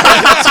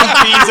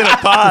 peas in a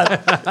pod.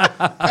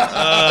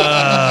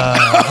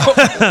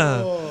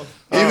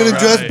 Even in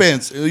dress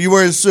pants, you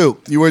wear a suit.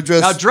 You wear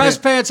dress. Now, dress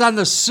pants on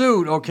the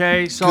suit,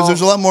 okay? So because there's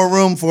a lot more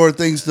room for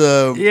things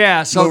to.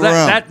 yeah, so move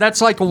around.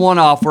 that's like a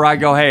one-off where I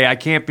go, hey, I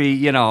can't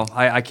be,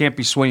 I can't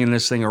be swinging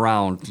this thing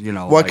around,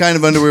 What kind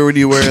of underwear would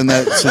you wear in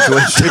that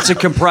situation? It's a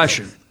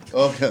compression.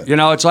 Okay.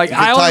 It's like a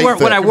I only tight wear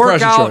when fit. I work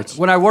Compression out. shorts.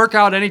 When I work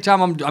out, anytime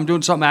I'm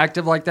doing something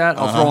active like that,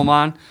 I'll throw them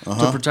on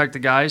to protect the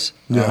guys.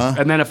 Uh-huh.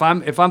 And then if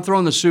I'm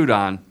throwing the suit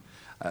on,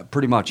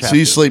 pretty much. Have So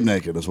you to. sleep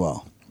naked as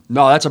well.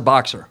 No, that's a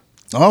boxer.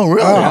 Oh,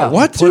 really? Yeah.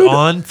 What, Put dude?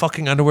 on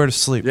fucking underwear to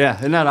sleep. Yeah,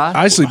 isn't that odd?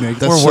 I sleep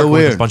naked. That's We're so working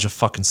with weird. a bunch of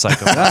fucking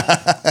psychos.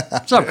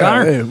 What's up,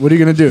 Connor? Hey, what are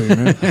you gonna do,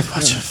 man?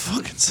 bunch of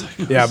fucking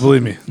psychos. Yeah,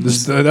 believe me,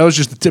 that was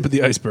just the tip of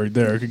the iceberg.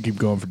 There, I could keep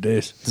going for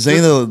days. Does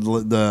any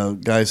of the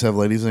guys have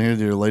ladies in here?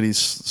 Do your ladies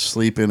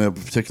sleep in a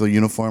particular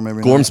uniform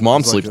every night? Gorm's mom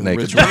It's like sleeps a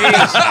naked. ritual.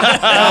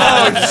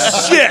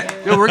 Shit!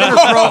 Dude, we're gonna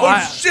throw.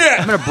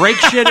 I'm gonna break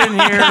shit in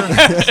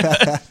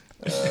here.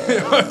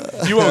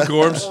 You want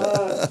Gorms?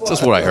 That's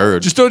just what I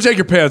heard. Just don't take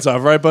your pants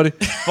off, right, buddy?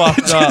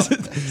 Fucked up.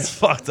 It's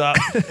fucked up.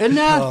 Isn't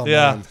that?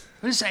 Yeah.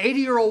 This is an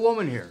 80-year-old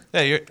woman here.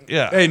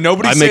 Yeah. Hey,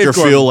 nobody. I make her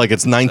feel like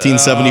it's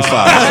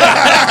 1975.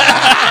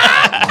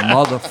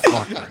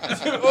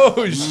 Motherfucker.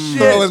 Oh shit!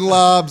 Throwing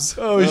lobs.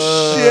 Oh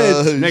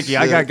shit! Nikki,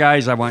 I got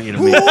guys I want you to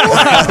meet. All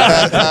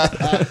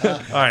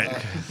right.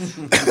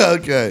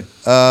 Okay.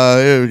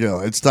 Here we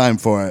go. It's time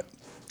for it.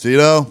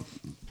 Tito,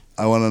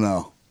 I want to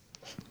know.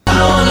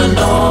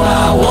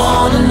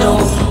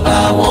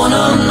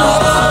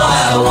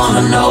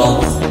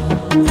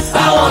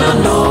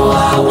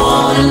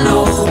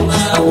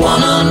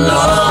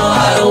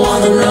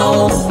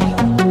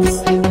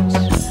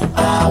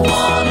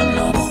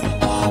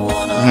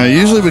 Now,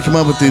 usually we come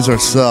up with these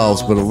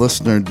ourselves, but a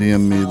listener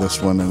DM'd me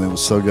this one, and it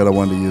was so good I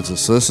wanted to use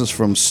this. So this is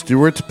from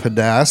Stuart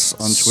Padass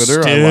on Twitter.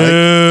 I like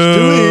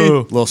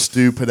Stewie. little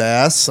Stu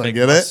Padass. I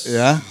get it.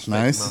 Yeah,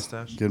 nice.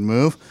 mustache. Good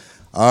move.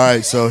 All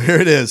right, so here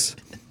it is.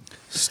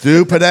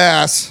 Stu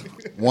Padass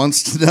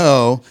wants to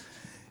know,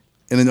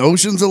 in an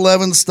Ocean's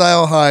 11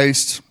 style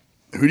heist,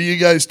 who do you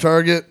guys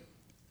target?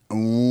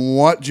 And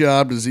what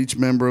job does each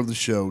member of the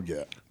show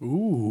get?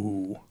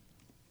 Ooh.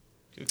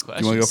 Good You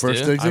question. want to go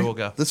first, Stu? Diggsy? I will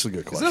go. This is a good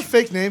Is question. that a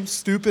fake name?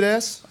 Stupid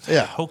ass?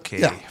 Yeah. Okay.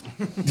 Yeah.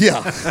 Yeah.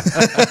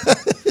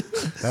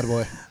 That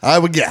boy. I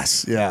would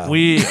guess. Yeah.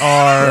 We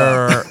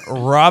are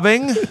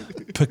robbing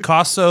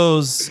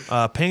Picasso's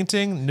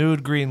painting,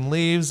 Nude Green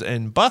Leaves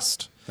and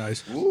Bust.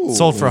 Nice.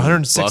 Sold for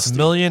 106 busted.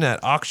 million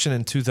at auction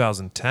in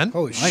 2010.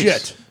 Holy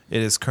shit!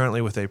 It is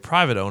currently with a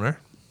private owner,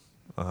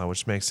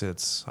 which makes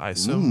it, I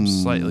assume,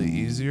 slightly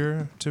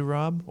easier to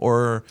rob,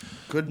 or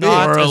Could be.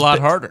 not Or a as lot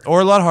harder.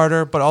 or a lot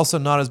harder, but also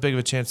not as big of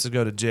a chance to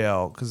go to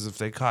jail because if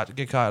they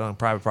get caught on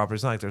private property,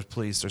 it's not like there's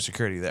police or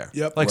security there.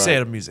 Yep. like say Right.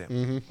 at a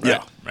museum.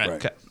 Yeah. Right.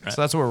 Okay,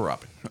 so that's what we're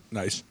robbing.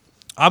 Nice.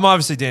 I'm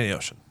obviously Danny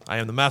Ocean. I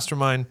am the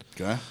mastermind.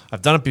 Okay.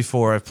 I've done it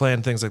before. I've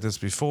planned things like this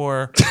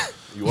before.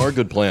 You are a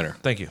good planner.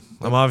 Thank you.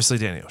 I'm obviously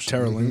Danny Ocean.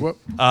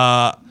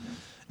 Terralingua.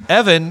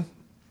 Evan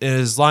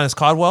is Linus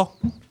Caldwell,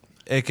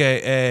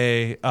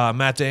 aka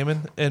Matt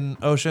Damon in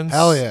Oceans.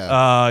 Hell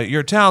yeah.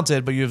 You're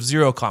talented, but you have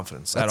zero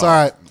confidence That's at all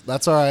right.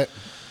 That's all right.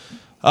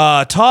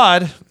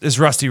 Todd is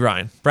Rusty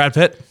Ryan. Brad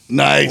Pitt.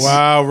 Nice.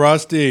 Wow,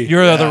 Rusty.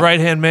 You're the right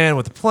hand man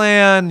with a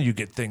plan. You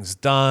get things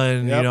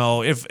done. Yep. You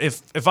know,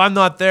 if I'm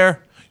not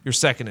there, you're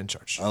second in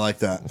charge. I like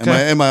that.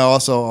 Okay. Am I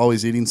also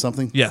always eating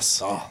something?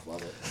 Yes. Oh,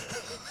 love it.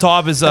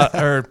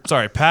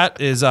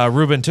 Pat is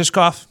Ruben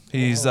Tishkoff.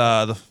 He's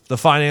the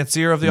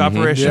financier of the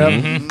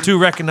operation. Too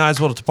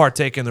recognizable to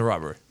partake in the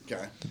robbery.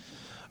 Okay.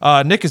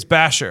 Nick is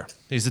Basher.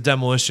 He's the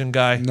demolition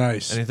guy.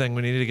 Nice. Anything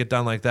we need to get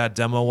done like that,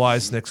 demo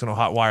wise, Nick's gonna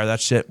hot wire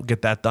that shit. We'll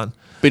get that done.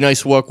 Be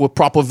nice to work with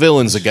proper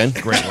villains again.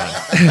 Great line.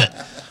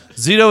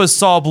 Zito is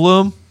Saul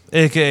Bloom,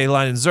 aka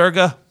Lyman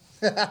Zerga.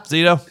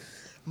 Zito.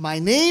 My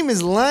name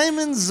is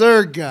Lyman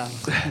Zerga.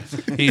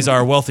 He's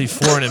our wealthy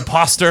foreign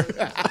imposter.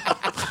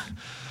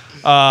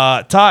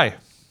 Ty,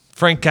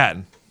 Frank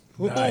Catton.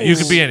 You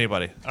could be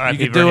anybody. R.I.P.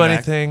 You could do Bernie Mac.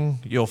 anything.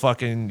 You'll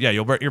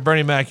you're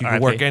Bernie Mac. You can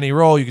R.I.P. work any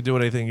role. You can do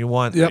anything you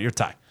want. Yep. You're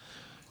Ty.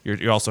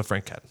 You're also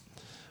Frank Catton.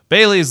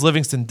 Bailey is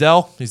Livingston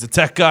Dell. He's the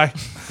tech guy.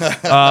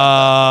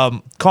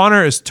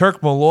 Connor is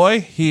Turk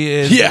Malloy. He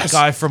is Yes. the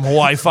guy from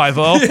Hawaii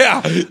Five-0.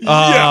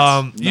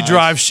 Yeah. You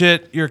drive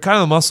shit. You're kind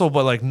of the muscle,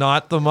 but like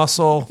not the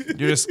muscle.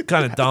 You're just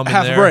kind of dumb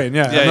Half in there. brain,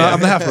 yeah. I'm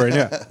the half brain,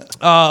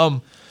 yeah.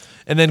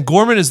 And then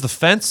Gorman is the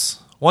fence.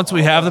 Once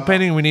we have the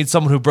painting, we need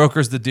someone who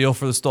brokers the deal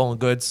for the stolen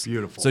goods.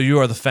 Beautiful. So you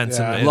are the fence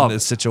Yeah, in love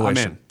this it. situation.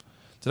 I'm in.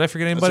 Did I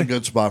forget That's a anybody?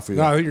 good spot for you.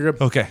 No, I think you're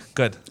good. Okay,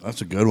 good.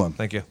 That's a good one.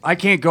 Thank you. I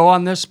can't go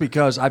on this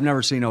because I've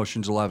never seen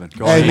Ocean's 11.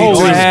 Go Hey, ahead. me Go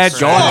too. ahead.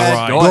 Go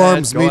ahead. Go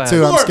ahead. Dorms, Go me ahead.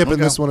 too. I'm skipping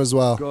this one as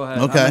well. Go ahead.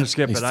 Okay. I'm gonna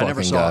skip These it. I never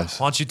fucking saw guys.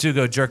 Why don't you two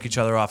go jerk each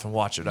other off and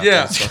watch it? After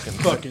Yeah. this fucking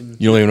Fucking.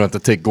 You don't even have to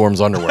take Gorm's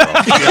underwear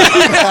off.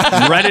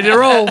 it. Ready to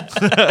roll.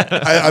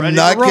 I'm Ready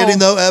not to roll. kidding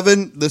though,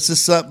 Evan. This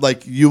is something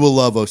like you will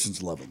love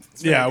Ocean's 11.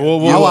 Yeah,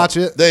 we'll I'll watch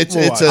it. It's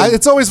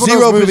It's always one of 0%.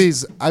 those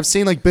movies. I've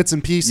seen like bits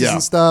and pieces Yeah.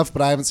 and stuff,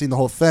 but I haven't seen the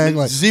whole thing.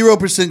 Like,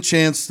 0%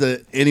 chance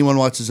that anyone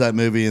watches that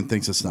movie and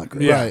thinks it's not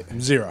great. Yeah, Right.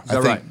 0. I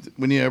think, right?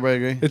 When you everybody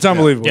agree? It's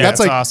unbelievable. Yeah, That's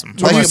it's like- awesome.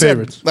 It's one of my Like you said,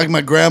 favorites. Like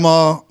my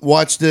grandma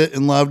watched it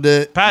and loved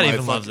it. Pat My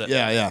even loves it.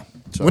 Yeah.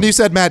 So, when you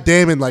said Matt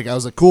Damon, like I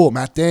was like, cool,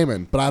 Matt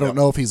Damon, but I don't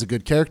know if he's a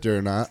good character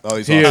or not. oh,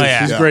 he's He is. awesome.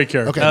 yeah. He's a great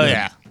character. Okay. Oh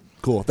yeah.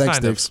 Cool. Thanks,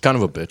 Kind of. Diggs. Kind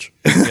of a bitch.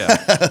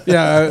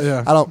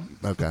 Yeah. I don't.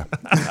 Okay.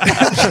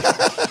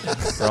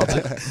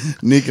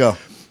 Nico.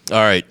 All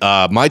right.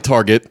 My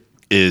target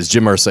is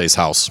Jim Irsay's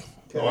house.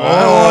 Hey,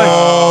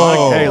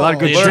 a lot of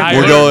good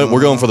shit.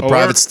 We're going for the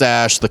private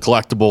stash, the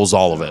collectibles,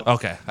 all of it.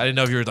 Okay, I didn't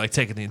know if you were like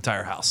taking the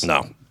entire house.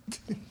 No.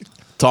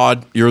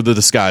 Todd, you're the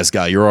disguise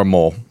guy. You're our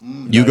mole.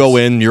 You go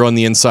in, you're on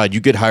the inside. You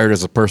get hired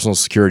as a personal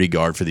security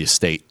guard for the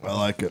estate. I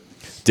like it.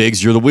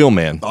 Diggs, you're the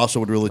wheelman. Also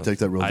would really take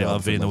that real I job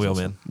love for being the myself.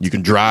 wheelman. You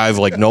can drive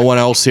like no one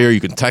else here. You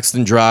can text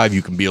and drive.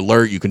 You can be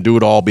alert. You can do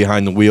it all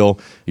behind the wheel.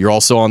 You're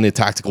also on the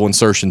tactical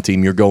insertion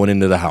team. You're going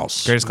into the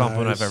house. Greatest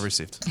compliment I've ever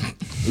received.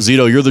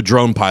 Zito, you're the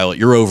drone pilot.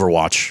 You're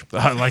Overwatch.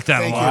 I like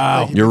that a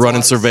lot. You're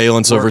running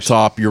surveillance over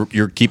top.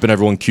 You're keeping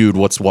everyone cued.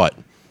 What's what?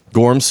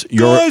 Gorms,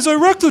 you're I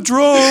wrecked the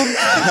drone.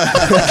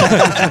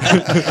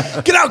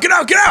 Get out!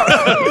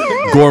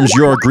 Gorms,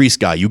 you're our grease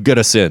guy. You get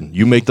us in.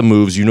 You make the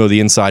moves. You know the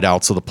inside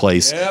outs of the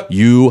place. Yep.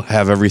 You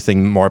have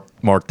everything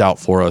marked out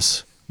for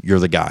us. You're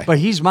the guy. But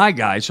he's my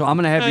guy, so I'm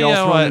going to have you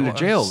all thrown into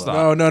jail.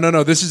 Though.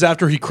 No. This is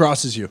after he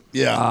crosses you.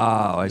 Yeah.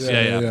 Oh, I see.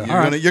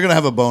 Yeah. You're gonna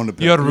have a bone to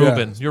pick. You're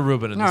Ruben. You're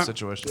Ruben in this Alright.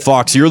 situation.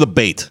 Fox, you're the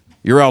bait.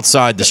 You're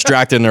outside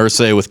distracting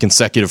Irsay with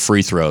consecutive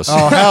free throws.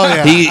 Oh hell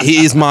yeah.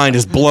 His mind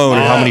is blown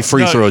at how many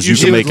free No, throws you you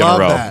can should make in a love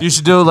row. that. You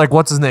should do like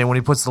what's his name when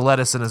he puts the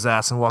lettuce in his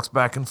ass and walks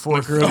back and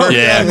forth.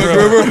 Yeah.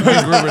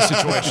 McGruber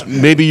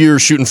situation. Maybe you're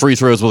shooting free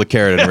throws with a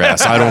carrot in your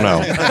ass. I don't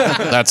know.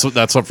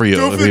 That's up for you.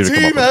 Go for for you to come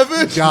team, up with.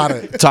 Evan. Got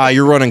it. Ty,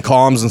 you're running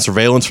comms and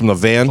surveillance from the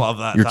van. Love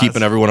that, You're Ty.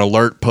 keeping everyone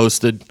alert,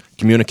 posted,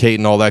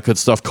 communicating, all that good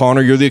stuff.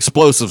 Connor, you're the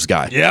explosives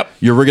guy. Yep.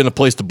 You're rigging the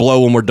place to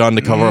blow when we're done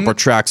to cover up our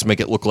tracks, make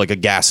it look like a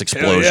gas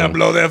explosion.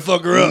 blow that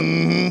fucker up.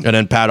 And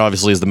then Pat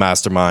obviously is the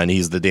mastermind.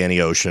 He's the Danny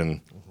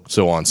Ocean,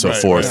 so on and so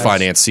forth,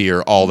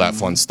 financier, all that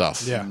fun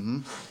stuff. Yeah,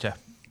 Yeah.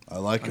 I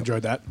like it.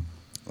 enjoyed that.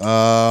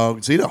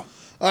 Zito.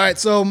 All right,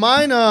 so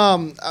mine,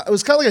 it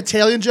was kind of like an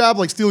Italian job,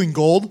 like stealing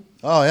gold.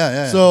 Oh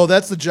yeah. So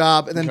that's the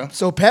job. And then, Okay.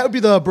 so Pat would be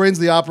the brains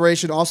of the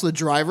operation, also the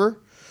driver.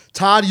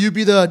 Todd, you'd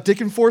be the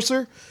dick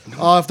enforcer.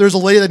 If there's a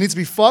lady that needs to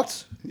be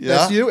fucked,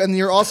 that's Yeah. you. And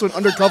you're also an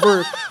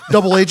undercover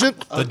double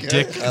agent. The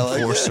dick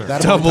enforcer.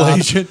 Double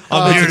agent.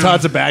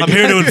 Todd's a bad guy. I'm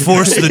here to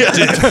enforce the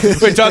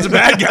dick. Wait, Todd's a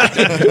bad guy.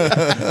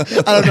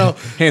 I don't know.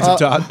 Handsome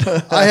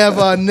Todd. I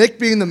have Nick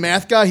being the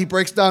math guy. He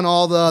breaks down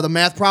all the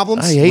math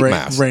problems. I hate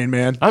math. Rain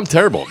Man. I'm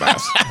terrible at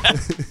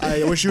math.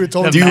 I wish you would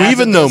told me. Do you math.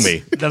 even know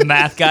me? The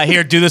math guy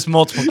here. Do this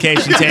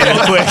multiplication table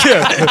quick.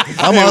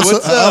 I'm also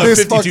This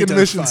 52 fucking times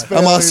mission's 5.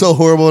 failing. I'm also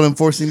horrible at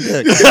enforcing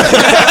dick.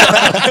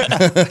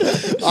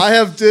 I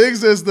have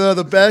Diggs as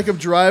the backup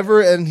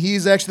driver, and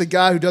he's actually the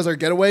guy who does our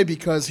getaway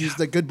because he's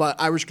the goodbye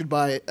Irish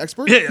goodbye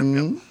expert.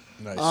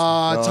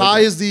 Ty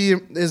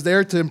is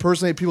there to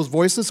impersonate people's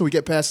voices, so we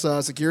get past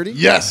security.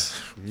 Yes.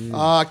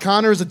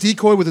 Connor is a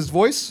decoy with his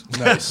voice.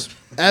 Nice.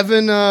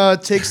 Evan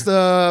takes is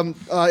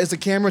the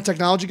camera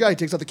technology guy. He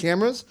takes out the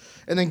cameras,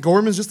 and then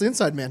Gorman's just the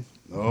inside man.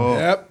 Oh,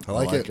 Yep. I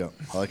like it.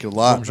 I like it a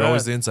lot. You're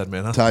always the inside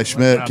man, huh? Ty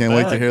Schmidt, can't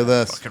wait to hear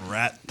this. Fucking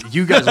rat.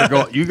 You guys are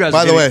going. You guys.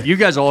 By the way- you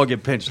guys all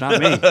get pinched, not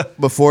me.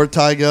 Before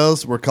Ty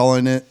goes, we're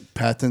calling it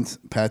patent,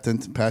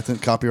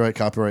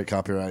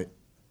 copyright.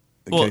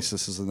 in case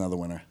this is another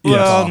winner.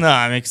 Well, no,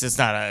 I mean, 'cause it's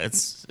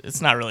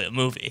not really a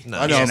movie.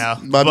 I know, you know?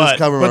 but I'm just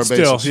covering our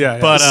still, bases. yeah.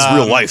 But This is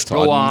real life,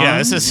 Todd. Go on. yeah,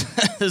 this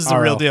is the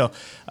real deal.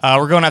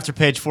 We're going after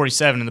page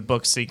 47 in the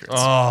book Secrets.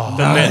 Oh,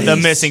 The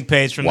missing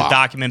page from the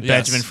document Yes.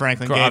 Benjamin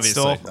Franklin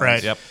Obviously. Gates stole.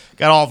 Right. Yep.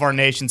 Got all of our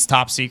nation's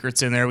top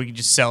secrets in there. We could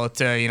just sell it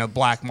to,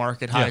 black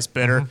market, highest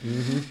bidder.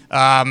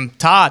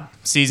 Todd,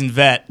 seasoned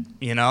vet,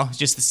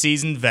 just the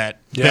seasoned vet.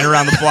 Been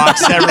around the block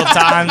several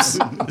times.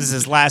 This is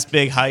his last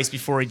big heist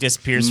before he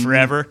disappears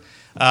forever.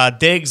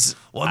 Diggs.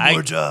 One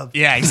more job.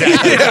 Yeah,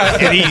 exactly.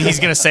 And he's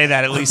going to say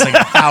that at least like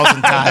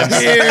 1,000 times.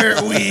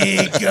 Here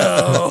we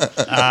go.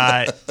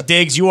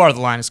 Diggs, you are the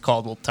Linus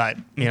Caldwell type.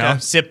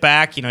 Sit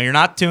back. You're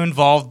not too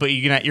involved, but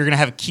you're gonna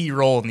have a key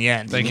role in the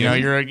end. Thank you.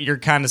 you. You're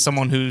kind of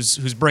someone who's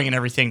bringing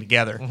everything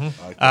together.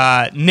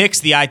 Nick's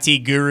the IT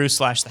guru /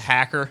 the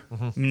hacker,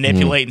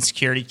 manipulating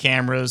security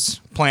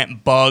cameras,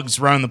 planting bugs,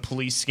 running the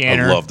police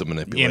scanner. I love to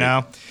manipulate.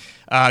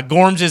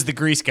 Gorms is the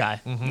grease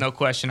guy, no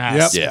question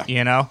asked. Yep.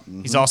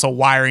 He's also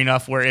wiry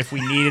enough where if we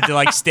needed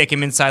to stick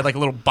him inside like a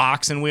little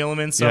box and wheel him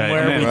in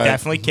somewhere, we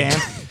definitely can.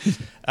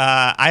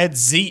 I had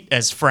Zeet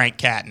as Frank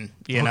Catton.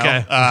 Okay.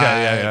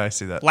 Yeah, I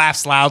see that.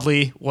 Laughs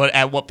loudly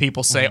at what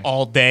people say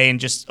all day and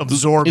just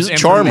absorbs He's a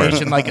charmer.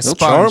 information like a He'll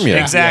sponge. charm you.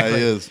 Exactly. Yeah,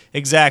 he is.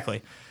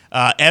 Exactly.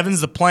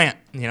 Evan's the plant.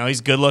 He's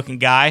a good-looking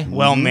guy,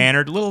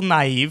 well-mannered, a little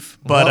naive,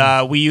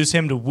 but we use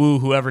him to woo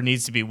whoever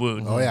needs to be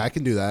wooed. Oh yeah, I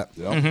can do that.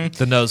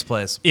 The nose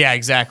plays. Yeah,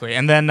 exactly.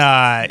 And then,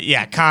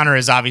 Connor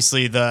is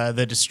obviously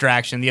the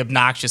distraction, the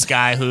obnoxious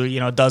guy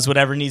who does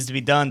whatever needs to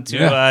be done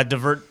to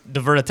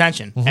divert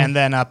attention. And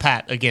then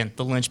Pat, again,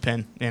 the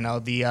linchpin,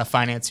 the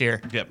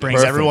financier, brings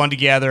perfect. everyone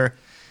together.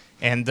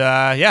 And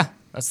that's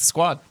the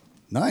squad.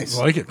 Nice.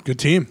 I like it. Good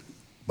team.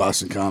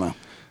 Boston Connor.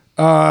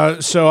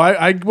 So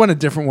I went a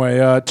different way.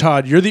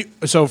 Todd,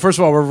 so first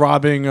of all, we're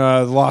robbing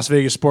the Las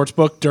Vegas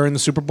Sportsbook during the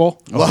Super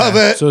Bowl. Love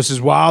it. So this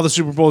is while the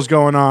Super Bowl is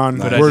going on.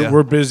 idea.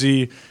 We're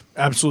busy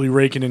absolutely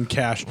raking in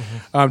cash.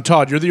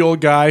 Todd, you're the old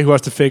guy who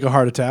has to fake a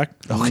heart attack.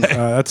 Okay.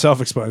 That's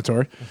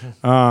self-explanatory.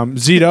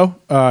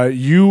 Zito,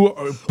 you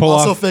pull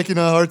Also off... faking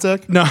a heart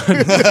attack. No,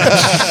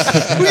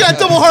 We got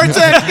double heart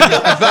attack.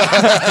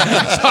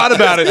 thought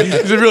about it.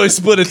 Is it really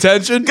split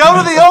attention? Go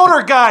to the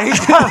older guy.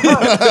 He's got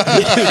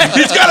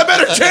He's got a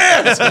better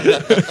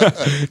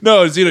chance.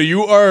 No, Zito,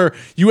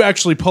 you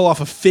actually pull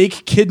off a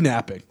fake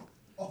kidnapping.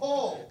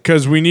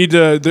 Because we need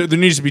to, there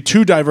needs to be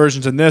two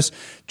diversions in this,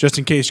 just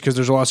in case, because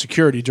there's a lot of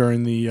security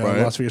during the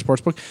Las Vegas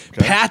Sportsbook.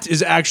 Pat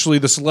is actually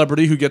the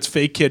celebrity who gets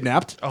fake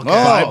kidnapped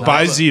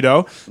by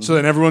Zito. So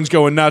then everyone's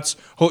going nuts,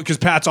 because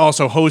Pat's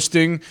also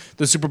hosting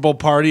the Super Bowl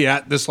party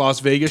at this Las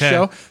Vegas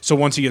show. So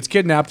once he gets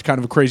kidnapped, kind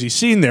of a crazy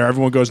scene there,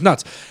 everyone goes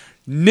nuts.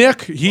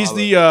 Nick, he's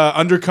the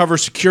undercover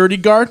security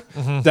guard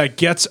that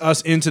gets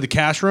us into the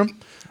cash room.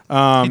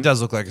 he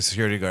does look like a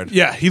security guard.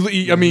 Yeah,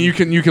 I mean, you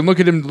can look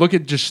at him.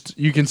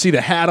 You can see the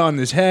hat on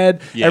his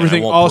head. Yeah,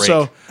 everything. it won't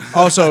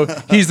Also,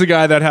 he's the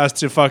guy that has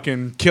to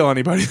fucking kill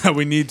anybody that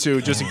we need to,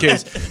 just in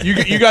case.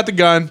 You got the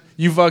gun.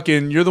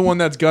 You're the one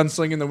that's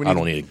gunslinging. That we need. I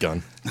don't need a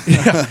gun.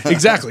 Yeah,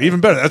 exactly.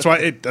 Even better. That's why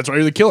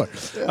you're the killer.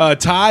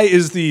 Ty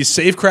is the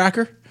safe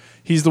cracker.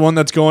 He's the one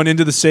that's going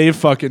into the safe,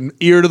 fucking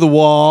ear to the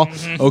wall.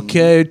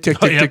 Okay, tick,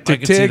 tick, yep, tick, I tick,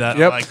 can see tick. that.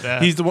 Yep, I like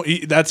that. he's the one.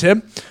 That's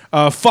him.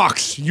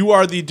 Fox, you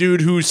are the dude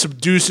who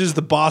seduces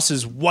the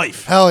boss's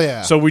wife. Hell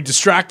yeah. So we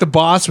distract the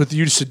boss with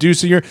you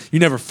seducing her. You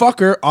never fuck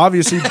her,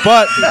 obviously,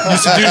 but you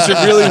seduce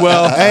her really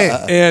well. Hey.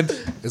 And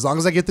As long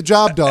as I get the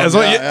job done.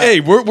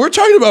 hey, we're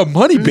talking about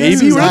money,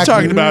 baby. We're not exactly.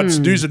 talking about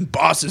seducing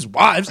bosses'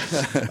 wives.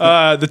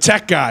 The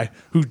tech guy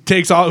who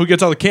gets all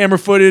the camera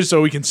footage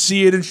so we can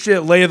see it and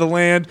shit. Lay of the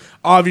land.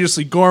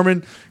 Obviously,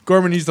 Gorman,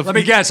 he's the. Let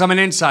me guess, I'm an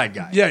inside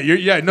guy. Yeah,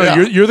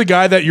 you're the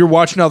guy that you're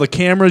watching all the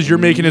cameras. You're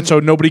making it so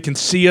nobody can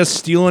see us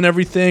stealing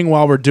everything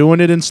while we're doing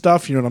it and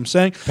stuff. You know what I'm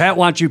saying? Pat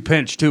wants you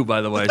pinched too,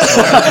 by the way.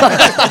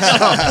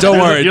 Don't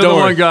worry, You're don't the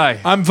worry. one guy.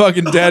 I'm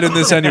fucking dead in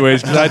this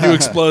anyways because I do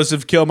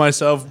explosive, kill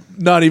myself.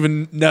 Not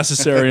even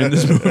necessary in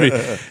this movie.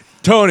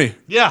 Tony,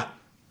 Yeah.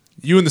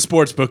 you and the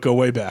sports book go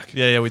way back.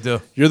 Yeah, we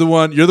do. You're the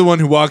one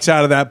who walks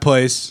out of that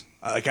place.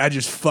 Like, I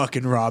just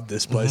fucking robbed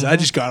this place. I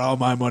just got all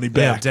my money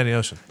Yeah, back. Danny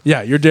Ocean.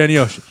 Yeah, you're Danny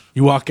Ocean.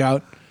 You walk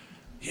out.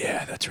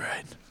 Yeah, that's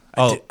right.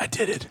 Oh. I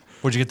did it.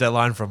 Where'd you get that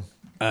line from?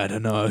 I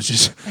don't know. I was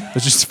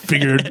just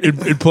figured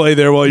it'd play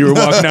there while you were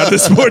walking out the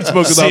sports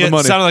book with all the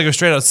money. Sounded like a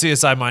straight out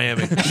CSI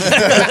Miami.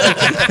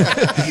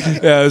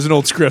 Yeah, it was an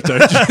old script. I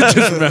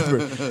just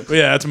remembered. But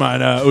yeah, that's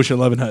mine. Ocean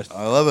 11 Heist.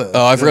 I love it.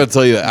 Oh, I forgot to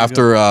tell you.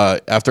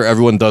 After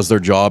everyone does their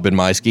job in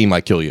my scheme,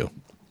 I kill you.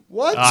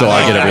 What? So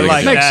I get everything.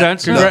 like Makes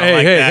that. sense. I like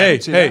Hey,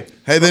 that. hey.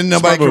 Hey, then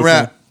nobody Smart can move,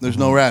 rat. There's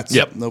no rats.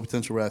 Yep. No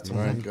potential rats. All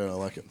right, good. I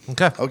like it.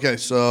 Okay. Okay,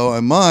 so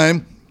on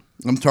mine,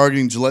 I'm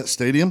targeting Gillette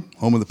Stadium,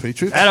 home of the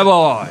Patriots.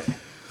 Attaboy.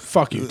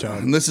 Fuck you,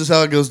 Tony. And this is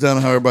how it goes down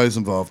and how everybody's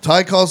involved.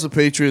 Ty calls the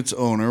Patriots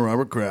owner,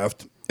 Robert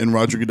Kraft, in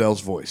Roger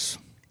Goodell's voice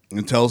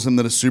and tells him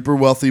that a super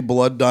wealthy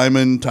blood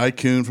diamond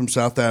tycoon from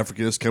South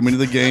Africa is coming to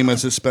the game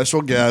as his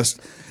special guest,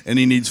 and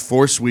he needs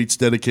 4 suites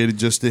dedicated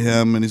just to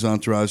him and his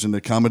entourage and to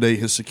accommodate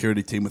his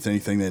security team with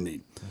anything they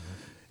need.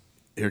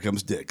 here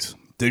comes Diggs.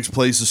 Diggs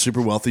plays the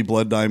super wealthy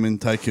blood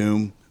diamond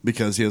tycoon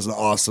because he has an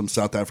awesome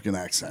South African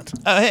accent.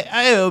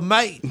 Hey,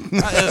 mate.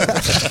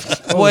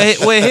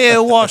 We're here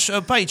to watch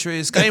a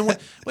Patriots game.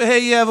 We're here.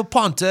 You have a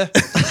punter.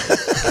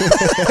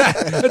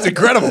 That's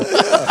incredible.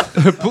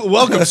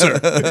 Welcome, sir.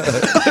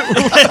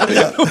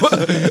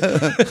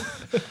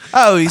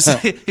 Oh,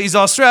 he's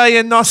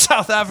Australian, not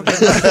South African.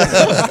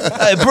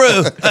 Hey,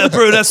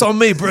 Brew, that's on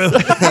me, Brew.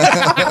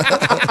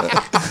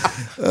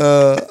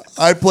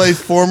 I play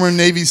former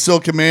Navy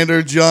SEAL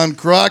Commander John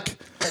Kroc,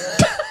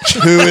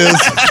 who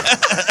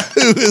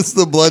is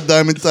the Blood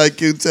Diamond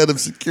Tycoon's head of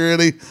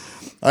security.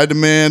 I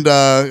demand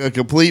a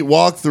complete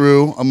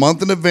walkthrough a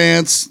month in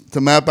advance to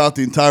map out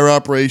the entire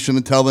operation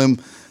and tell them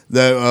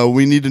that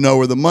we need to know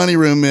where the money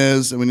room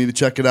is and we need to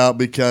check it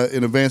out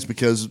in advance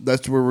because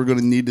that's where we're going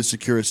to need to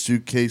secure a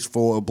suitcase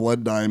full of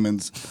blood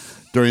diamonds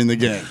during the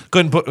game.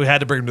 We had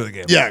to bring him to the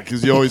game. Yeah,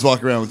 because you always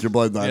walk around with your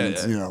blood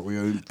diamonds. Yeah. You know,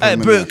 hey,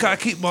 Brew, can I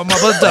keep my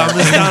blood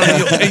diamonds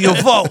down in your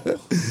vault?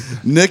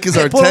 Nick is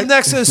our put tech. them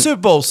next to the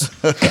Super Bowls.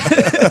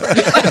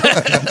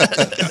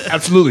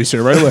 Absolutely,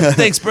 sir. Right away.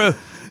 Thanks, Brew.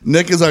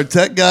 Nick is our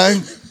tech guy.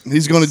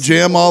 He's going to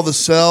jam all the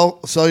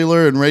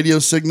cellular and radio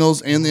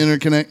signals and the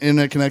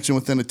internet connection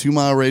within a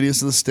 2-mile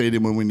radius of the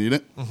stadium when we need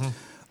it.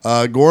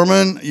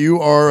 Gorman,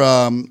 you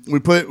are. We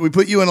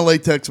put you in a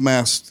latex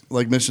mask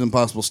like Mission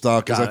Impossible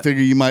style because I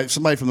figure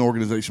somebody from the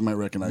organization might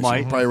recognize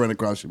you. Probably run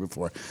across you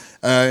before.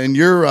 And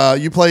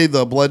you play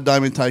the Blood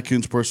Diamond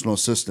Tycoon's personal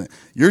assistant.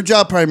 Your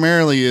job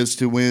primarily is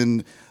to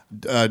when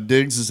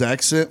Diggs'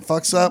 accent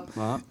fucks up,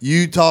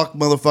 you talk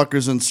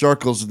motherfuckers in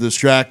circles to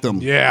distract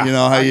them. Yeah. You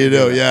know how you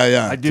do.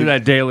 Yeah. I do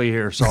that daily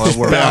here, so it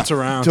works. Bounce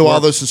around. Till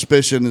all the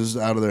suspicion is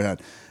out of their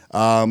head.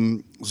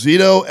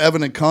 Zito,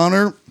 Evan, and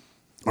Connor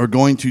are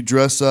going to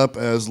dress up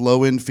as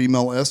low-end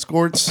female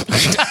escorts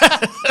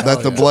that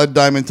the Blood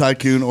Diamond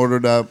Tycoon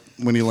ordered up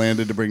when he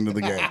landed to bring to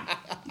the game.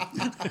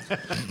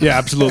 Yeah,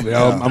 absolutely.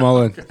 I'm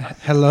all in.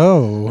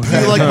 Hello.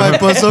 You like my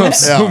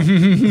bosoms? Yeah.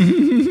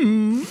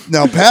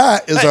 Now,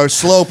 Pat is our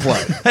slow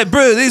play. Hey,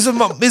 Brew, these are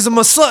my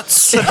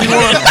sluts.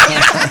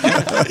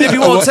 If you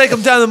want to take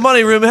them down to the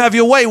money room and have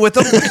your way with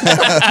them. You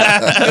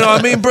know what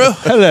I mean, Brew?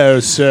 Hello,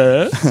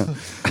 sir.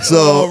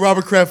 So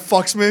Robert Kraft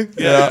fucks me.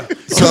 Yeah.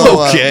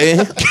 So Okay.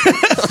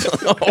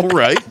 All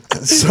right.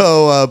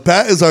 So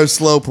Pat is our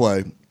slow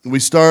play. We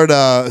start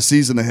a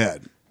season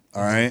ahead.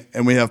 All right,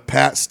 and we have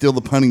Pat steal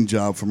the punting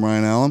job from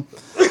Ryan Allen.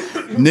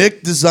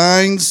 Nick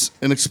designs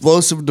an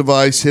explosive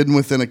device hidden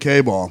within a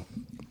K-ball.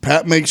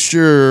 Pat makes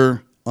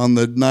sure on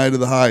the night of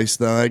the heist,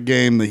 that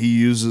game, that he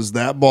uses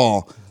that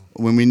ball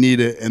when we need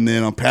it. And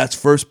then on Pat's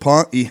first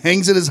punt, he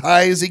hangs it as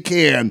high as he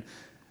can.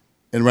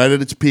 And right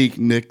at its peak,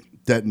 Nick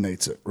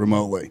detonates it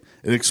remotely.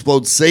 It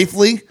explodes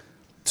safely,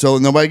 so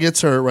nobody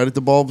gets hurt right at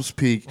the ball's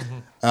peak.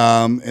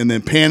 And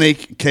then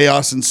panic,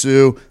 chaos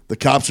ensue. The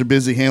cops are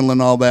busy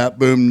handling all that.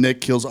 Boom, Nick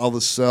kills all the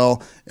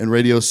cell and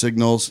radio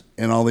signals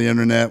and all the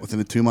internet within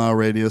a 2-mile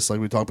radius, like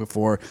we talked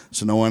before,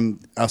 so no one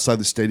outside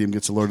the stadium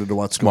gets alerted to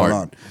what's going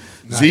on.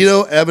 Nice.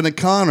 Zito, Evan, and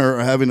Connor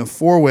are having a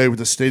 4-way with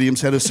the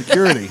stadium's head of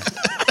security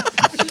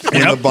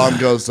when the bomb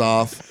goes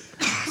off.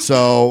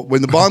 So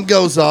when the bomb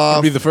goes off,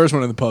 I'll be the first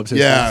one in the pubs.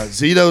 Yeah,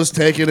 Zito's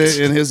taking it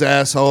in his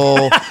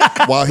asshole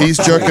while he's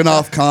jerking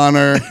off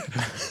Connor,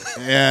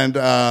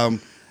 and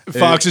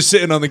Fox is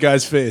sitting on the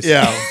guy's face.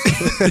 yeah.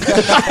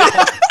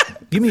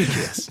 Give me a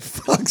kiss.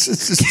 Fox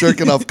is just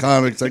jerking off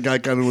comics. That guy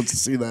kind of wants to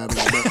see that.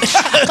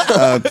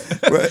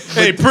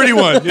 Hey, pretty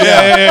one.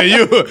 Yeah,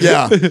 you.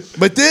 Yeah.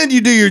 But then you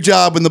do your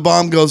job when the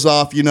bomb goes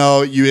off, you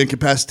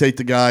incapacitate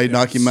the guy,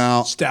 knock him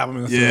out. Stab him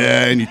in the throat.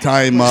 Yeah, and you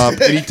tie him up.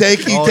 And you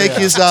take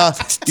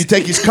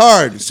his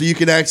card so you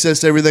can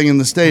access everything in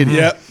the stadium.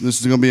 Yep.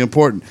 This is going to be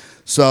important.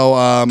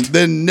 So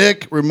then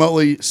Nick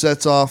remotely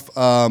sets off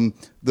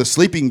the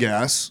sleeping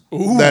gas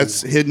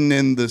that's hidden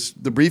in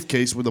the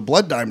briefcase where the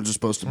blood diamonds are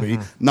supposed to be.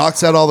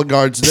 Knocks out all the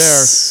guards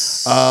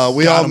there.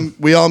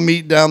 We all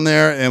meet down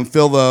there and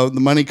fill the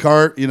money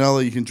cart,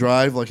 that you can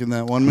drive like in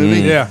that one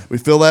movie. Yeah. We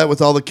fill that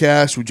with all the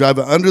cash. We drive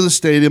it under the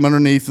stadium,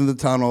 underneath in the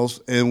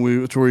tunnels, and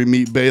it's where we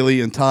meet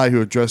Bailey and Ty,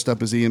 who are dressed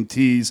up as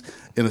EMTs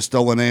in a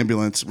stolen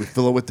ambulance. We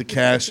fill it with the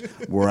cash.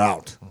 We're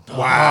out.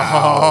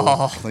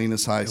 Wow.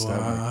 Cleanest heist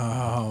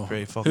ever.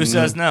 Great fucking Who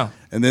says no?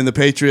 And then the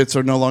Patriots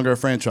are no longer a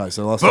franchise.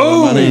 They lost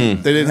all their money.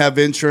 They didn't have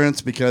insurance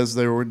because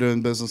they were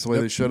doing business the way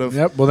they should have.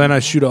 Yep. Well, then I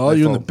shoot all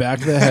you in the back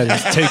of the head and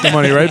just take the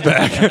money right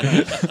back.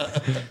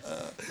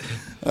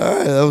 All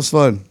right, that was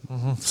fun.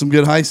 Some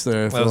good heists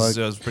there. I feel That like.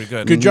 was pretty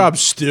good. Good job,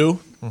 Stu.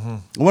 I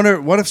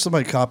wonder what if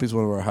somebody copies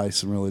one of our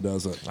heists and really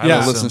does it.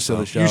 Yeah. Listens to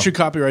the show. You should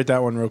copyright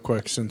that one real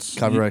quick since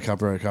Copyright.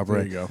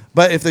 There you go.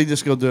 But if they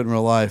just go do it in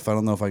real life, I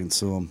don't know if I can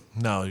sue them.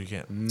 No, you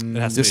can't. It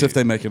has Just to be if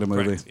they make it a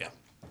movie. correct, Yeah.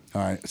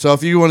 All right. So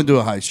if you want to do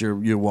a heist,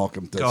 you're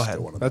welcome to Go do ahead.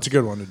 one of them. That's a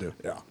good one to do.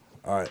 Yeah.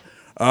 All right.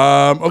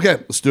 Okay.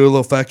 Let's do a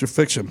little fact or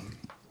fiction.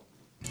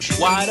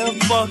 Why the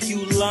fuck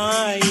you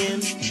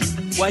lying?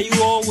 Why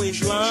you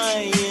always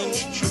lying?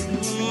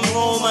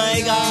 Oh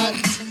my God.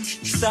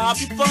 Stop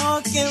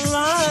fucking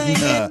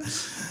lying.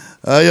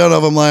 You don't know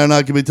if I'm lying or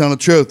not. Could be telling the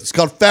truth. It's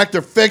called fact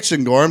or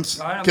fiction,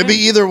 Gorms. right, Could be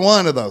either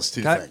one of those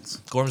two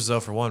things. Gorms is 0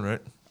 for 1,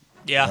 right?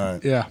 Yeah. All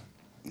right. Yeah.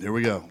 Here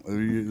we go.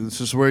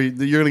 This is where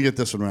you're going to get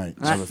this one right.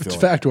 It's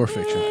fact or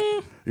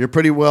fiction. You're a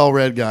pretty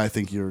well-read guy. I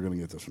think you're going to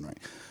get this one right.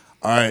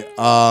 All right.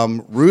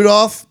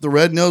 Rudolph the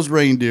Red-Nosed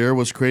Reindeer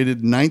was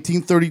created in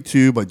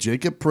 1932 by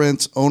Jacob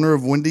Prince, owner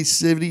of Windy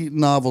City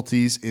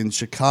Novelties in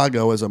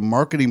Chicago, as a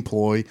marketing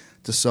ploy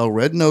to sell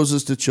red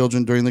noses to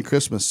children during the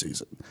Christmas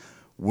season.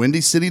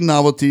 Windy City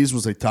Novelties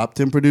was a top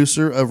 10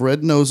 producer of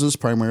red noses,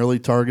 primarily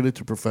targeted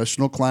to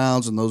professional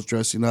clowns and those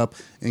dressing up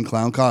in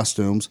clown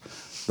costumes.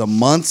 The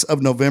months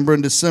of November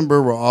and December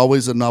were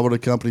always the novelty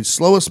company's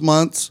slowest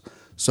months,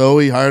 so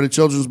he hired a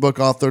children's book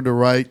author to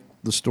write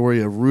the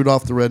story of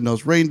Rudolph the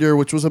Red-Nosed Reindeer,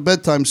 which was a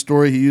bedtime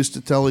story he used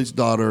to tell his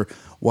daughter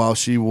while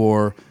she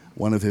wore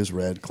one of his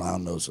red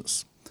clown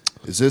noses.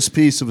 Is this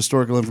piece of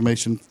historical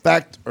information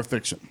fact or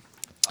fiction?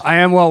 I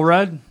am well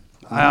read.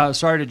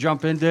 Sorry to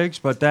jump in, Diggs,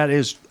 but that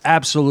is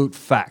absolute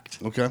fact.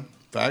 Okay.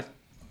 Fact?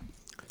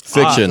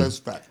 Fiction. Says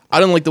fact. I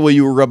don't like the way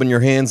you were rubbing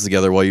your hands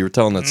together while you were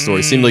telling that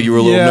story. Seemed like you were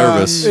a little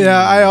nervous. Yeah,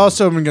 I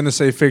also am going to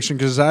say fiction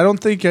because I don't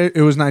think it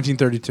was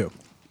 1932.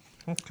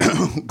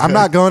 I'm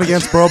not going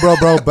against bro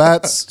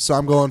bets, so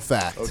I'm going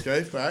fact.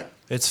 Okay, fact.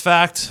 It's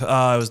fact. It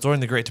was during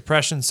the Great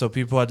Depression, so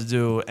people had to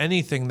do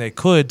anything they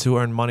could to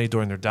earn money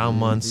during their down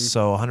months.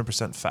 So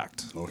 100%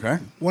 fact. Okay.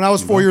 When I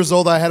was 4 years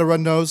old, I had a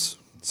red nose.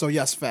 So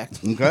yes,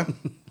 fact. Okay.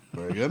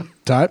 Very good.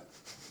 Type.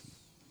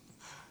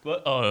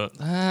 But,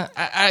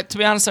 to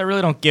be honest, I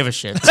really don't give a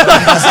shit. So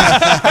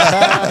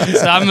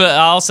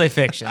I'll say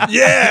fiction.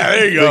 Yeah,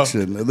 there you go.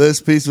 Fiction. This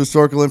piece of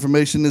historical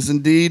information is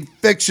indeed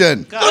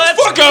fiction.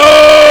 Let's fuck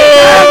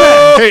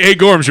Hey,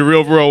 Gorms, you're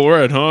real well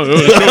read, huh? You're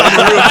real fucking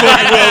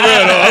well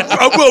read, huh?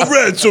 I'm well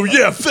read, so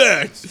yeah,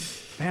 fact.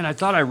 Man, I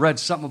thought I read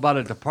something about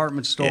a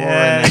department store.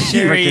 Yeah, and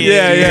sure freaking-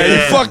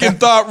 You fucking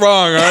thought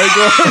wrong, all right,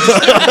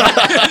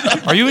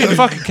 Gorms? Are you eating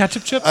fucking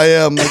ketchup chips? I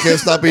am. I can't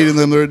stop eating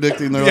them. They're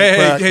addicting. They're like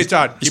crack. Hey,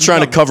 Todd. He's trying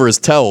to cover his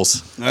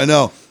tells. I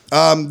know.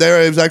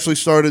 There it was actually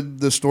started.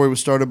 The story was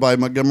started by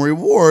Montgomery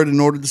Ward in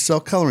order to sell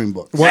coloring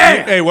books.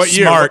 What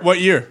year? Smart. What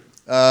year?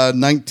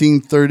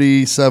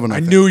 1937. I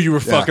knew you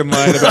were fucking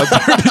lying about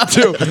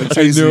 32.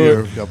 I Easy knew year,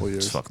 it. a couple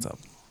years. It's fucked up.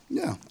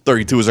 Yeah.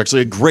 32 was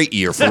actually a great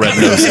year for red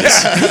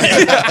noses.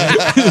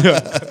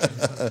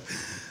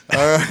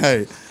 All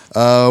right.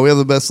 We have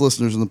the best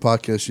listeners in the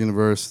podcast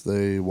universe.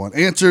 They want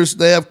answers.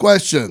 They have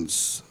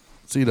questions.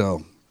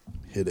 Cito,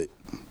 hit it.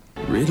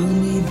 Riddle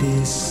me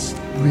this.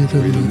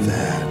 Riddle me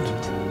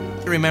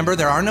that. Remember,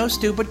 there are no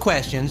stupid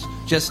questions,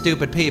 just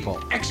stupid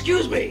people.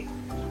 Excuse me.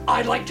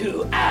 I'd like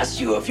to ask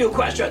you a few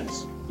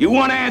questions. You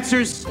want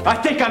answers? I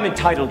think I'm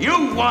entitled.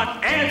 You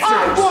want answers?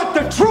 I want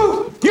the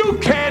truth. You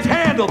can't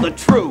handle the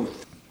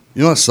truth.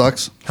 You know what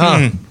sucks?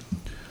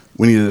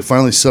 When you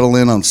finally settle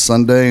in on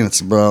Sunday and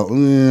it's about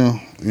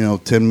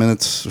 10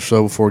 minutes or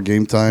so before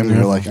game time, and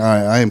you're like, all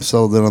right, I am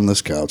settled in on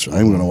this couch.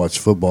 I'm going to watch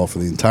football for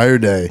the entire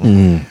day.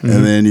 And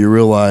then you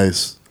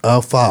realize,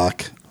 oh,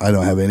 fuck, I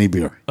don't have any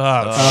beer. Shit!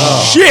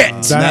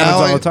 That Now happens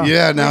all the time.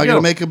 I got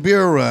to make a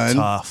beer run.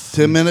 Tough.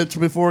 10 minutes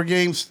before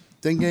game starts.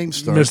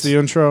 Missed the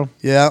intro.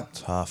 Yeah,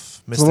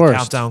 Tough. Missed the the worst.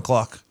 countdown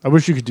clock. I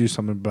wish you could do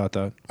something about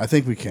that. I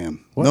think we can.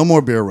 No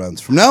more beer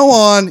runs. From now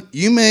on,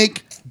 you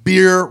make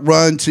beer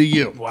run to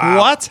you.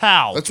 What?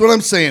 How? That's what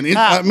I'm saying.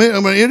 I'm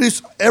going to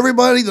introduce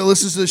everybody that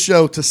listens to the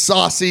show to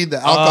Saucy, the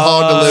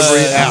alcohol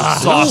delivery app.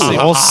 Saucy.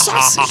 Oh,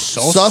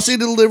 saucy. Saucy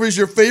delivers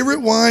your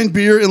favorite wine,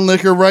 beer, and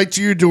liquor right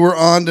to your door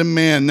on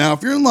demand. Now,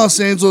 if you're in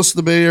Los Angeles,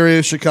 the Bay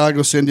Area,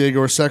 Chicago, San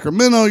Diego, or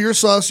Sacramento, your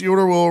Saucy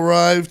order will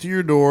arrive to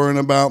your door in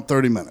about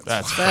 30 minutes.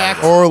 That's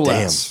fact. Or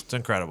less. It's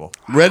incredible.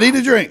 Ready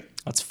to drink.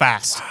 That's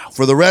fast.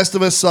 For the rest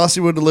of us, Saucy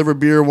will deliver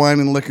beer, wine,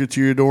 and liquor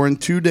to your door in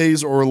 2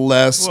 days or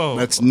less. Whoa.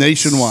 That's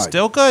nationwide.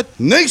 Still good.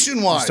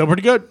 Nationwide. Still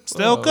pretty good.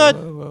 Still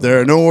good.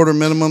 There are no order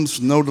minimums,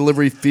 no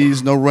delivery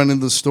fees, no run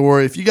into the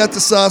store. If you got the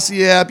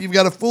Saucy app, you've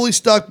got a fully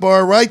stocked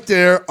bar right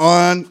there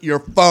on your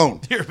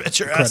phone. Here, bet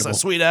your ass, a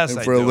sweet ass. And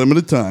I for a do.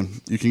 limited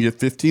time, you can get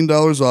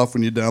 $15 off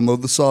when you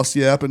download the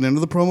Saucy app and enter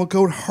the promo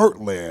code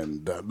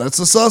Heartland. That's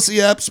the Saucy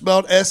app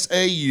spelled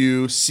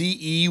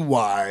SAUCEY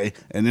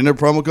and enter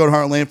promo code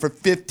Heartland for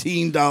 $15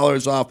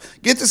 off.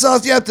 Get the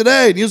Saucy app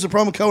today and use the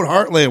promo code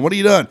Heartland. What are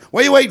you doing?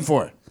 What are you waiting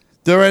for?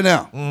 Do it right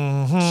now.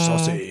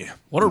 Saucy.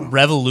 What a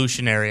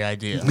revolutionary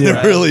idea.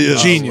 It really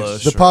is.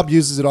 Genius. The pub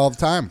uses it all the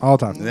time. All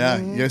the time. Yeah,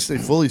 you gotta stay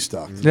fully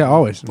stocked. Yeah,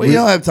 always. But you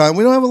don't have time.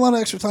 We don't have a lot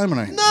of extra time in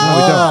our hands. No,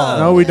 we don't.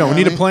 No, we don't. We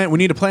need to plan. We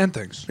need to plan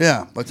things.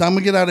 Yeah. By the time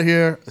we get out of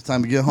here, it's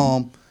time to get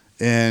home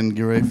and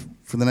get ready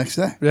for the next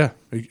day. Yeah,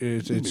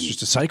 it's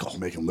just a cycle.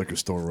 Making liquor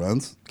store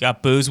runs.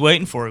 Got booze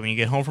waiting for you when you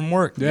get home from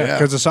work. Yeah,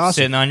 because of sauce.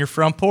 Sitting on your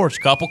front porch,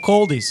 couple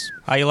coldies.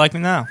 How you like me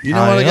now? You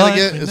know what I gotta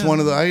get? It's one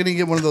of the. I gotta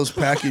get one of those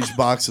packaged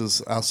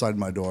boxes outside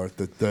my door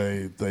that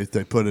they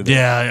put it.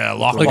 Yeah,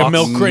 lock Like a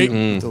milk crate.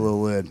 With the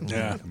little lid.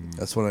 Yeah.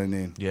 That's what I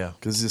need. Yeah.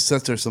 Because it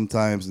sits there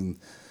sometimes and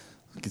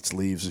gets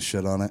leaves and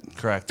shit on it.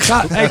 Correct.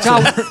 Todd, hey,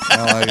 Todd.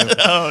 I like it.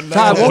 Oh, no.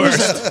 Todd, what was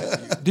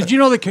that? Did you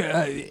know that?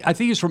 I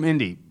think he's from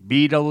Indy.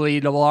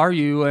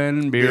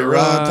 BWRUN. Beer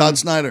Run. Todd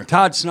Snyder.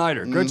 Todd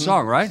Snyder. Good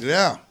song, right?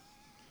 Yeah.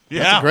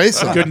 Yeah. That's a great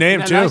song. Good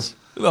name, too. Nice?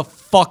 Who the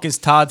fuck is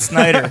Todd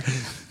Snyder?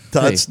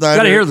 Todd Snyder.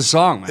 Gotta hear the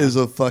song, man. Is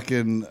a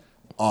fucking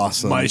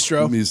awesome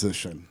Maestro?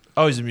 musician.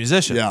 Oh, he's a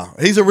musician. Yeah,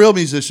 he's a real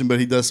musician, but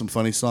he does some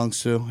funny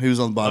songs too. He was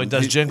on Bob. he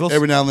does jingles?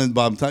 every now and then.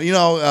 Bob, you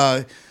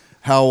know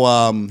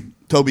how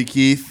Toby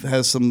Keith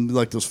has some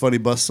like those funny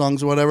bus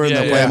songs or whatever, and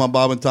Yeah, they'll play yeah. them on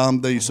Bob and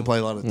Tom. They used to play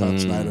a lot of Todd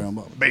Snyder on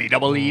Bob.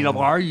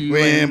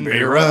 BWRUN.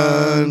 Beer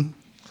Run.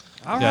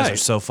 All You guys right. are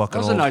so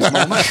fucking That was old. a nice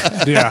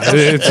moment. Yeah,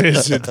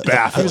 it's He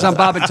baffling. was on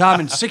Bob and Tom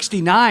in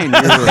 '69. We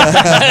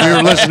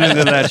were listening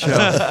to that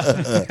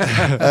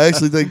show. I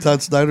actually think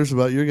Todd Snyder's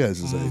about your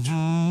guys' age.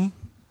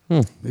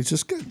 He's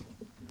just good.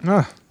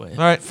 Ah, All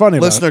right. funny.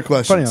 about Listener it.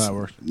 questions. Funny how that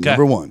works.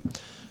 Number one.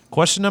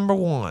 Question number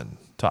 1,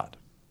 Todd.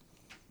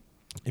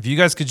 If you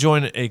guys could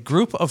join a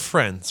group of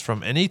friends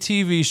from any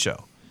TV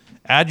show,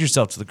 add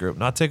yourself to the group,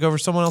 not take over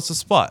someone else's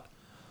spot,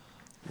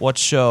 what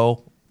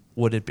show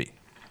would it be?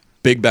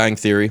 Big Bang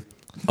Theory.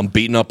 I'm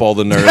beating up all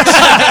the nerds,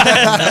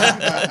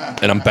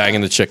 and I'm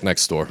banging the chick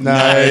next door.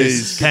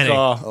 Nice. Penny.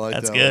 I like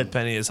That's that good. one.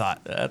 Penny is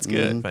hot. That's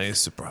good. Penny is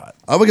super hot.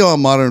 I would go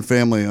on Modern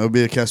Family. I would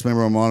be a cast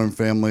member on Modern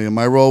Family, and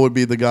my role would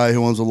be the guy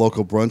who owns a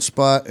local brunch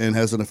spot and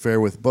has an affair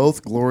with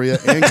both Gloria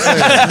and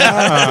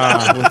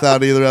Claire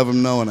without either of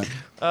them knowing it.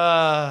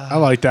 I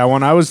like that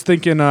one. I was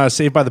thinking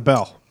Saved by the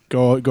Bell.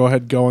 Go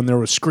ahead, go in there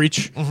with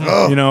Screech.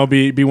 You know,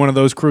 be one of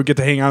those crew. Get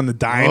to hang out in the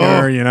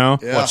diner. You know,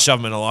 Yeah. What, shove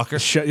him in a locker?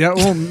 Yeah.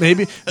 Well,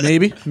 maybe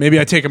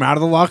I take him out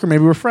of the locker.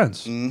 Maybe we're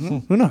friends.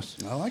 Who knows?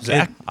 I like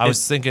Zach? that. I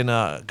was thinking,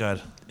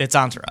 good. It's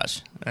Entourage.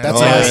 That's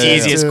the yeah,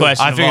 easiest yeah.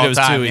 question I of figured all it was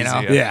time, too you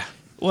know? easy, Yeah.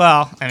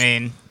 Well, I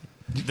mean,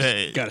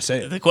 Gotta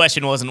say it. the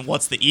question wasn't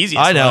what's the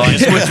easiest. I know. one,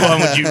 just which one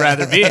would you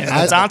rather be in?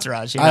 It's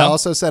Entourage. You know? I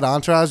also said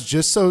Entourage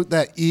just so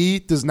that E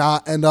does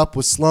not end up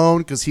with Sloane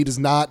because he does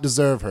not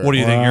deserve her. What do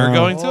you think you're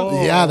going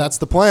to? Yeah, that's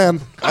the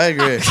plan. I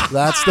agree.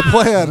 That's the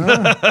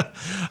plan.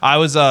 I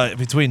was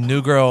between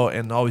New Girl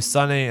and Always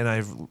Sunny, and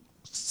I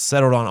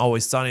settled on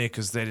Always Sunny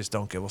because they just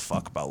don't give a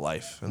fuck about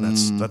life, and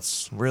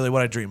that's really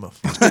what I dream of.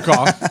 Good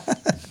call.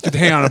 Get to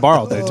hang out in a bar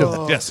all day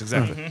too. Yes,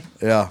 exactly.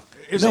 Yeah.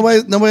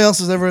 Nobody else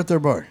is ever at their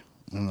bar.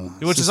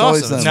 Which is just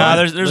always awesome. them.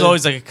 No, there's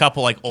always like a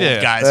couple like old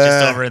Yeah. guys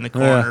just over in the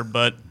corner,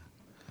 but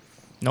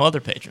no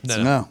other patrons.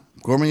 No.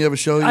 Gorman, you have a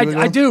show you would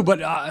go? I do,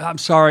 but I'm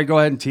sorry. Go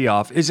ahead and tee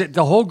off. Is it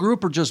the whole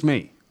group or just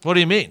me? What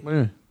do you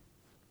mean?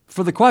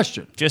 For the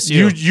question. Just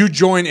you. You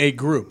join a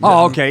group.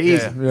 Oh, okay.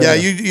 Easy. Yeah,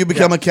 you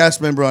become a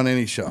cast member on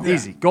any show.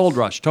 Easy. Gold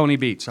Rush. Tony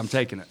Beats. I'm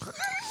taking it.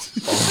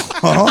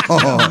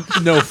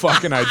 No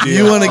fucking idea.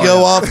 You want to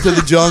go off to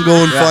the jungle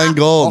and find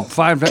gold.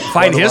 Find a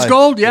his life.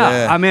 gold? Yeah,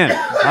 Yeah. I'm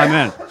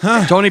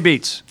in. Tony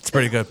Beats. It's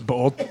pretty good.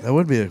 bold? That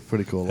would be a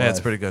pretty cool Yeah, it's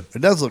life. pretty good. It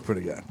does look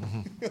pretty good.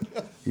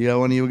 You got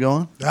one you were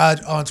going?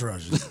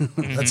 Entourage.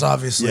 That's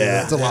obviously.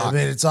 Yeah. It's a lot. I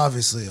mean, it's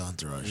obviously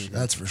Entourage.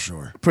 That's for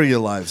sure. Pretty good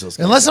lives, those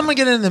guys. Unless I'm gonna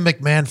get into the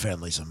McMahon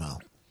family somehow.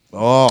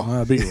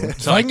 Oh,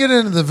 If I can get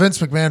into the Vince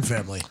McMahon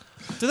family,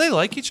 Do they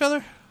like each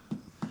other?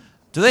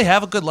 Do they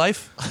have a good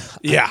life?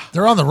 Yeah.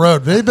 they're on the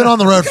road. They've been on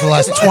the road for the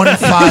last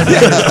 25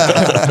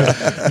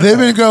 years. They've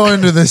been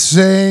going to the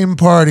same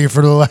party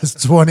for the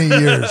last 20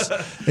 years.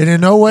 And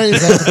in no way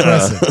is that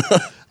depressing.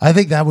 I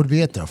think that would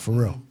be it, though, for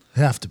real.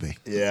 Have to be.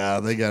 yeah,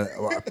 they got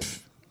it.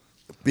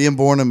 Being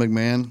born in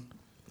McMahon.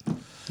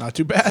 Not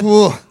too bad.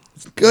 Ooh,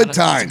 good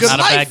times. Not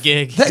a bad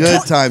gig.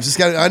 Good times. Just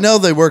got. I know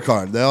they work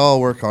hard. They all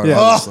work hard, Yeah.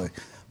 obviously.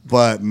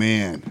 But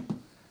man,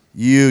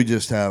 you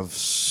just have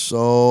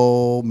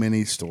so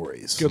many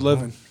stories. Good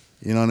living.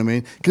 You know what I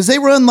mean? Because they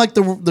run like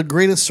the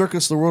greatest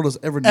circus the world has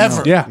ever known.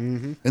 Ever. Yeah.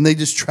 And they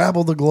just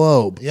travel the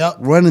globe. Yep.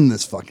 Running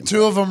this fucking.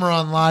 Two of them are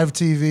on live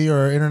TV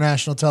or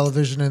international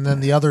television, and then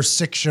the other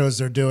 6 shows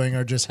they're doing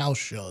are just house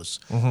shows,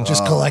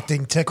 just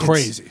collecting tickets.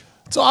 Crazy.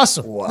 It's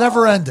awesome.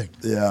 Never ending.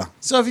 Yeah.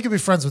 So if you can be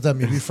friends with them,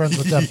 you be friends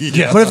with them.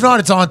 But if not,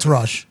 it's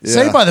Entourage.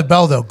 Saved by the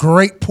Bell, though.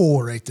 Great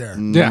pool right there.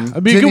 Yeah.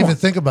 That'd be a Didn't good even one.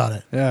 think about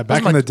it. Yeah. That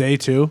Back was in my- the day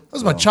too. That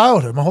was my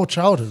childhood. My whole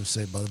childhood was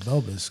Saved by the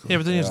Bell, basically. Yeah,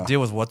 but then you have to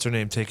deal with what's her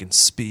name taking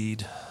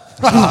speed.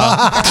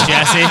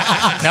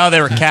 Jesse. No, they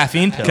were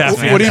caffeine pills.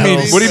 Caffeine. What do you mean?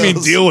 Pills. What do you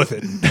mean? Deal with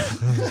it.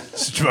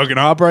 Just fucking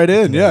hop right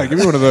in. Yeah. Give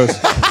me one of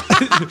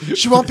those.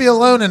 She won't be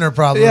alone in her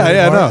problem. Yeah.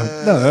 Yeah.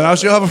 anymore. No. Now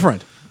she'll have a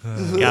friend.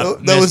 Yeah,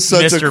 That was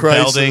such a Mr.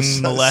 crisis Belding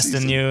that molesting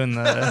season. you and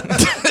the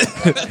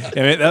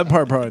Yeah. I mean, that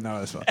part probably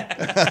not as fun.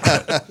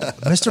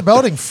 Mr.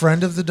 Belding,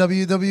 friend of the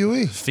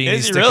WWE. Feeny Is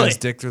he sticking really? his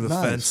dick through the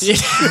fence.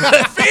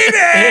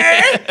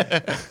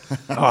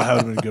 Oh, that would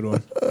have been a good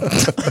one.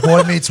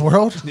 Boy Meets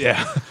World.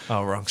 Yeah.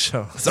 Oh, wrong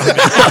show.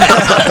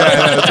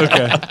 Yeah, it's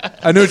okay.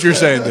 I knew what you were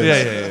saying. Dude.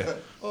 yeah.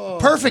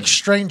 Perfect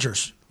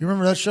Strangers. You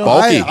remember that show?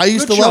 Bulky. I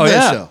used Good to love show,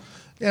 that yeah. show.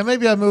 Yeah,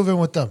 maybe I move in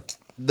with them.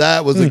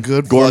 That was a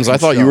good. Gordon's, I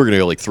fucking thought you show. were going to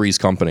go like Three's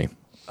Company.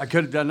 I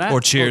could have done that. Or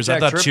Cheers. I Jack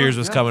thought Tripper, Cheers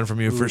was yeah. coming from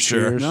you for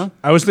sure. Cheers. No?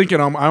 I was thinking,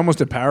 I almost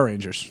did Power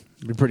Rangers.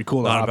 It'd be pretty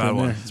cool to Not a hop bad in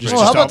one. there. It's Just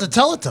Well, how about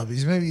stop- the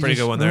Teletubbies? Maybe you Pretty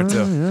just- good one there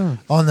too.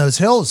 on those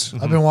hills.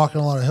 I've been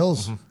walking a lot of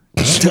hills.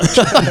 I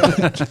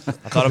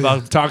thought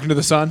about talking to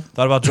the sun.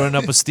 Thought about joining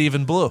up with Steve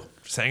and Blue,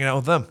 just hanging out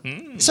with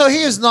them. So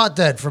he is not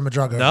dead from a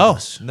drug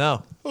overdose.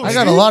 No. I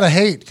got a lot of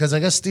hate because I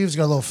guess Steve's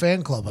got a little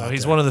fan club out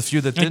He's there. one of the few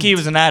that I think he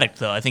was an addict,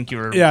 though. I think you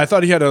were. Yeah, I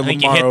thought he had a I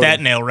think you Lamar hit that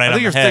Odom. nail right I on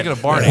think you're the head. thinking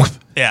of Barney.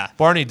 Yeah.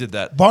 Barney did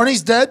that.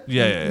 Barney's dead?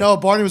 Yeah. No,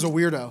 Barney was a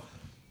weirdo.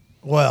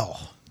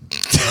 Well.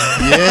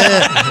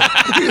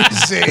 Yeah.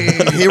 See?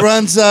 He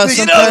runs some You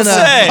kind don't of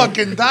say.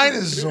 Fucking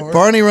dinosaur.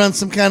 Barney runs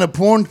some kind of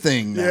porn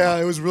thing. now. Yeah,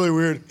 it was really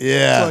weird. Yeah,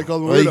 That's why I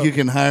called him a like weirdo. you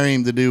can hire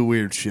him to do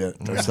weird shit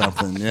or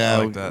something. Yeah,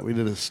 I like that. we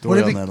did a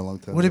story on that a long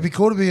time. Would it be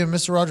cool to be in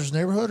Mr. Rogers'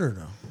 neighborhood or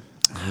no?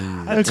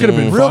 It could have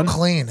been real fun.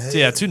 clean.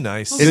 Yeah, too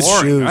nice. It's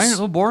boring, right? A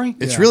little boring.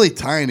 It's really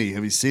tiny.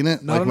 Have you seen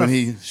it? Not Like when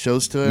enough. he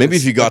shows to it. Maybe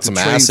if it's you got like some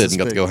the train's acid this and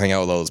got to big. go hang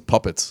out with all those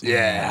puppets.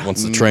 Yeah.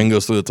 Once the train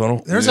goes through the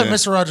tunnel. There's a Yeah.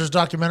 Mr. Rogers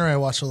documentary. I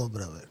watched a little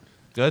bit of it.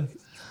 Good.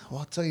 Well,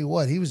 I'll tell you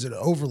what, he was an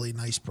overly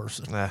nice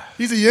person.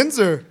 He's a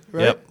yinzer,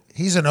 right? Yep.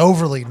 He's an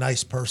overly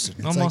nice person.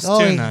 It's Almost like,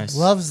 too he nice.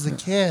 loves the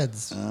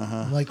kids.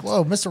 I'm like,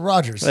 whoa, Mr.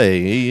 Rogers.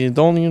 Hey,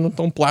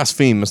 don't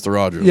blaspheme, Mr.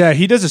 Rogers. Yeah,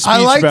 he does a speech I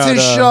liked about,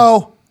 his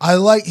show.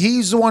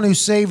 He's the one who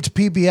saved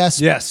PBS.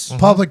 Yes.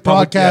 Public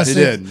broadcasting.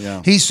 He did,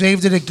 yeah. He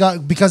saved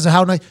it because of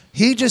how nice.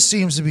 He just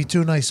seems to be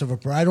too nice of a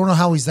person. I don't know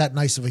how he's that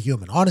nice of a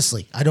human.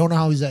 Honestly, I don't know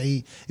how he's that.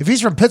 If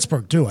he's from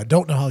Pittsburgh too, I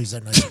don't know how he's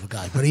that nice of a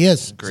guy. But he is.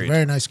 He's a Agreed.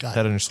 very nice guy.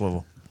 Head on your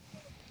swivel.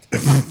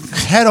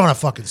 Head on a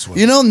fucking swing.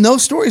 You know, no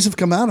stories have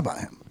come out about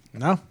him.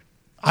 No.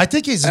 I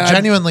think he's And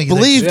genuinely. I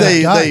believe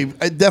good guy.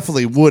 they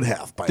definitely would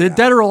have by now.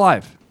 Dead or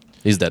alive?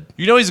 He's dead.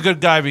 You know he's a good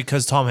guy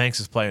because Tom Hanks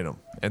is playing him,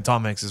 and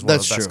Tom Hanks is one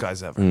That's of the best true.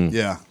 guys ever.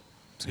 Yeah.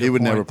 He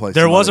would never play.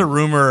 There was a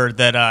somebody. rumor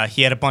that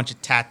he had a bunch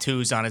of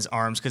tattoos on his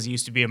arms because he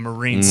used to be a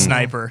Marine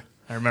sniper.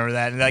 I remember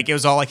that. And, like it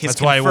was all like his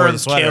That's why he wore the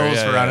confirmed sweater. kills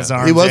Yeah, were yeah. on his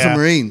arms. He was yeah. a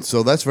Marine,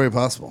 so that's very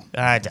possible.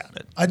 I doubt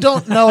it. I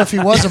don't know if he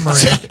was a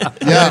Marine.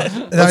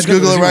 Yeah, let's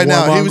Google was it he right a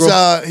war now.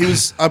 mongrel? He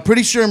was. I'm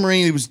pretty sure a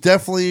Marine. He was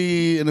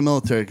definitely in the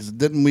military because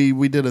didn't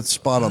we did a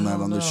spot on that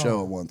on the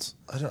show once.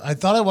 I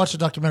thought I watched a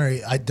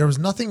documentary. There was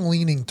nothing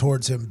leaning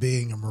towards him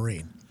being a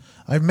Marine.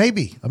 I might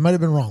have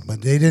been wrong,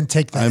 but they didn't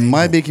take that. I angle.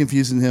 might be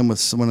confusing him with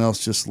someone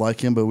else just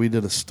like him, but we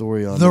did a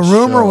story on The this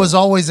rumor show. was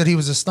always that he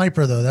was a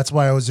sniper, though. That's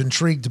why I was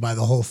intrigued by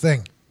the whole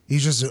thing.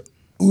 He's just an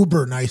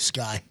uber nice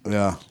guy.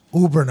 Yeah.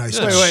 Uber nice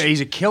guy. Wait,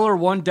 he's a killer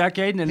one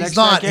decade and the next He's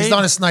not. decade? He's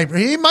not a sniper.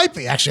 He might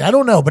be actually. I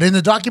don't know. But in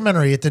the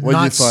documentary, it did What'd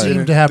you not find?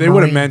 seem to have. They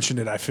would have Marine- mentioned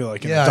it, I feel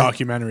like, in Yeah. a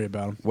documentary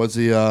about him. Was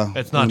he? It's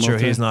not in the true.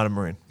 military? He's not a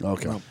Marine.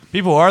 Okay.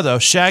 People are though.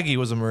 Shaggy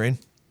was a Marine.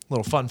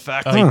 Little fun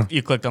fact.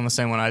 You clicked on the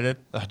same one I did.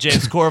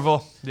 James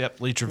Corville.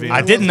 Yep. Lee Trevino.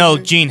 I didn't know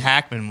Gene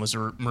Hackman was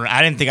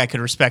I didn't think I could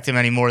respect him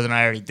any more than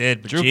I already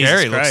did. But Drew Jesus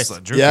Carey Christ.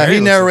 looks. Drew Yeah, Carey he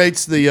looks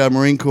narrates the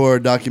Marine Corps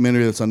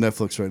documentary that's on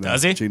Netflix right now.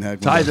 Does he? Gene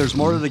Hackman. Ty, there's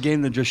more to the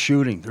game than just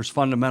shooting. There's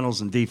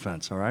fundamentals and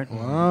defense, all right?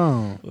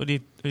 Wow. What do you,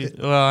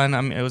 well, and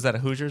I mean, was that a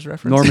Hoosiers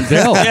reference? Norman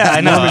Dale. Yeah,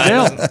 I know.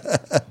 Norman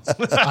Dale.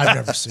 I've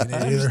never seen it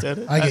either. understood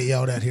it. I get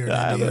yelled at here.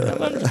 I in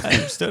Indiana.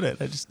 understood it.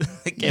 I just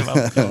gave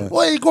up.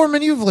 Well, hey,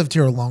 Gorman, you've lived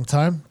here a long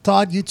time.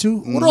 Todd, you too.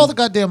 What are all the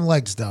goddamn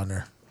legs down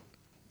there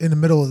in the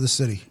middle of the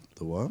city?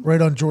 The what?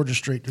 Right on Georgia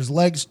Street. There's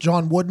legs.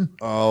 John Wooden.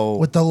 Oh.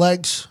 With the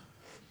legs.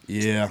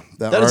 Yeah.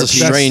 That is a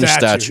RP strange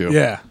statue.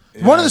 Yeah.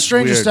 One of the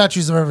strangest weird.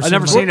 statues I've ever seen. I've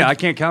never seen it. I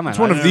can't comment. It's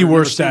one of the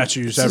worst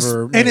statues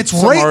ever. And it's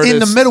Some right in the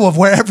artist- middle of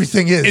where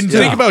everything is. And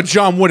think about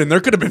John Wooden. There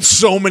could have been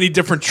so many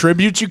different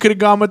tributes you could have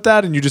gone with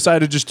that, and you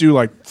decided to just do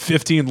like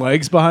 15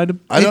 legs behind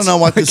him. I don't know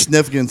what the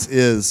significance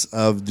is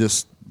of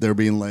just there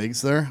being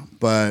legs there,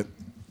 but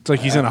It's like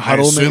he's in a I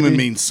huddle. assume maybe. it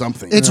means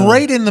something. It's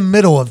right in the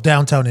middle of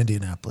downtown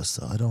Indianapolis,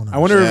 though. I don't know. I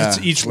wonder Yeah, if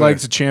it's each weird.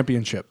 leg's a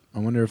championship. I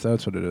wonder if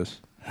that's what it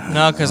is.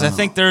 No, because I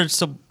think there's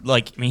some,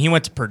 like, I mean, he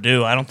went to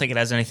Purdue. I don't think it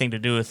has anything to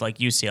do with like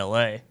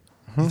UCLA.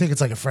 You think it's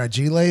like a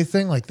fragile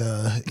thing? Like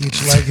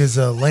each leg is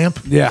a lamp?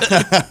 Yeah.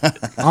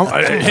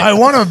 I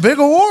won a big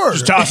award.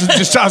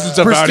 Just tossing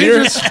stuff out here.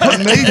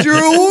 Major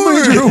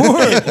award.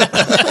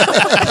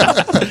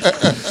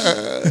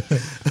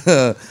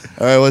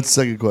 All right, what's the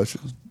second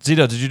question?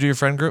 Zito, did you do your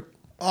friend group?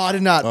 Oh, I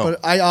did not. But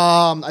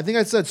I think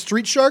I said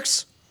Street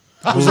Sharks.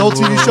 It was an old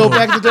TV show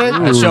back in the day.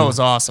 That show was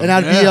awesome. And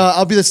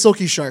I'll be the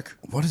Silky Shark.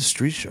 What is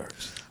Street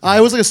Sharks?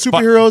 It was like a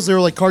superheroes. They were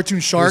like cartoon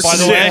sharks. By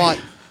the and they way- fought.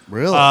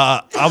 Really?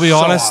 I'll be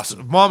honest.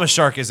 awesome. Mama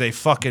Shark is a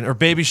fucking, or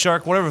Baby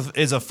Shark, whatever,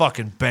 is a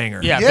fucking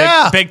banger. yeah,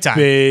 Yeah. big time.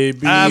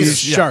 Baby Abs-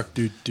 shark,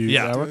 dude.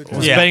 Yeah.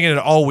 Was Yeah. banging it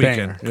all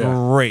weekend. Banger, yeah.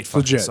 Great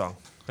fucking Legit. song.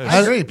 I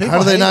agree. People How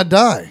do they hate not it.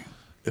 die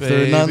if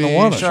they're not in the Baby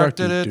water? Shark,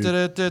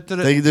 Shark, dude.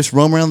 They just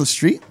roam around the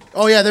street.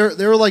 Oh yeah,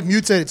 they were like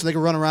mutated, so they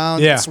could run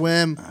around, Yeah. and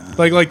swim.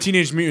 Like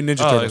Teenage Mutant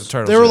Ninja Oh, Turtles.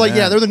 turtles. They were like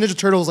they're the Ninja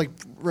Turtles like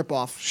rip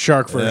off.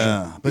 Shark version.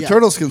 Yeah, but Yeah.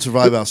 turtles can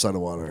survive outside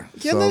of water.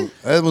 Can so they?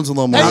 that one's a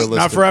little more realistic.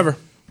 Not forever.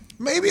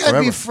 Maybe I'd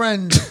Forever.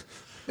 befriend.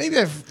 Maybe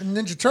I've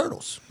Ninja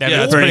Turtles. That'd Yeah,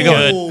 be that's pretty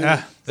pretty good.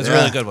 Yeah. It's a Yeah.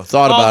 really good one.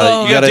 Thought about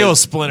Although- it. You gotta deal with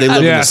Splinter. They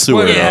live in Yeah, the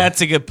sewer. Yeah, though.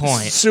 that's a good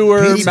point.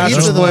 Sewer, Pete- Master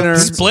Pete to the- Splinter.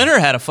 Splinter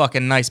had a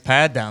fucking nice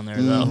pad down there,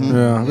 though.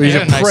 Yeah. He He's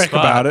had a a nice prick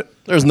spot. about it.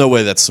 There's no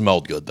way that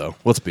smelled good though.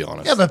 Let's be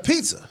honest. Yeah, but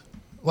pizza.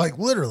 Like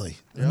literally.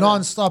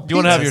 Nonstop You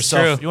want to have pizza.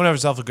 yourself. true. You want to have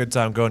yourself a good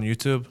time. Go on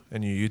YouTube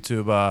and you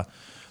YouTube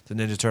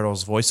the Ninja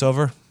Turtles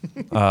voiceover,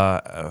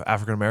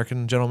 African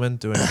American gentleman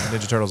doing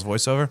Ninja Turtles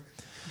voiceover.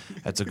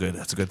 That's a good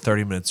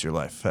 30 minutes of your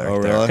life.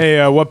 Right there.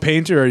 Hey, what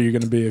painter are you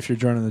going to be if you're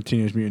joining the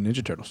Teenage Mutant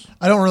Ninja Turtles?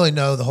 I don't really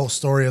know the whole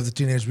story of the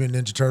Teenage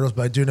Mutant Ninja Turtles,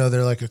 but I do know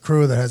they're like a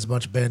crew that has a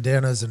bunch of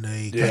bandanas and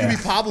they You can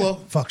be Pablo.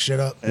 fuck shit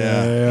up.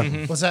 Yeah.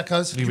 What's that,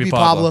 cuz? You can be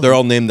Pablo. They're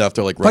all named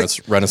after like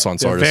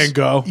Renaissance artists. Van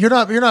Gogh. You're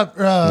not.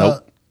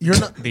 Nope. You're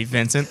not Be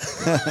Vincent.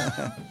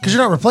 because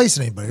you're not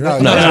replacing anybody,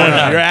 right? No,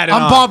 you're adding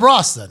I'm on. Bob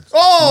Ross then.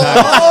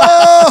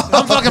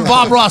 I'm fucking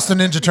Bob Ross, the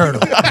Ninja Turtle.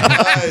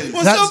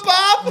 What's up,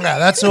 Bob? Yeah,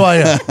 that's who I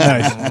am.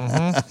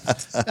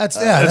 Nice. That's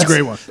a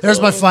great one. There's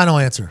my final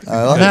answer.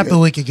 I'm happy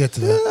we could get to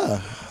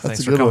that.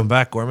 Thanks for coming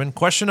back, Gorman.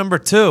 Question number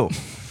 2.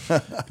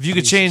 If you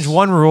could change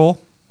one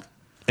rule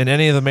in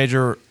any of the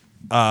major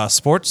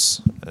sports,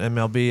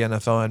 MLB,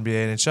 NFL,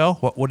 NBA,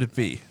 NHL, what would it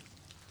be?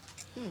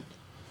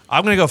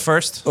 I'm going to go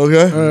first.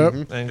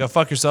 Okay. And go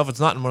fuck yourself. It's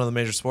not in one of the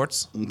major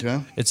sports. Okay.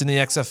 It's in the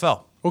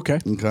XFL. Okay.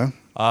 Okay.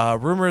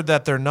 Rumored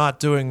that they're not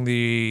doing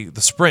the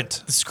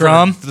sprint. The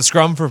scrum? The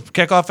scrum for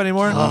kickoff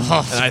anymore. And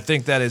I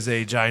think that is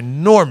a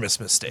ginormous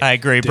mistake. I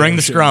agree. Bring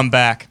the scrum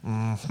back.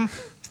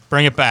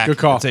 Bring it back. Good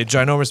call. It's a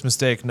ginormous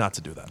mistake not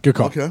to do that. Good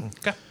call. Okay.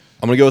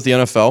 I'm going to go with the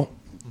NFL.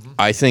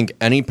 I think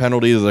any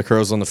penalty that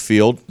occurs on the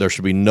field, there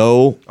should be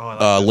no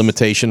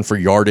limitation for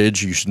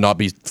yardage. You should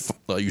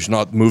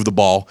not move the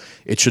ball.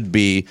 It should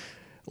be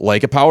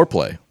like a power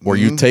play, where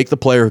you take the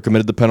player who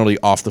committed the penalty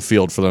off the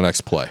field for the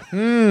next play.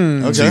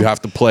 Okay. So you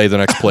have to play the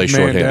next play Man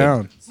shorthanded.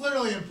 down. It's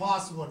literally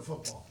impossible in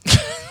football.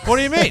 What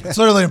do you mean? It's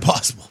literally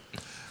impossible.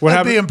 What That'd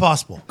happened? be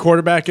impossible.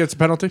 Quarterback gets a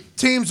penalty?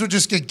 Teams would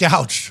just get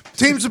gouged.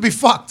 Teams would be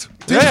fucked.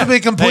 Teams Yeah. would be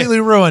completely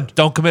ruined.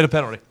 Don't commit a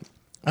penalty.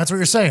 That's what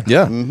you're saying.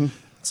 Yeah.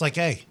 It's like,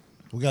 hey,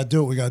 we got to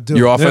do it. We got to do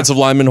Your it. offensive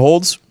lineman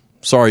holds.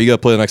 Sorry, you got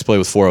to play the next play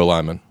with 4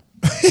 linemen.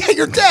 Yeah,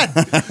 you're dead.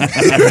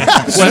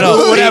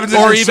 What happens?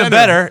 Or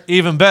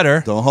even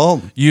better, Don't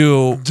hold.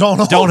 you Don't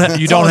hold. don't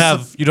It's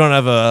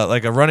have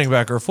a running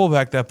back or a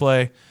fullback that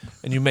play,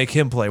 and you make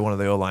him play one of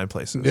the O-line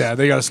places. Yeah,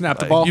 they got to snap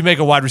the ball. You make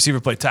a wide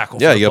receiver play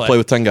tackle. Yeah, for you the got to play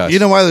with 10 guys. You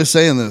know why they're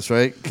saying this,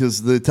 right?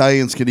 Because the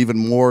Italians could even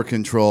more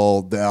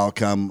control the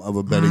outcome of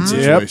a betting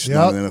situation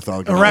Yep. than the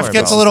NFL. A ref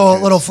gets a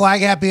little flag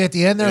happy at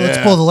the end there. Let's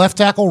Yeah. pull the left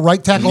tackle,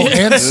 right tackle,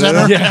 and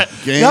center.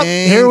 Game Yep,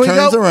 here we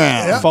turns go.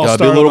 around. Yep. False Got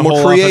to be start a little on the more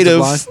whole offensive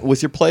line. creative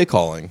with your play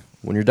calling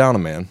when you're down a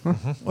man. Oh,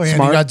 yeah, and you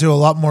Smart. got to do a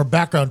lot more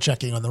background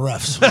checking on the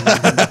refs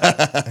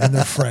and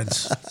their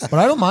friends. But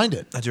I don't mind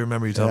it. I do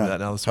remember you telling me that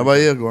now. This How week.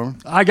 about you, Gorman?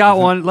 I got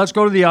one. Let's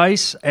go to the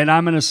ice, and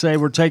I'm going to say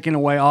we're taking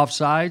away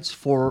offsides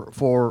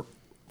for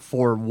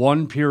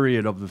one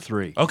period of the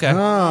 3. Okay.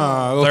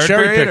 Ah, a little Third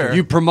cherry period, picker. or-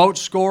 You promote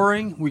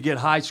scoring. We get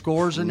high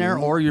scores in there,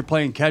 or you're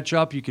playing catch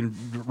up. You can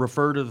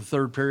refer to the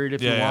third period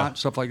if you Yeah, want,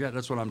 stuff like that.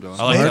 That's what I'm doing.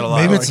 I like that a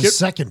lot. Maybe I it's like the it.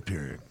 second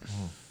period.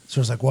 So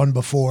it's like one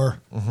before,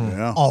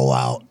 Yeah. all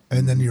out,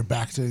 and then you're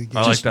back to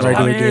I like that a lot.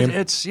 I mean, Regular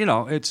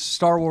game. it's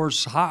Star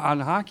Wars on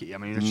hockey. I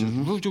mean, it's just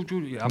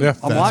Yeah.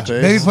 I'm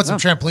watching. maybe put some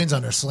trampolines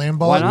on their slam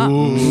ball. Why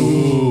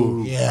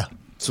not? Yeah,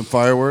 Some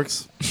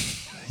fireworks.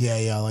 yeah,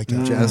 I like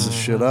that. Jazz this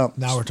shit up.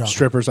 Now we're talking.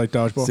 Strippers like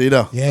dodgeball.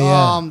 Cito.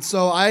 Yeah.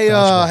 So I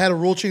had a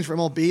rule change for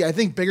MLB. I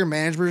think bigger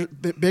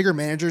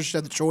managers should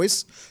have the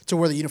choice to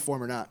wear the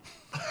uniform or not.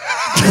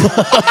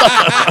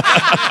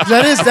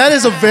 that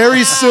is a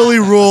very silly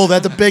rule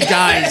that the big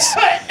guys,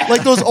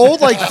 like those old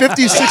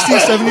 50, 60,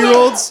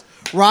 70-year-olds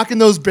rocking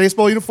those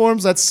baseball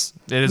uniforms, that's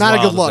It is not a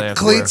wild good that they look. have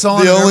to Cleats wear- on.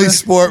 The and only everything.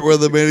 sport where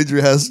the manager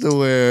has to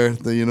wear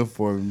the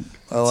uniform.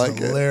 I like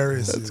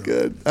hilarious, it. That's dude.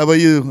 good. How about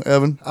you,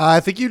 Evan? I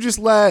think you just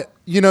let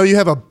you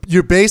have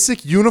your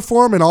basic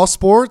uniform in all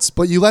sports,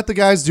 but you let the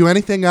guys do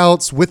anything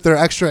else with their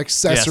extra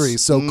accessories.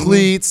 Yes. So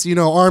cleats,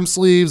 arm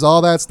sleeves,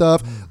 all that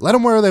stuff. Let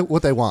them wear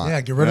what they want.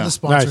 Yeah, get rid of the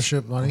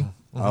sponsorship money.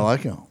 I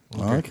like him.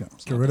 I like him.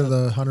 Get rid of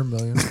the $100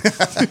 million.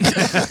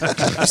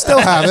 You still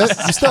have it.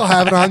 You still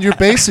have it on your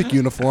basic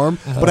uniform,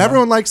 but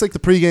everyone likes the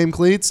pregame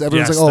cleats.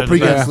 Everyone's Yes, like, "Oh, they're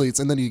the pregame best. cleats,"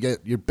 and then you get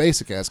your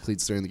basic ass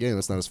cleats during the game.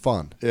 That's not as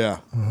fun. Yeah.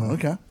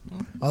 Okay.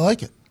 I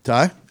like it.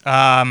 Ty?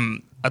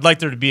 I'd like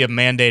there to be a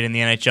mandate in the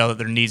NHL that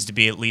there needs to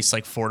be at least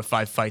 4 to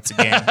 5 fights a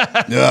game.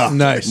 Yeah.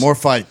 Nice. More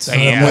fights. Yeah.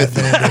 I'm with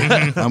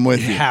you. I'm with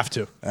you. You have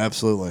to.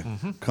 Absolutely.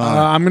 Connor.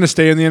 I'm going to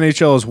stay in the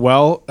NHL as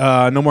well.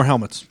 No more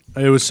helmets.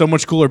 It was so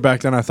much cooler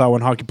back then, I thought,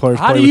 when hockey players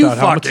How play do you without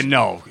helmets. fucking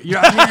know?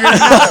 You're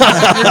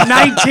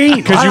 19.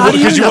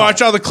 Because you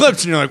watch all the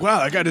clips and you're like, wow,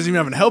 that guy doesn't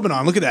even have a helmet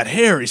on. Look at that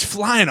hair. He's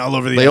flying all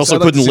over the They ice. also I'd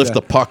like to couldn't see lift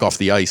the that. puck off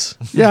the ice.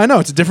 Yeah, I know.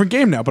 It's a different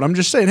game now, but I'm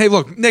just saying, hey,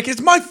 look, Nick,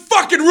 it's my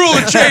fucking rule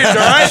of change, all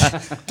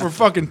right? We're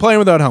fucking playing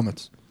without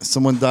helmets.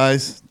 Someone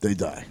dies, they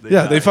die.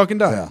 They fucking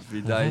die. Yeah.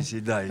 He dies.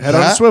 Head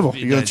on a swivel.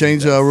 You going to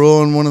change a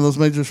rule in one of those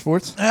major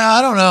sports? Yeah,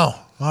 I don't know.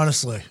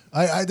 Honestly,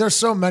 I there's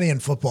so many in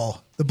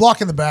football. The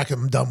block in the back,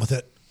 I'm done with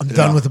it. I'm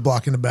done with the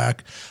block in the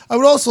back. I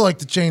would also like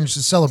to change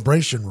the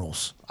celebration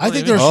rules. I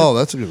think there should,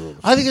 that's a good rule.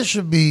 I think it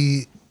should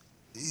be.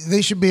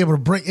 They should be able to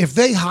bring if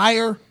they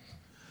hire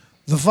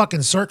the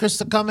fucking circus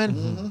to come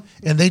in,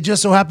 and they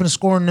just so happen to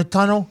score in the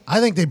tunnel, I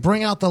think they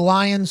bring out the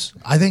Lions.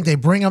 I think they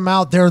bring them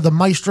out. They're the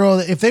maestro.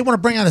 If they want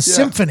to bring out a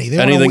symphony, they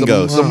Anything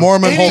goes. The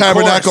Mormon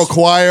Tabernacle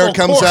Choir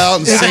comes out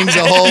and sings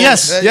a whole.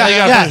 Yes. You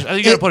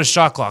got to put a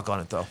shot clock on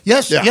it, though.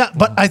 Yes, yeah.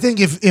 But I think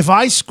if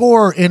I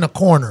score in a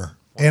corner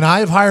and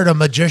I've hired a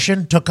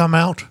magician to come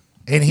out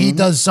and he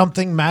does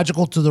something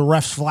magical to the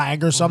ref's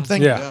flag or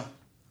something,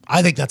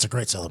 I think that's a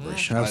great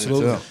celebration.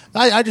 Absolutely.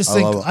 I just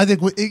think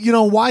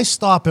why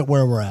stop it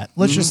where we're at?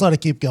 Let's just let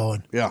it keep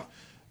going. Yeah.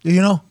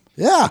 You know?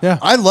 Yeah.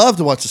 I love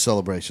to watch the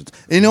celebrations.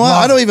 And you know what?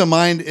 I don't even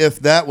mind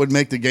if that would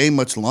make the game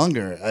much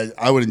longer.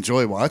 I would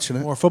enjoy watching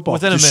it. More football.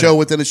 Within a show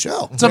within a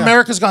show. It's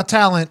America's Got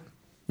Talent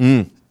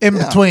in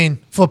between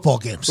football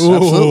games. Ooh.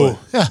 Absolutely.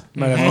 Yeah.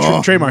 Might have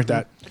to trademark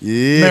that.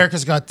 Yeah.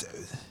 America's Got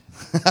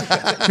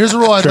Here's a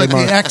rule I'd like the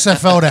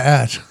XFL to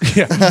add.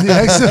 Yeah.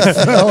 The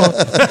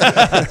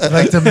XFL I'd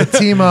like them to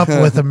team up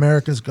with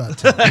America's Got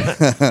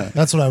Talent.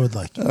 That's what I would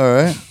like. All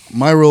right.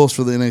 My rules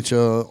for the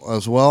NHL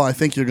as well. I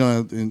think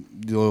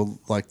you'll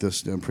like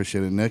this and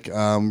appreciate it, Nick.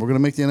 We're going to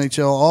make the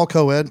NHL all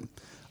co-ed.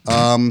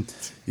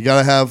 You got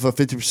to have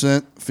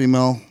 50%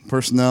 female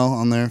personnel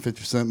on there,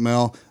 50%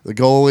 male. The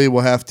goalie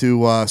will have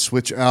to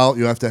switch out.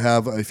 You have to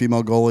have a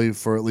female goalie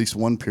for at least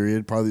one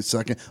period, probably the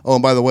second. Oh,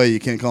 and by the way, you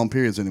can't call them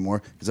periods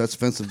anymore because that's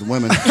offensive to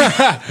women. You're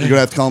going to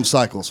have to call them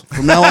cycles.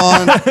 From now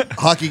on,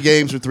 hockey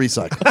games are 3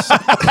 cycles.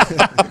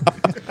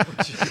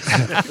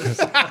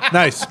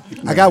 Nice.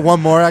 I got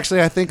one more,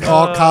 actually. I think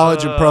all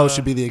college and pro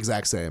should be the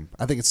exact same.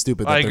 I think it's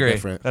stupid that I they're agree.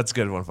 different. That's a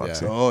good one,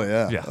 Foxy. Oh,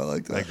 yeah. Yeah, I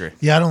like that. I agree.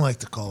 Yeah, I don't like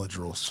the college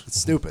rules. It's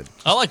stupid.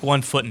 I like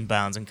 1 foot in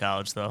bounds in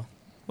college, though.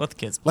 Let the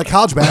kids play. Like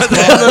college basketball.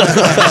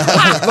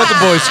 Let the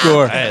boys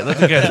score. Hey, let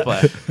the kids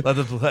play.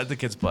 Let the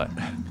kids play.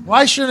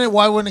 Why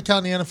wouldn't it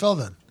count in the NFL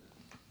then?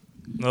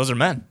 Those are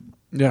men.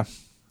 Yeah.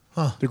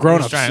 They're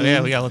grown ups.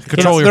 Yeah, we got to let the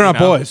Control kids. your They're not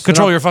boys.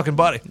 Control They're your fucking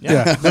body.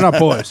 Yeah, they're not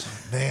boys.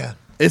 Man.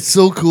 It's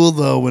so cool,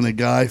 though, when a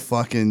guy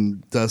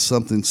fucking does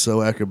something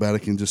so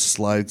acrobatic and just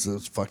slides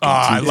those fucking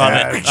I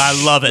love it.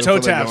 I love it. Toe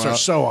taps are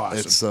so awesome.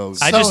 It's so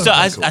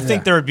I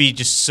think there would be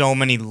just so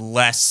many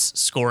less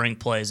scoring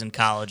plays in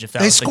college if that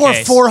They was the score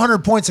case.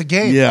 400 points a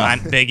game. Yeah.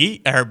 On Big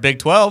E or Big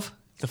 12,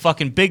 the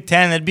fucking Big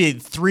 10, that'd be a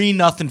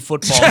 3-0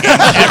 football game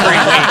every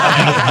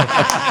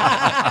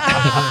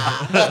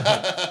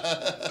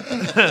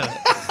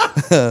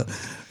week.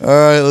 All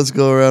right, let's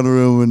go around the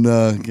room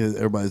and get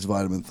everybody's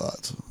vitamin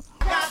thoughts.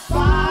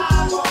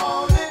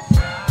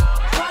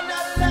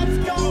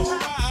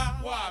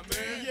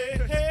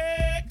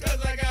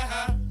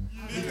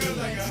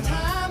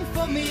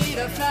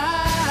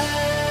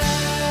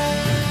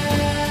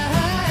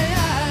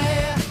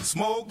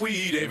 Smoke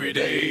weed every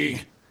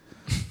day.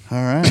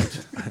 All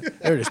right.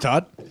 There it is,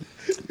 Todd.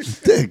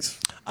 Thanks.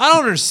 I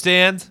don't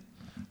understand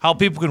how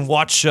people can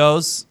watch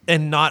shows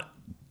and not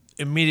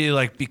immediately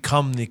like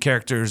become the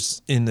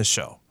characters in the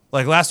show.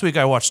 Like last week,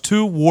 I watched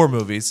 2 war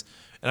movies,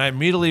 and I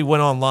immediately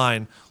went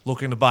online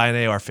looking to buy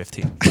an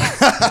AR-15.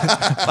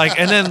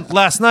 And then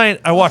last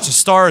night I watched A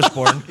Star Is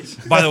Born.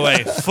 By the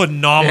way,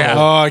 phenomenal. Yeah.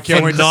 Oh, I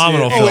can't wait to see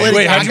it. film.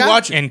 Wait, how'd you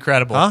watch it?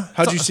 Incredible. Huh?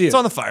 How'd you see It's it?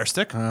 on the Fire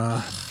Stick.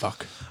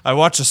 Fuck. I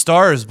watched A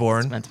Star Is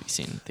Born. Meant to be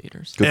seen in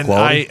theaters. Good and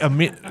quality?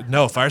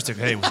 no, Fire Stick.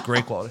 Hey, it was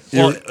great quality.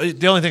 Well,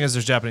 the only thing is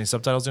there's Japanese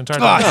subtitles the entire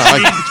time.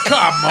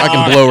 I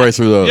can blow right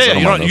through those. Yeah, I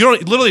don't mind you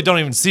those. literally don't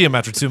even see them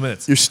after 2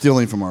 minutes. You're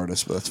stealing from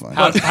artists, but that's fine.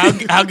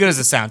 How good is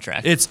the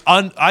soundtrack? It's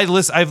I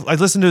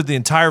listened to it the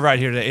entire ride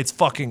here today. It's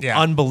fucking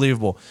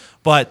unbelievable.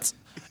 But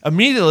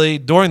immediately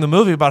during the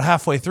movie, about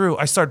halfway through,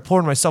 I started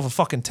pouring myself a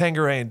fucking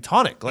Tanqueray and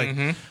tonic. Like,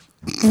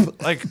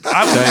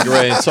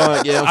 Tanqueray and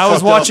tonic, yeah, I was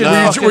fucked watching.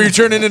 up now. Were you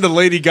turning into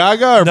Lady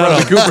Gaga or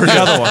Bradley Cooper? The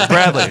other one,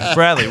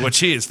 Bradley, which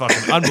he is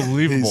fucking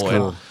unbelievable. He's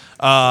cool.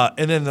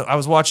 And then I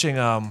was watching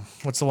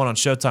what's the one on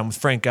Showtime with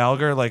Frank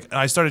Gallagher? Like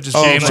I started just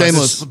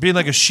Shameless. being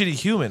like a shitty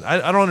human.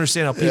 I don't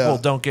understand how people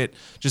don't get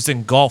just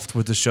engulfed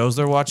with the shows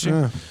they're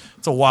watching.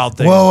 It's a wild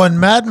thing. Well, when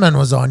Mad Men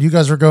was on, you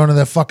guys were going to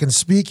that fucking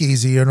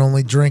speakeasy and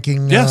only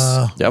drinking. Yes.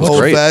 That was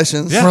Old great.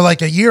 fashions. For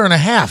like a year and a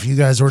half, you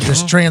guys were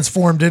just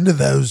transformed into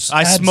those.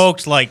 I ads.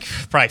 smoked like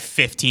probably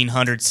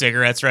 1,500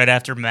 cigarettes right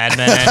after Mad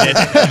Men ended,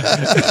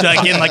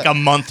 like in like a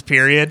month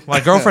period. My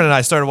girlfriend and I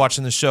started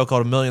watching this show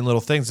called A Million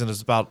Little Things, and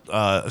it's about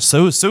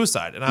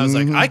suicide. And I was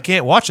like, I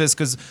can't watch this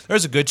because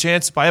there's a good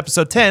chance by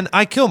episode 10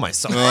 I kill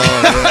myself.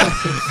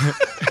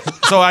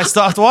 So I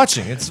stopped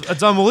watching.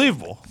 It's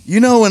unbelievable. You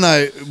know when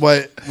I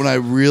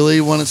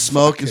really want to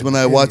smoke is when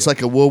I watch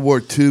like a World War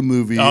II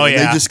movie. Oh, and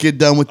yeah. They just get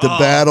done with the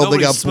battle. They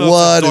nobody got smokes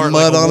blood a and dart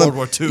mud like a on them. World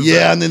War II Yeah,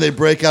 vet. and then they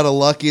break out a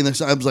Lucky, and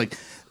I was like,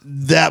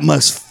 that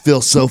must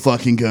feel so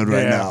fucking good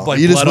right now. Like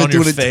you just blood went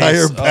on through an your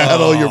entire face.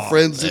 battle. Your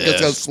friends just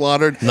got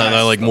slaughtered. Not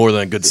like more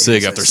than a good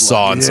cig after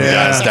sawing some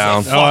guys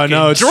down. Oh, I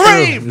know. It's dream.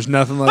 true. There's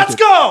nothing like Let's it.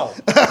 go.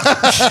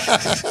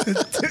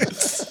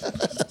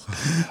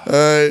 All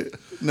right,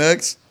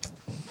 next.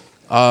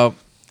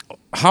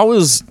 How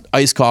is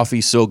iced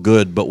coffee so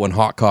good, but when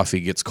hot coffee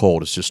gets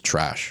cold, it's just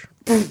trash?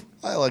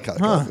 I like hot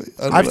coffee.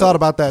 I've thought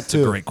about that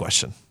too. Great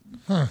question.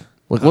 Like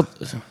what?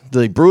 Do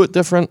they brew it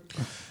different?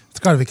 It's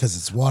got to be because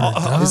it's watered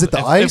down. Is it the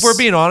if, ice? If we're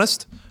being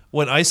honest,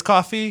 when iced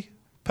coffee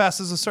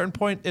passes a certain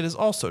point, it is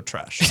also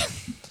trash.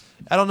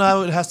 I don't know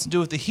how it has to do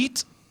with the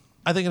heat.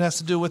 I think it has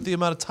to do with the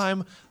amount of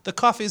time the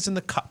coffee is in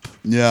the cup.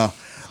 Yeah.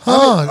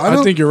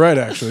 I think you're right,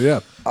 actually.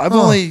 Yeah. I've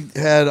only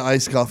had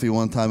iced coffee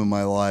one time in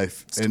my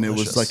life, and it was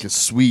delicious. like a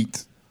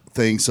sweet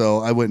thing. So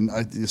I wouldn't.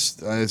 I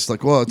it's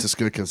like, well, it's just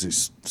good because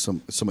it's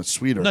so much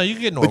sweeter. No, you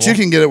can get but you normal.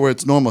 can get it where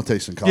it's normal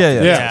tasting coffee. Yeah,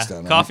 yeah. Yeah, Tastes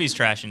down, coffee's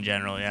trash in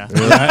general. Yeah.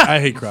 I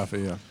hate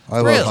coffee. Yeah. I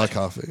love hot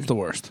coffee. It's the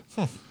worst.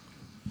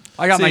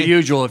 I got my See,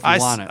 usual if you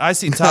want it. I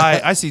see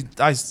Ty.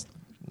 I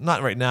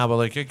not right now, but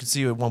like I could see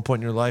you at one point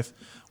in your life,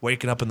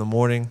 waking up in the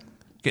morning,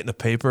 getting a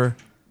paper,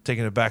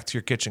 taking it back to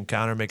your kitchen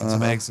counter, making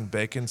some eggs and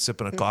bacon,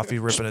 sipping a coffee,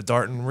 ripping a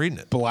dart, and reading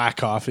it. Black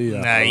coffee.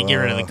 Yeah. Nah, you get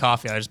rid of the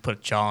coffee. I just put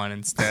a chaw in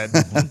instead.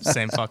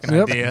 Same fucking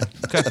Yep. idea.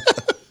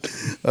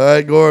 All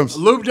right, Gorms.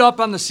 Lubed up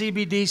on the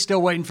CBD,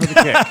 still waiting for the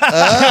kick.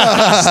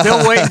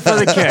 Still waiting for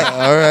the kick.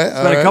 All right. It's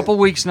been a couple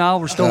weeks now.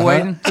 We're still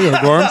waiting.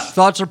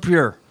 Thoughts are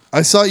pure.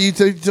 I saw you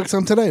took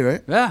some today,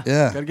 right? Yeah.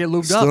 Yeah. Gotta get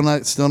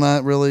lubed Still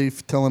not really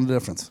telling the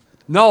difference.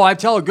 No, I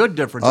tell a good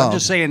difference. Oh. I'm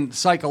just saying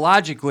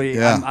psychologically,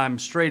 Yeah. I'm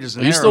straight as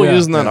an Are you arrow. still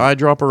using that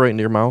eyedropper right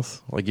into your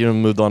mouth? Like you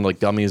haven't moved on to like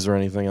gummies or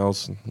anything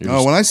else? You're No,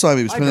 just- when I saw him,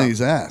 he was I spinning don't-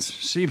 his ass.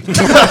 CBD.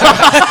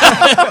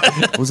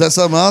 Was that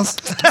something else?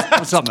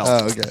 Something else.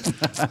 Oh, okay.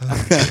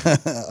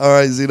 All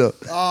right,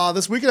 Zito.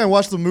 This weekend I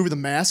watched the movie The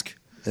Mask.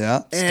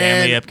 Yeah.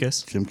 Stanley And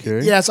Ipkiss. Jim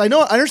Carrey. yes, I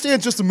know. I understand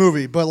it's just a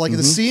movie, but like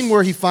the scene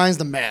where he finds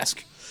the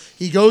mask,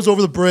 he goes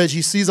over the bridge,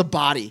 he sees a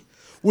body.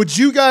 Would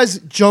you guys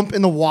jump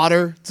in the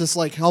water to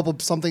like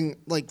help something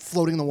like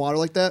floating in the water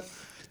like that?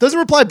 Doesn't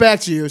reply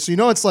back to you, so you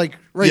know it's like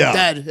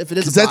dead if it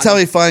is. Because A that's body. how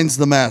he finds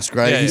the mask,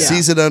 right? Yeah, He yeah.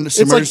 sees it under It's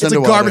like- submerged it's a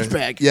underwater. garbage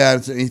bag. Yeah,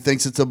 he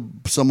thinks it's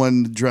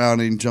someone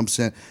drowning, jumps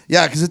in.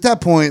 Yeah, because at that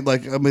point,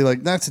 like I'll be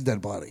like, that's a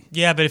dead body.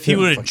 Yeah, but if he Yeah,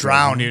 would have fuck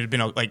drowned, he would have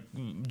been like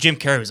Jim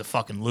Carrey was a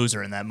fucking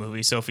loser in that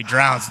movie. So if he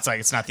drowns, it's like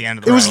it's not the end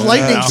of the It was road,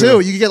 lightning you know?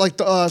 too. You could get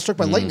like struck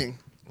by lightning.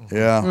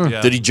 Yeah.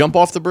 Yeah. Did he jump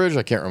off the bridge?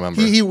 I can't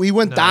remember. He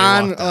went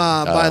down walked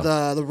down. by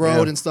the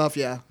road and stuff.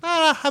 Yeah.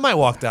 I might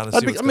walk down and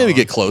see what's maybe going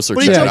get closer.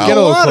 But he check it jumped out. Get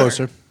a little water.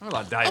 closer.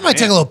 I might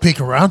take a little peek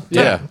around.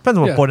 Yeah. Depends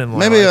on what point in life.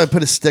 Maybe I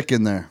put a stick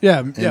in there. Yeah.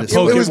 And Yeah. it's-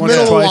 Poke It was once or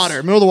middle of the twice.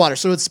 water, middle of the water.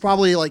 So it's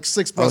probably like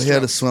 6 Oh, breaststrokes. he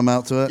had to swim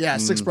out to it? Yeah,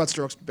 6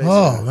 breaststrokes. Basically.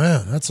 Oh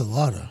man, that's a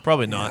lot of.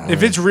 Probably not.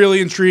 If it's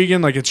really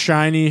intriguing, like it's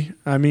shiny,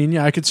 I mean,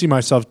 yeah, I could see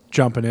myself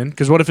jumping in.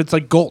 Because what if it's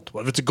like gold?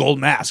 What if it's a gold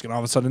mask and all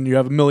of a sudden you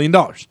have $1 million?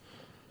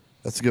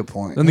 That's a good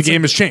point. Then the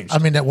game has changed. I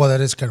mean, that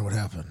is kind of what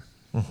happened.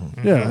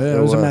 yeah, it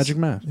was a was. magic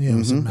mask. Yeah, it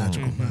was a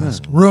magical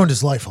mask. Ruined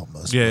his life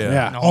almost. Yeah,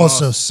 yeah. Yeah.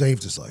 Also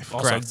saved his life.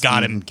 Also Correct.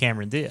 got him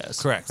Cameron Diaz.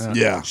 Correct.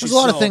 Yeah. There's a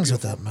lot of things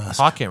with that mask.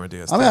 Hot camera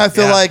Diaz. I mean, I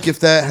feel Yeah. like if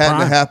that hadn't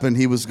Prime. happened,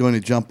 he was going to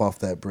jump off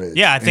that bridge.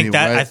 Yeah, I think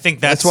that- right? I think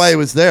that's- why he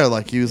was there.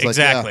 Like he was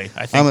Exactly. like,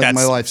 yeah, I think that's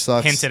my life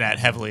sucks. hinted at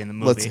heavily in the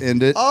movie. Let's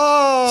end it.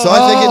 Oh, So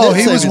I think it did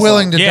he save was his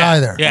willing life. to die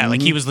there. Yeah,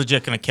 like he was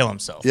legit going to kill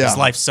himself. Yeah. His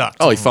life sucked.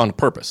 Oh, he found a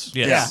purpose.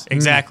 Yes, Yeah.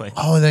 exactly.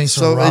 Oh, and then he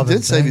So started it robbing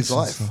did save his banks and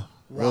life. stuff.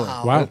 Really.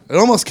 Wow. It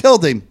almost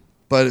killed him,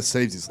 but it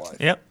saved his life.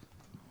 Yep.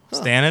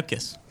 Stan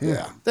Ipkiss.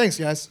 Yeah. thanks,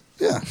 guys.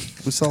 Yeah.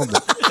 We solved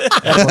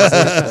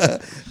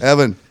it.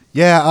 Evan.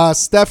 Yeah,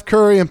 Steph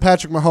Curry and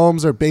Patrick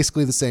Mahomes are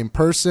basically the same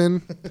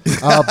person.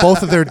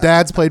 Both of their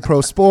dads played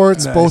pro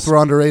sports. Nice. Both were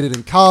underrated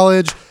in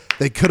college.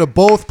 They could have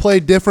both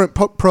played different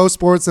pro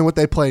sports than what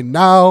they play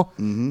now,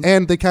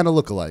 and they kind of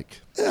look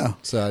alike. Yeah.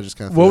 So I just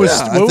kind of What was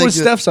Yeah, I what think was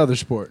it- Steph's other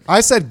sport? I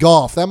said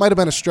golf. That might have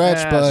been a stretch,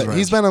 Yeah, but stretch.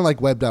 he's been on like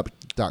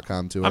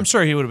web.com too. I'm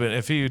sure he would have been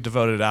if he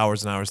devoted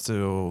hours and hours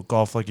to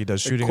golf like he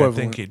does shooting. I Equivalent.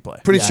 think he'd play.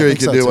 Pretty Yeah, sure I he think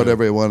could so, do too.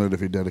 whatever he wanted if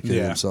he dedicated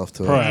Yeah. himself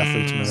to Pro it.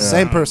 athletes, man.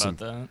 Same person.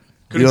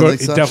 You don't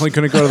think He so? definitely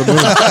couldn't go to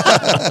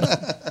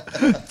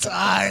the moon.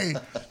 Die.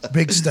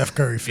 Big Steph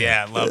Curry fan.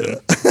 Yeah, love him.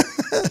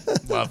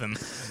 Love him.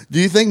 Do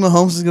you think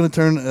Mahomes is going to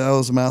turn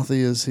as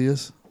mouthy as he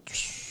is?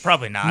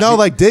 Probably not. No,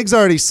 like Diggs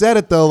already said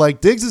it though.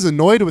 Like Diggs is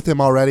annoyed with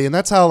him already, and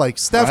that's how like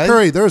Steph Right?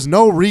 Curry. There's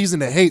no reason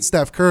to hate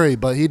Steph Curry,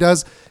 but he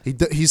does.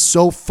 He's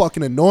so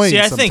fucking annoying. See,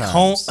 I think,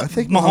 sometimes. I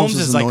think Mahomes Mahomes is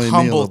is like annoying me a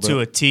humble little to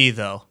bit. a T,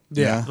 though.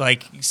 Yeah.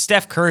 Like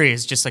Steph Curry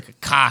is just like a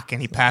cock,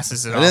 and he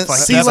passes it didn't- off like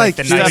see, that's like,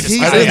 the Steph, nicest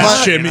he's- I guy. didn't Yeah.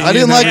 like, Shimmy I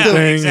didn't like Yeah,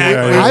 the.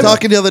 exactly. We were I'm-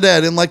 talking the other day. I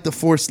didn't like the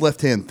forced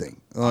left hand thing.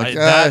 Like,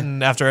 that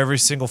and after every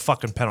single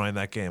fucking penalty in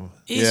that game.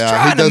 He's Yeah, he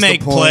trying to does the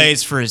make point.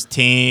 plays for his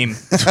team.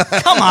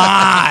 Come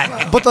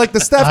on. But like the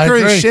Steph I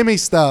Curry agree. shimmy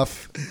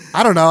stuff,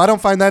 I don't know. I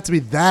don't find that to be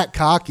that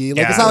cocky.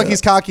 Like Yeah. it's not like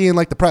he's cocky in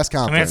like the press I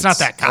conference. mean, it's not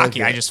that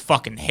cocky. I just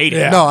fucking hate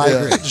it. No, I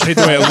agree. Just hate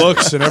the way it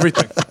looks and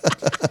everything.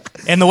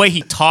 And the way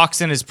he talks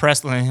in his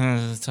press, like,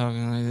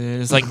 talking like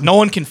this, like no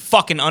one can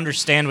fucking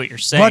understand what you're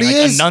saying. But he like,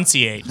 is-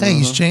 enunciate. Hey,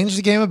 he's changed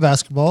the game of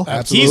basketball.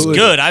 Absolutely. He's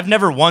good. I've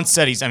never once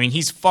said he's. I mean,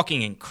 he's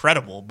fucking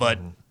incredible. But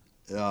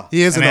yeah.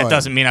 He is I mean, annoying. that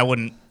doesn't mean I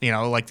wouldn't,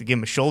 like to give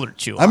him a shoulder to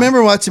chew on. I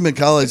remember watching him in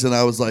college, and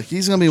I was like,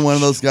 he's going to be one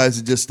of those guys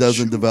that just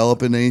doesn't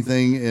develop in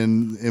anything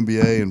in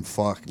NBA. And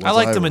fuck, I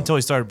liked him wrong? until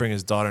he started bringing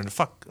his daughter. And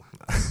fuck,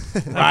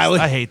 Riley.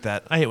 I hate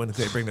that. I hate when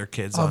they bring their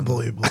kids on.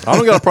 Unbelievable. I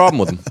don't got a problem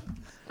with him.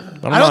 I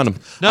don't mind him.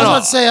 I was about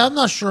to say, I'm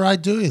not sure I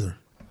do either.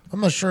 I'm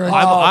not sure.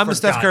 I'm a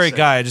Steph Curry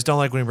guy. I just don't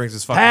like when he brings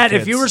his fucking Pat,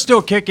 kids. if you were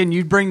still kicking,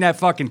 you'd bring that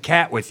fucking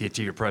cat with you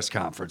to your press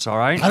conference, all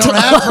right? I don't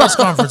have a press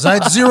conference. I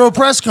had 0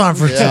 press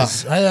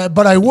conferences.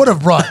 But I would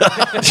have brought.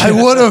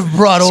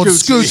 Old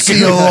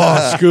Scootsy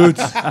along.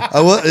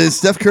 Scoots.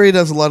 Steph Curry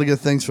does a lot of good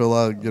things for a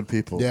lot of good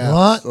people. Yeah.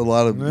 What? A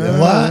lot of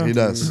What? he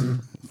does.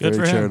 Good Very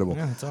for him. charitable.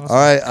 Yeah, that's awesome.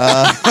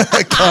 All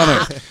right,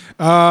 Connor.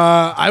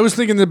 I was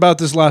thinking about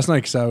this last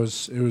night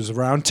because it was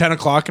around 10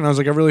 o'clock, and I was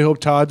like, I really hope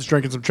Todd's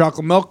drinking some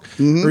chocolate milk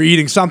or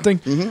eating something.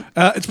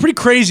 It's pretty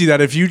crazy that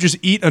if you just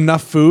eat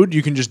enough food,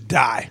 you can just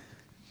die.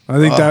 I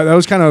think that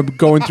was kind of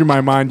going through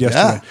my mind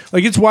yesterday. Yeah.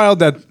 Like, it's wild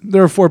that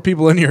there are 4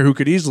 people in here who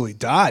could easily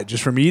die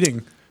just from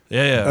eating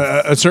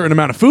a certain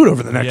amount of food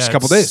over the next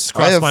couple days. It's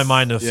crossed my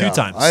mind a few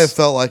times. I have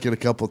felt like it a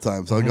couple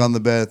times. I've gone to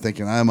bed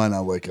thinking I might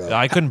not wake up.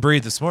 I couldn't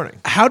breathe this morning.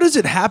 How does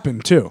it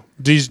happen, too?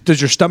 Does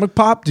your stomach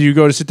pop? Do you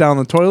go to sit down on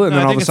the toilet and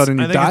then all of a sudden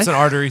you I think die? it's an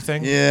artery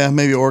thing. Yeah,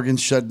 maybe organs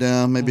shut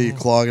down. Maybe you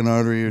clog an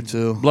artery or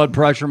two. Blood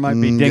pressure might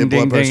be ding, blood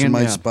ding, pressure ding.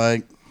 might Yeah.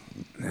 spike.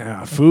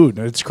 Yeah, food.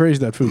 It's crazy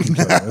that food can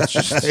kill you. It's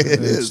just, It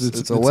is.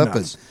 It's a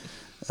weapon. nuts.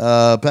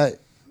 Pat.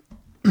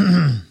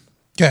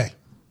 Okay.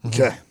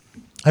 Okay.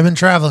 I've been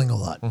traveling a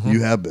lot.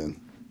 You have been.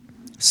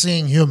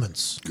 Seeing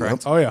humans.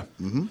 Correct. Oh, yeah.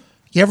 Mm-hmm.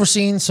 You ever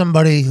seen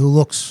somebody who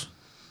looks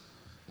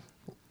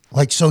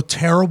like so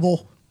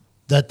terrible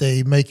that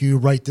they make you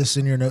write this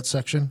in your notes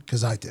section?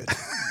 Because I did.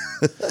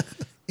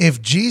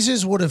 If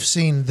Jesus would have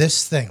seen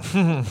this thing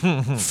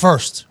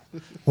first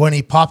when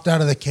he popped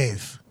out of the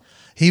cave,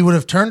 he would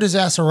have turned his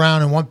ass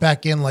around and went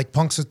back in like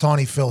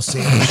Punxsutawney Phil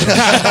scene.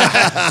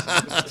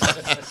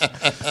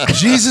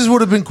 Jesus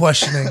would have been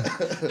questioning,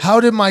 how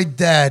did my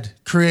dad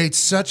create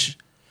such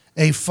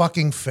a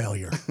fucking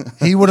failure?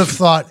 He would have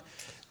thought,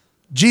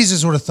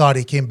 Jesus would have thought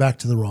he came back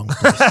to the wrong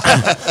place.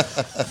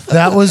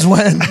 That was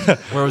when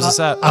Where was this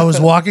at? I was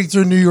walking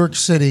through New York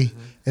City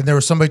and there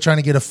was somebody trying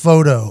to get a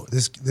photo.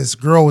 This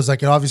girl was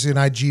like obviously an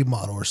IG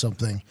model or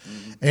something.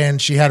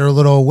 And she had her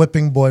little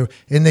whipping boy,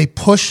 and they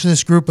pushed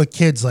this group of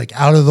kids like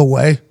out of the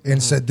way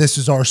and said, "This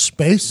is our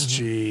space."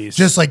 Jeez.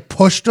 Just like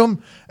pushed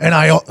them, and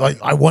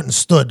I went and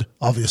stood,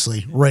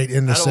 obviously, right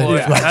in the same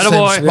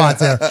spot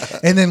there.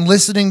 And then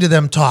listening to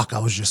them talk, I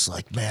was just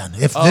like, man,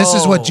 if this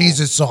is what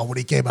Jesus saw when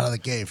he came out of the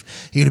cave,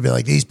 he'd be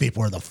like, these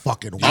people are the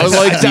fucking worst. I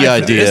like the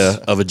idea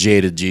of a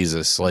jaded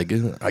Jesus. Like,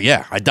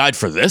 yeah, I died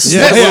for this.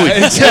 Yeah,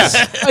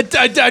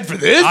 I died for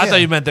this. I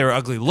thought you meant they were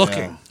ugly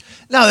looking.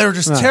 No, they were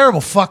just terrible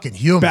fucking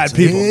humans. Bad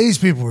people. These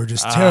people were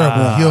just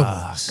terrible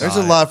humans. There's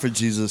a lot for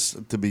Jesus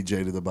to be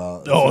jaded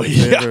about. Oh,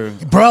 yeah.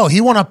 Bro,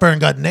 he went up there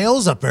and got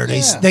nails up there.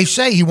 They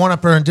say he went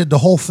up there and did the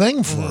whole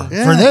thing for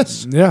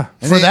this. Yeah.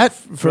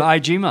 For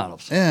IG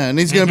models. Yeah, and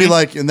he's going to be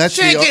like, and that's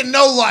She ain't getting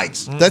no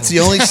likes. That's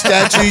the only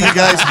statue you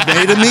guys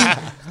made of me.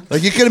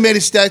 Like, you could have made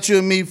a statue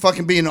of me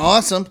fucking being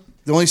awesome.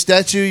 The only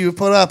statue you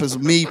put up is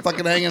me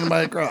fucking hanging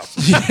by a cross.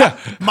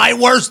 My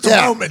worst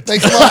moment.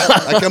 Thanks a lot.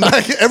 I come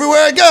back everywhere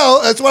I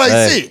go. That's what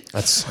I see.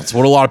 That's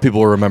what a lot of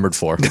people are remembered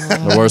for.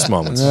 The worst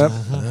moments. Good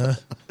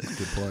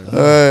point. All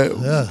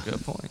right.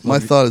 Good point. My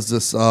thought is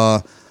this. You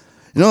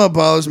know what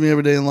bothers me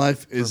every day in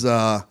life is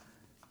I'm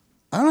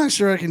not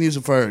sure I can use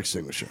a fire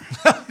extinguisher.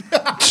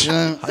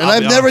 And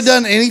I've never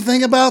done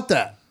anything about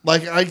that.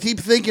 Like, I keep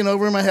thinking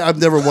over in my head. I've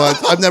never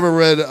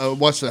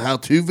watched a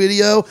how-to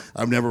video.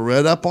 I've never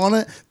read up on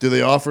it. Do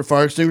they offer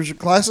fire extinguisher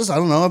classes? I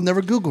don't know. I've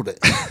never Googled it.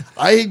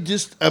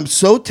 I'm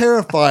so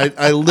terrified.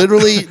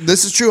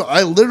 This is true.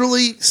 I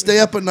literally stay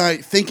up at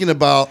night thinking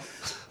about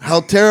how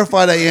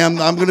terrified I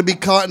am. I'm going to be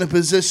caught in a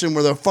position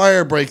where the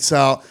fire breaks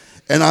out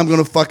and I'm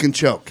going to fucking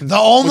choke. You're the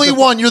only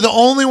one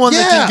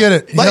that can get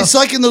it. Like, it's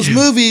like in those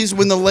movies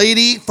when the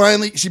lady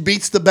finally, she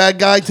beats the bad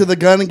guy to the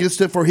gun and gets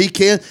it before he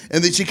can,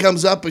 and then she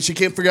comes up but she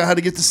can't figure out how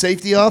to get the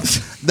safety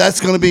off.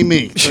 That's going to be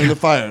me during the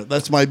fire.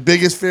 That's my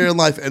biggest fear in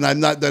life, and I've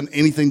not done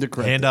anything to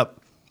correct Hand it. up.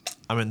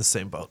 I'm in the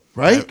same boat.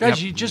 Right?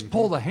 Guys, you just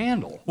pull the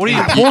handle. What do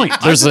you point?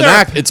 There's an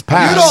act. It's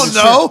past. You don't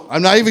know.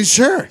 I'm not even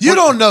sure. You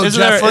don't know,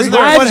 Jeffrey.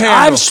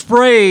 I've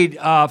sprayed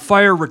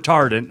fire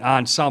retardant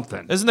on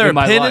something. Isn't there a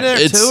my pin in life. there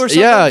too or something?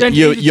 Yeah, Then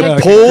you you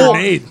take pull.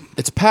 grenade.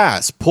 It's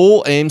pass.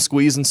 Pull, aim,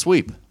 squeeze, and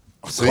sweep.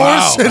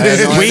 Wow. it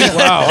is.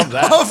 Wow.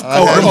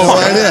 I had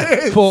no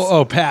idea.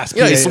 Pull. Pass.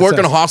 Yeah, I used to work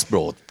in a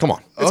hospital. Come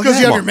on. It's because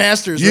you have your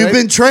master's, You've right?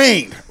 been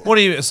trained. What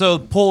do you? So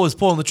pull is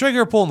pulling the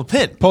trigger, or pulling the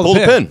pin. Pull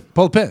the pin.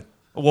 Pull the pin.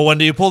 Well, when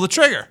do you pull the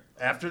trigger?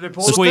 After they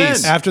pull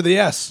Squeeze. the pin. After the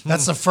S.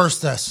 That's the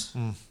first S.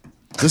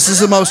 This is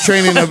the most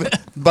training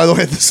by the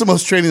way, this is the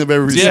most training I've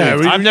ever received.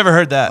 Yeah, I've never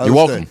heard that. You're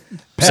welcome.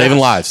 Saving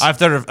lives. I've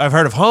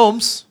heard of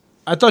Holmes.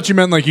 I thought you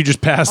meant like you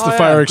just passed the yeah,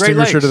 fire Great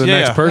extinguisher to the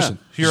Lakes. next person.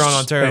 Huron,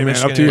 Ontario, Hey, man,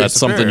 Michigan. up to you. That's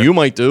something you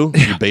might do.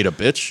 You beta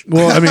bitch.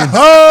 Well, I mean,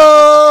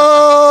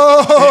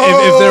 Oh!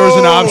 if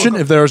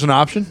there was an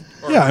option,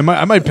 yeah, I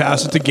might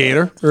pass it to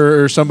Gator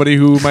or somebody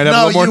who might have a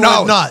No, little more you knowledge.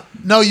 would not.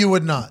 No, you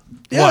would not.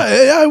 Yeah,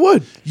 I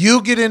would.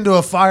 You get into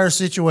a fire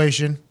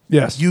situation.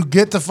 Yes. You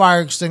get the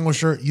fire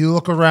extinguisher. You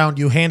look around.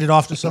 You hand it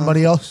off to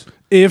somebody else.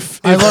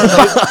 If I learned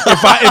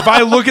that. if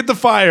I look at the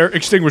fire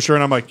extinguisher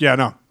and I'm like, yeah,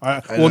 no,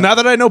 Well, now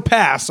that I know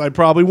pass, I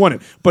probably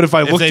wouldn't. But if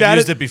I looked they've at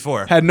used it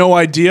before. had no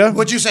idea.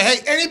 Would you say,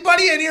 hey,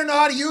 anybody in here know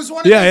how to use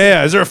one?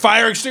 Yeah. Is there a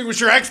fire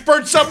extinguisher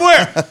expert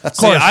somewhere? Of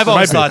See, I've there always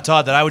might be. thought,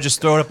 Todd, that I would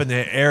just throw it up in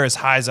the air as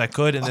high as I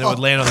could, and then it would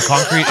land on the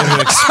concrete and it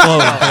would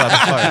explode and put out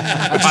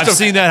the fire. I've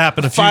seen that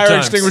happen a few Fire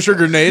times. extinguisher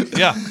grenade.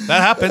 Yeah,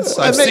 that happens.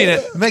 I've seen it.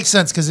 It makes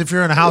sense because if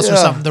you're in a house or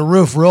something, the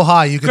roof real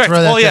high, you can Correct.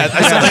 throw that. Well, yeah.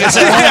 thing. Like I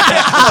said,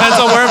 depends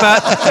on where I'm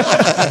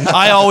at.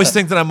 I always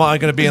think that I'm going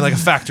to be in like a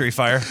factory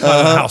fire,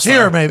 not a house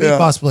Here, fire. maybe,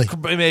 possibly.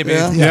 Maybe.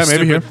 Yeah. Yeah, maybe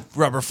Stupid here.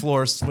 rubber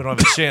floors. We don't have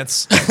a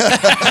chance.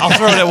 I'll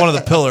throw it at one of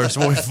the pillars.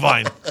 We'll be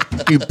fine.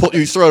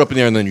 You throw it up in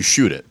the air and then you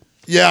shoot it.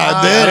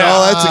 Yeah, then,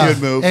 that's a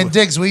good move. And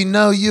Diggs, we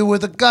know you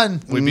with a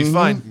gun. We'd be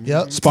fine.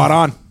 Yep. Spot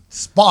on.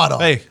 Spot on.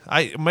 Hey,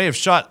 I may have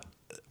shot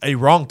a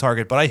wrong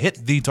target, but I hit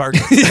the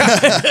target.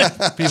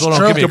 People don't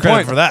give me Good credit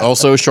point. for that.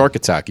 Also, a shark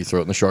attack. You throw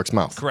it in the shark's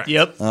mouth. Correct.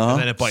 Yep.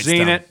 And then it bites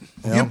Seen down. it.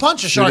 You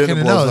punch a Shoot shark it, in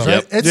the it blows nose,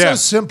 up. right? It's Yeah. so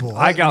simple.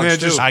 I got Yeah, too.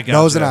 just- I got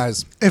Nose you. and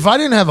eyes. If I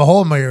didn't have a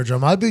hole in my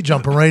eardrum, I'd be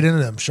jumping right into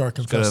them shark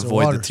Gotta infested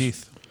avoid waters. the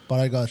teeth. But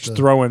I got the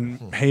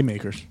Throwing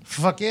haymakers.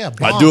 fuck yeah.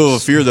 I do have a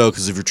fear though,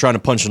 because if you're trying to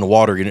punch in the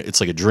water,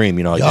 it's like a dream.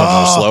 You know, like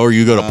punching slower.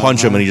 You go to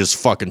punch him and he just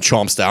fucking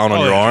chomps down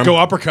on your arm. Go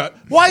uppercut.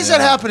 Why does that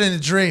happen in a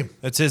dream?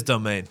 It's his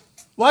domain.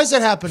 Why does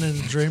that happen in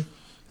a dream?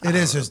 It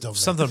is his domain.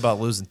 Something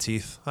about losing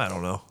teeth. I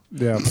don't know.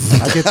 Yeah.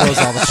 I get those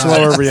all the time.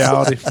 Slower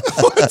reality.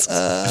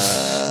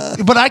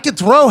 But I could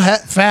throw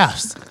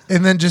fast,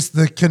 and then just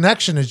the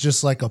connection is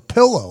just like a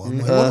pillow. I'm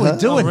like, what are we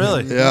doing? Oh,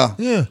 really? here? Yeah.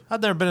 Yeah.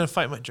 I've never been in a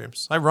fight in my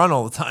dreams. I run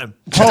all the time.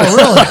 Oh,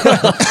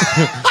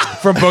 really?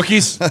 From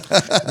bookies. No,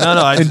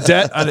 I, In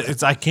debt?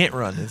 I can't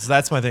run.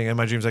 That's my thing. In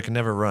my dreams, I can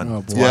never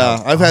run.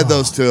 Yeah, I've had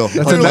those too. That's a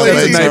Like, nightmare.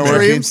 legs aren't working.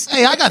 Dreams.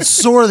 Hey, I got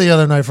sore the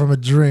other night from a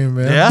dream,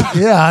 man. Yeah?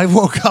 Yeah, I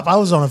woke up. I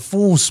was on a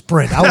full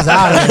sprint. I was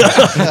out of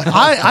there.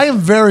 I am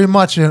very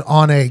much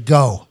on a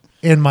go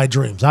in my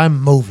dreams. I'm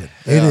moving.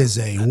 It is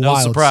a No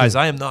wild surprise,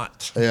 scene. I am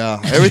not. Yeah,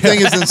 everything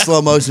is in slow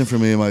motion for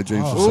me in my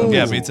dreams. for some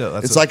Yeah, reason. me too.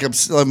 That's It's a- like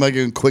I'm like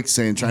in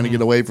quicksand, trying to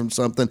get away from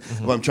something.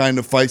 If I'm trying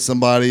to fight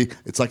somebody,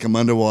 it's like I'm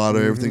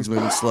underwater. Everything's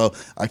moving slow.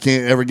 I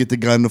can't ever get the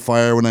gun to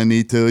fire when I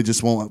need to. It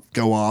just won't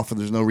go off, and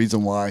there's no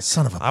reason why.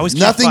 Son of a. I always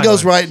keep Nothing finding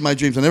goes it. right in my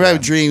dreams. I never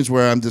have dreams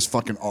where I'm just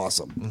fucking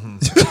awesome.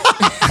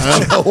 I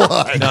don't know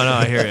why. No,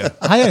 I hear you.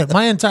 I had it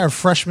my entire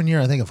freshman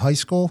year, I think, of high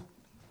school.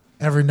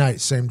 Every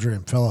night, same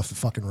dream. Fell off the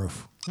fucking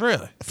roof.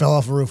 Really? Fell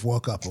off the roof,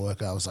 woke up.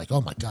 I was like,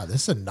 oh my God,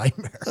 this is a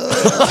nightmare.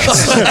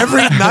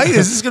 Every night,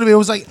 is this going to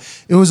be?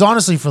 It was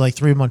honestly for like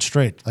 3 months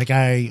straight. Like,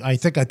 I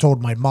think I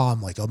told my mom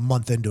like a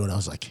month into it, I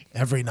was like,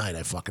 every night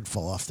I fucking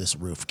fall off this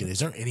roof. Is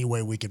there any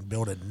way we can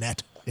build a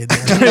net in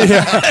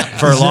there?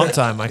 For a long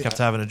time, I kept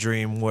having a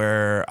dream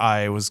where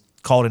I was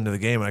called into the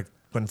game and I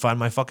couldn't find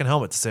my fucking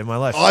helmet to save my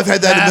life. Oh, I've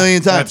had that a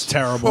million times. That's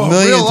terrible. A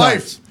million real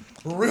times.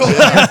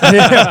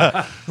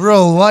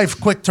 Real life,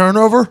 quick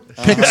turnover,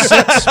 pick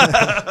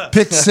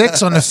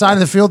six on the side of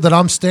the field that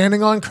I'm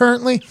standing on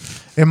currently,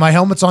 and my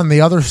helmet's on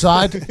the other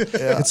side.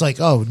 It's like,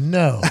 oh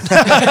no,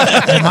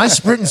 am I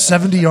sprinting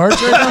 70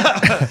 yards right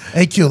now?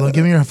 Hey, Q,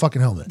 give me your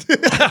fucking helmet. Give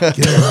me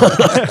your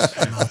helmet.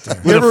 I'm out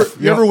there.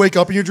 You ever wake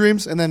up in your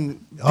dreams and then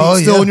be Oh,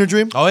 still yeah. in your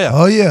dream? Oh, yeah.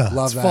 Oh yeah,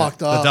 It's that. fucked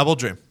The up. double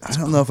dream. I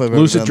don't know if I've ever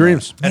Lucid done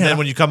dreams. And then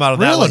when you come out of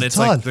that Really, one, it's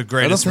like Todd? the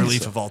greatest think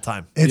relief so. of all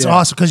time. it's Yeah.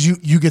 awesome because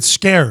you get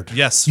scared.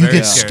 Yes, you very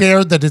get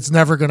scared that it's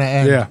never going to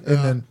end. Yeah. And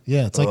then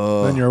it's like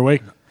Then you're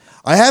awake. That.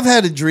 I have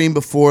had a dream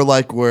before,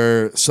 like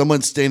where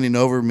someone's standing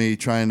over me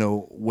trying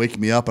to wake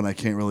me up, and I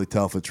can't really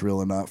tell if it's real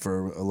or not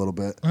for a little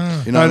bit. You know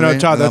No, what I no, mean?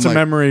 Todd, And that's I'm a like,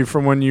 memory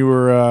from when you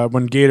were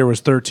when Gator was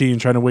 13,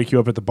 trying to wake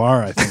you up at the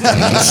bar. I think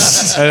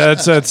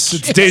it's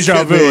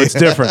deja vu. It's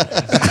different.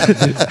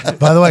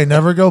 by the way,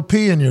 never go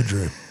pee in your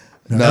dream.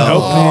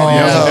 Nope.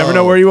 You never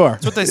know where you are.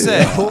 That's what they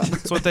say.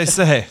 That's what they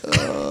say.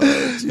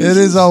 It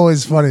is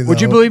always funny. Though.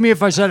 Would you believe me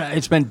if I said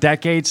it's been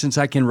decades since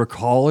I can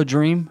recall a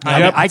dream?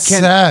 Yep. I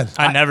can. Sad.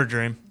 I never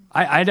dream.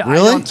 I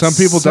Really? don't- Some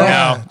people don't.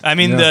 No, I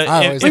mean I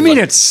always- What do you mean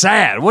it's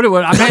sad? What I'm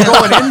not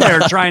going in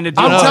there trying to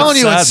do. I'm No, telling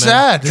it's you, it's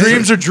sad, sad.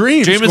 Dreams are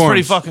dreams. Dream is Scorns.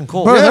 pretty fucking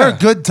cool. Bro, they're a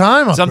good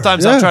time. Up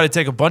Sometimes there. I'll try to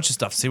take a bunch of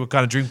stuff, see what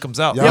kind of dream comes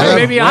out. Yeah.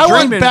 maybe I I'm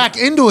went dreaming. back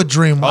into a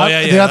dream Oh,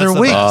 yeah, the yeah, other that's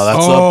the week. best.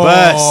 That's the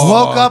best.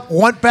 Woke up,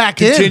 went back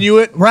Continue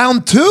in. it.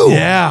 Round 2.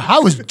 Yeah. I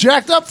was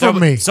jacked up from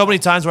me. So many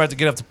times where I have to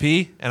get up to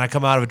pee and I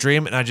come out of a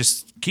dream and I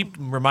just keep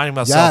reminding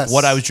myself Yes.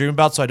 what I was dreaming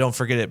about so I don't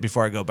forget it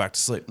before I go back to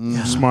sleep.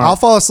 Smart. I'll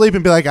fall asleep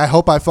and be like, I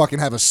hope I fucking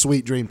have a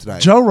sweet dream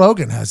tonight. Joe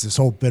Rogan has this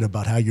whole bit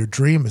about how your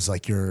dream is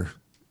like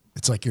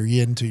it's like your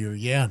yin to your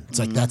yang. It's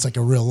like that's like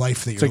a real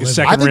life that you're like a living.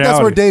 second I think that's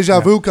where reality. deja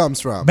vu comes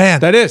from.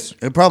 Man, That is.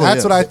 It probably That's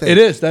is. what I think. It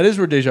is. That is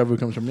where deja vu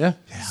comes from. Yeah.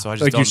 So I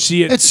just Like don't. you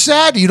see it. it's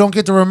sad you don't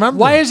get to remember.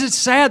 Why it. is it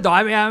sad though?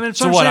 I mean it's,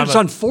 So I'm what, saying I'm it's a-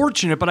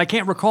 unfortunate, but I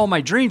can't recall my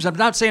dreams. I'm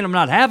not saying I'm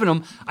not having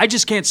them. I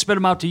just can't spit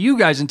them out to you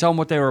guys and tell them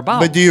what they were about.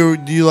 But do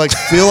you like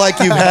feel like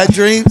you've had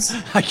dreams?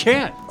 I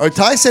can't. Or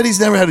Ty said he's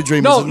never had a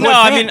dream. No, Is it- No, I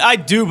I can't. mean I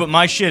do, but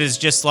my shit is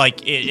just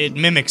like it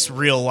mimics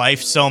real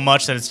life so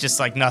much that it's just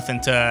like nothing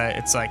to.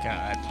 It's like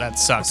that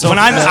sucks. when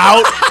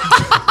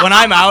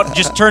I'm out,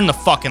 just turn the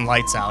fucking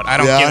lights out. I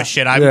don't give a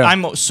shit.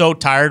 I'm so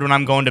tired when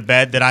I'm going to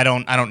bed that I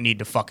don't need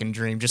to fucking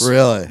dream. Just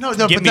really. No,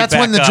 but that's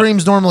when the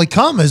dreams normally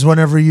come. Is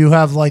whenever you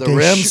have like the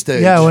REM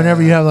stage. Yeah,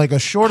 whenever you have like a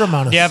short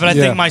amount of. Yeah, but I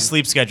think my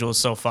sleep schedule is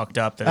so fucked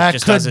up that it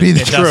just could doesn't. be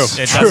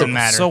It doesn't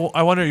matter. So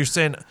I wonder, you're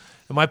saying,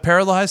 am I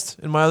paralyzed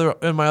in my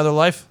other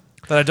life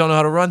that I don't know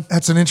how to run?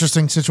 That's an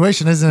interesting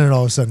situation, isn't it?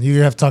 All of a sudden,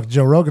 you have to talk to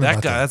Joe Rogan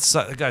about that.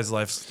 That guy's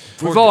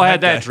life. We've all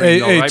had that dream,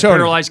 though, right? Tony.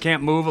 Paralyzed,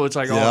 can't move. It's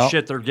like, oh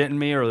shit, they're getting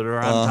me, or they're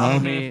on top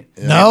of me.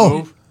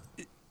 No.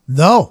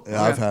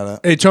 Yeah, I've had it.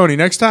 Hey Tony,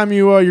 next time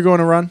you're going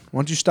to run, why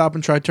don't you stop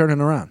and try turning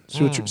around?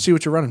 See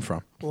what you're running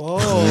from. Whoa.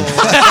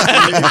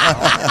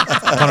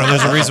 Hunter,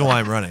 there's a reason why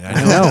I'm running.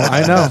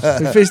 I know.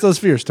 Hey, face those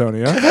fears,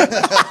 Tony. Huh?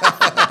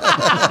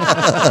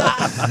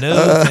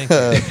 No, thank you.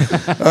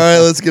 All right,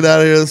 let's get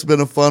out of here. This has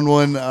been a fun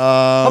one.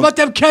 How about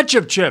them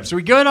ketchup chips? Are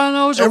we good on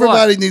those? Or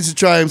Everybody what? needs to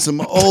try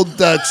some Old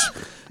Dutch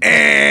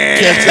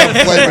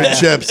ketchup flavored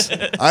chips.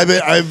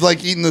 I've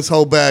like eaten this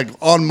whole bag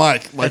on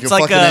mic like It's a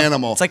fucking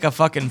animal. It's like a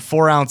fucking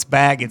 4-ounce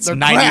bag. It's They're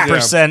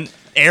 90%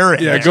 air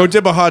in Yeah, there. go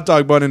dip a hot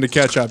dog bun into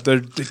ketchup. They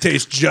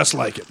taste just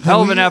like it.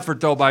 Hell of an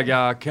effort, though, by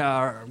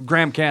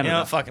Graham Canada. You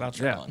know, fuck it, I'll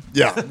try one.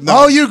 Yeah.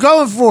 Oh, you're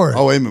going for it.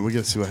 Oh, wait a minute. We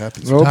got to see what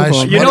happens.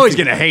 You know he's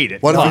going to hate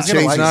it. What if Fuck. he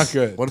changes? Not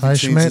good. What if Ty he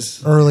Schmidt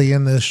changes? early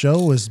in the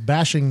show was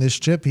bashing this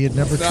chip he had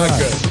never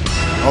tried.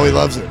 Oh, he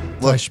loves it. Ty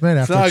Look, Schmidt,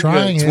 after not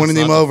trying it's it, winning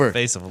him over.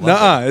 Face of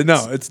No, it's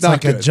it's not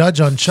like good. a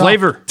judge on Chuck.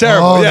 Flavor.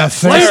 Terrible. Oh, Yeah, the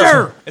face.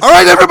 Flavor. All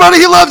right, everybody.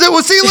 He loved it.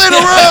 We'll see you later,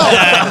 Will.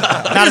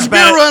 Not as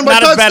bad, run by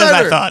not as Todd bad as I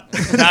Snyder. thought.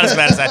 Not as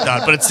bad as I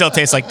thought, but it still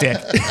tastes like dick.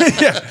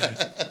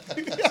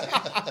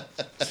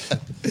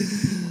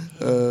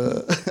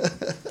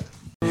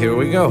 Here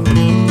we go.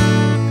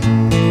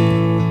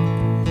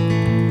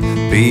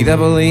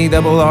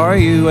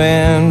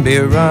 B-double-E-double-R-U-N,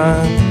 beer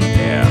run.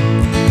 Yeah.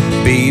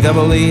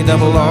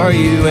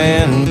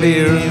 B-double-E-double-R-U-N,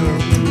 beer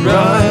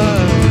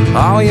run.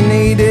 All you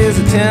need is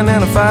a 10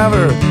 and a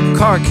 5-er,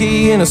 car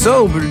key and a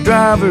sober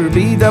driver.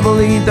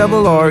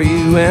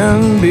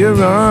 B-double-E-double-R-U-N, beer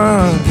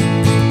run.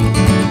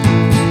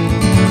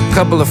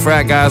 Couple of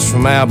frat guys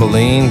from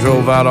Abilene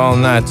drove out all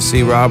night to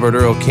see Robert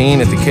Earl Keen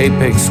at the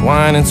K-Pig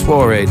Swine and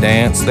Soiree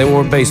dance. They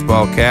wore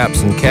baseball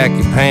caps and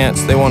khaki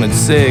pants. They wanted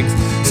cigs,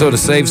 so to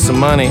save some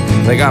money,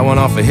 they got one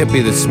off a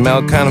hippie that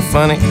smelled kind of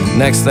funny.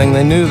 Next thing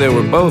they knew, they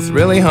were both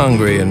really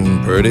hungry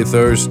and pretty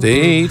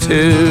thirsty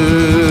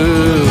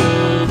too.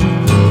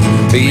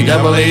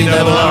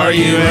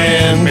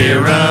 B-double-E-double-R-U-N, beer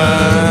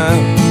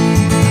run.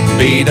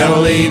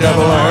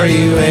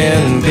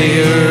 B-double-E-double-R-U-N,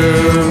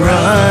 beer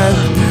run.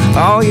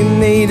 All you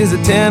need is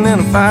a 10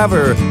 and a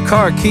 5-er,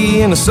 car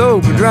key and a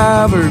sober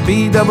driver.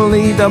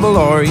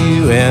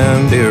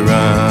 B-double-E-double-R-U-N, beer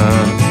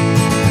run.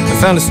 I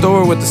found a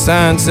store with the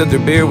sign said their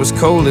beer was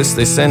coldest.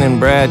 They sent in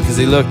Brad cause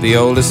he looked the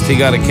oldest. He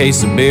got a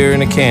case of beer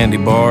and a candy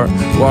bar.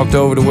 Walked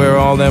over to where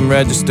all them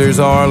registers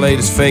are, laid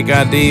his fake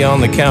ID on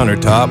the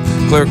countertop.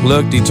 Clerk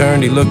looked, he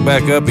turned, he looked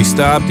back up, he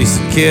stopped. He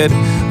said, "Kid,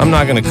 I'm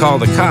not gonna call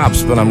the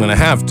cops, but I'm gonna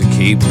have to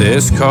keep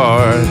this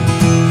card."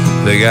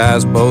 The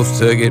guys both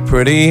took it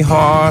pretty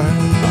hard.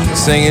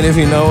 Sing it if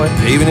you know it,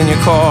 even in your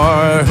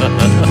car.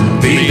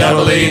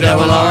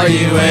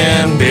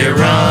 B-double-E-double-R-U-N, beer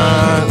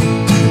run.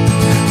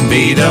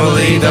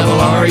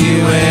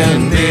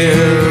 B-double-E-double-R-U-N,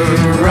 beer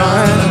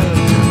run.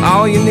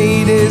 All you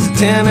need is a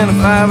 10 and a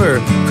 5-er,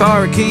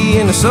 car key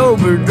and a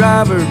sober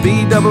driver.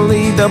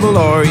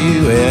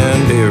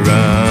 B-double-E-double-R-U-N, beer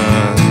run.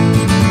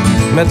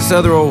 Met this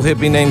other old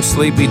hippie named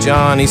Sleepy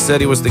John. He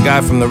said he was the guy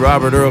from the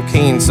Robert Earl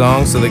Keen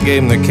song, so they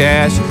gave him their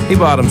cash. He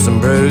bought him some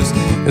brews.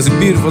 It was a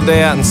beautiful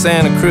day out in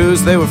Santa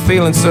Cruz. They were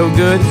feeling so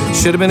good,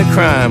 should have been a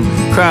crime.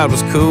 Crowd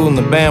was cool and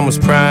the band was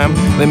prime.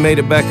 They made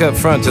it back up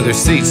front to their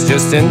seats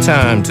just in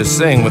time to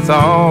sing with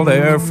all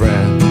their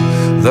friends.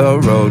 The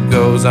road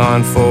goes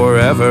on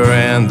forever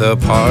and the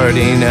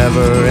party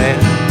never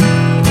ends.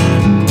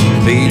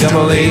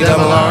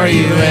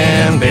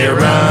 B-double-E-double-R-U-N, beer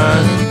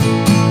run.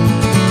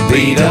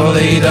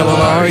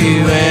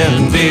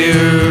 B-double-E-double-R-U-N,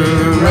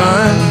 beer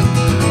run.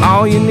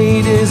 All you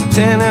need is a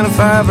 10 and a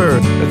 5-er,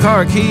 a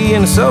car key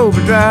and a sober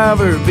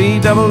driver.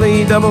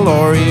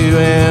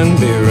 B-double-E-double-R-U-N,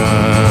 beer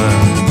run.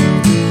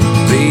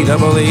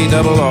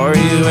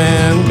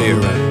 B-double-E-double-R-U-N, beer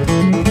run.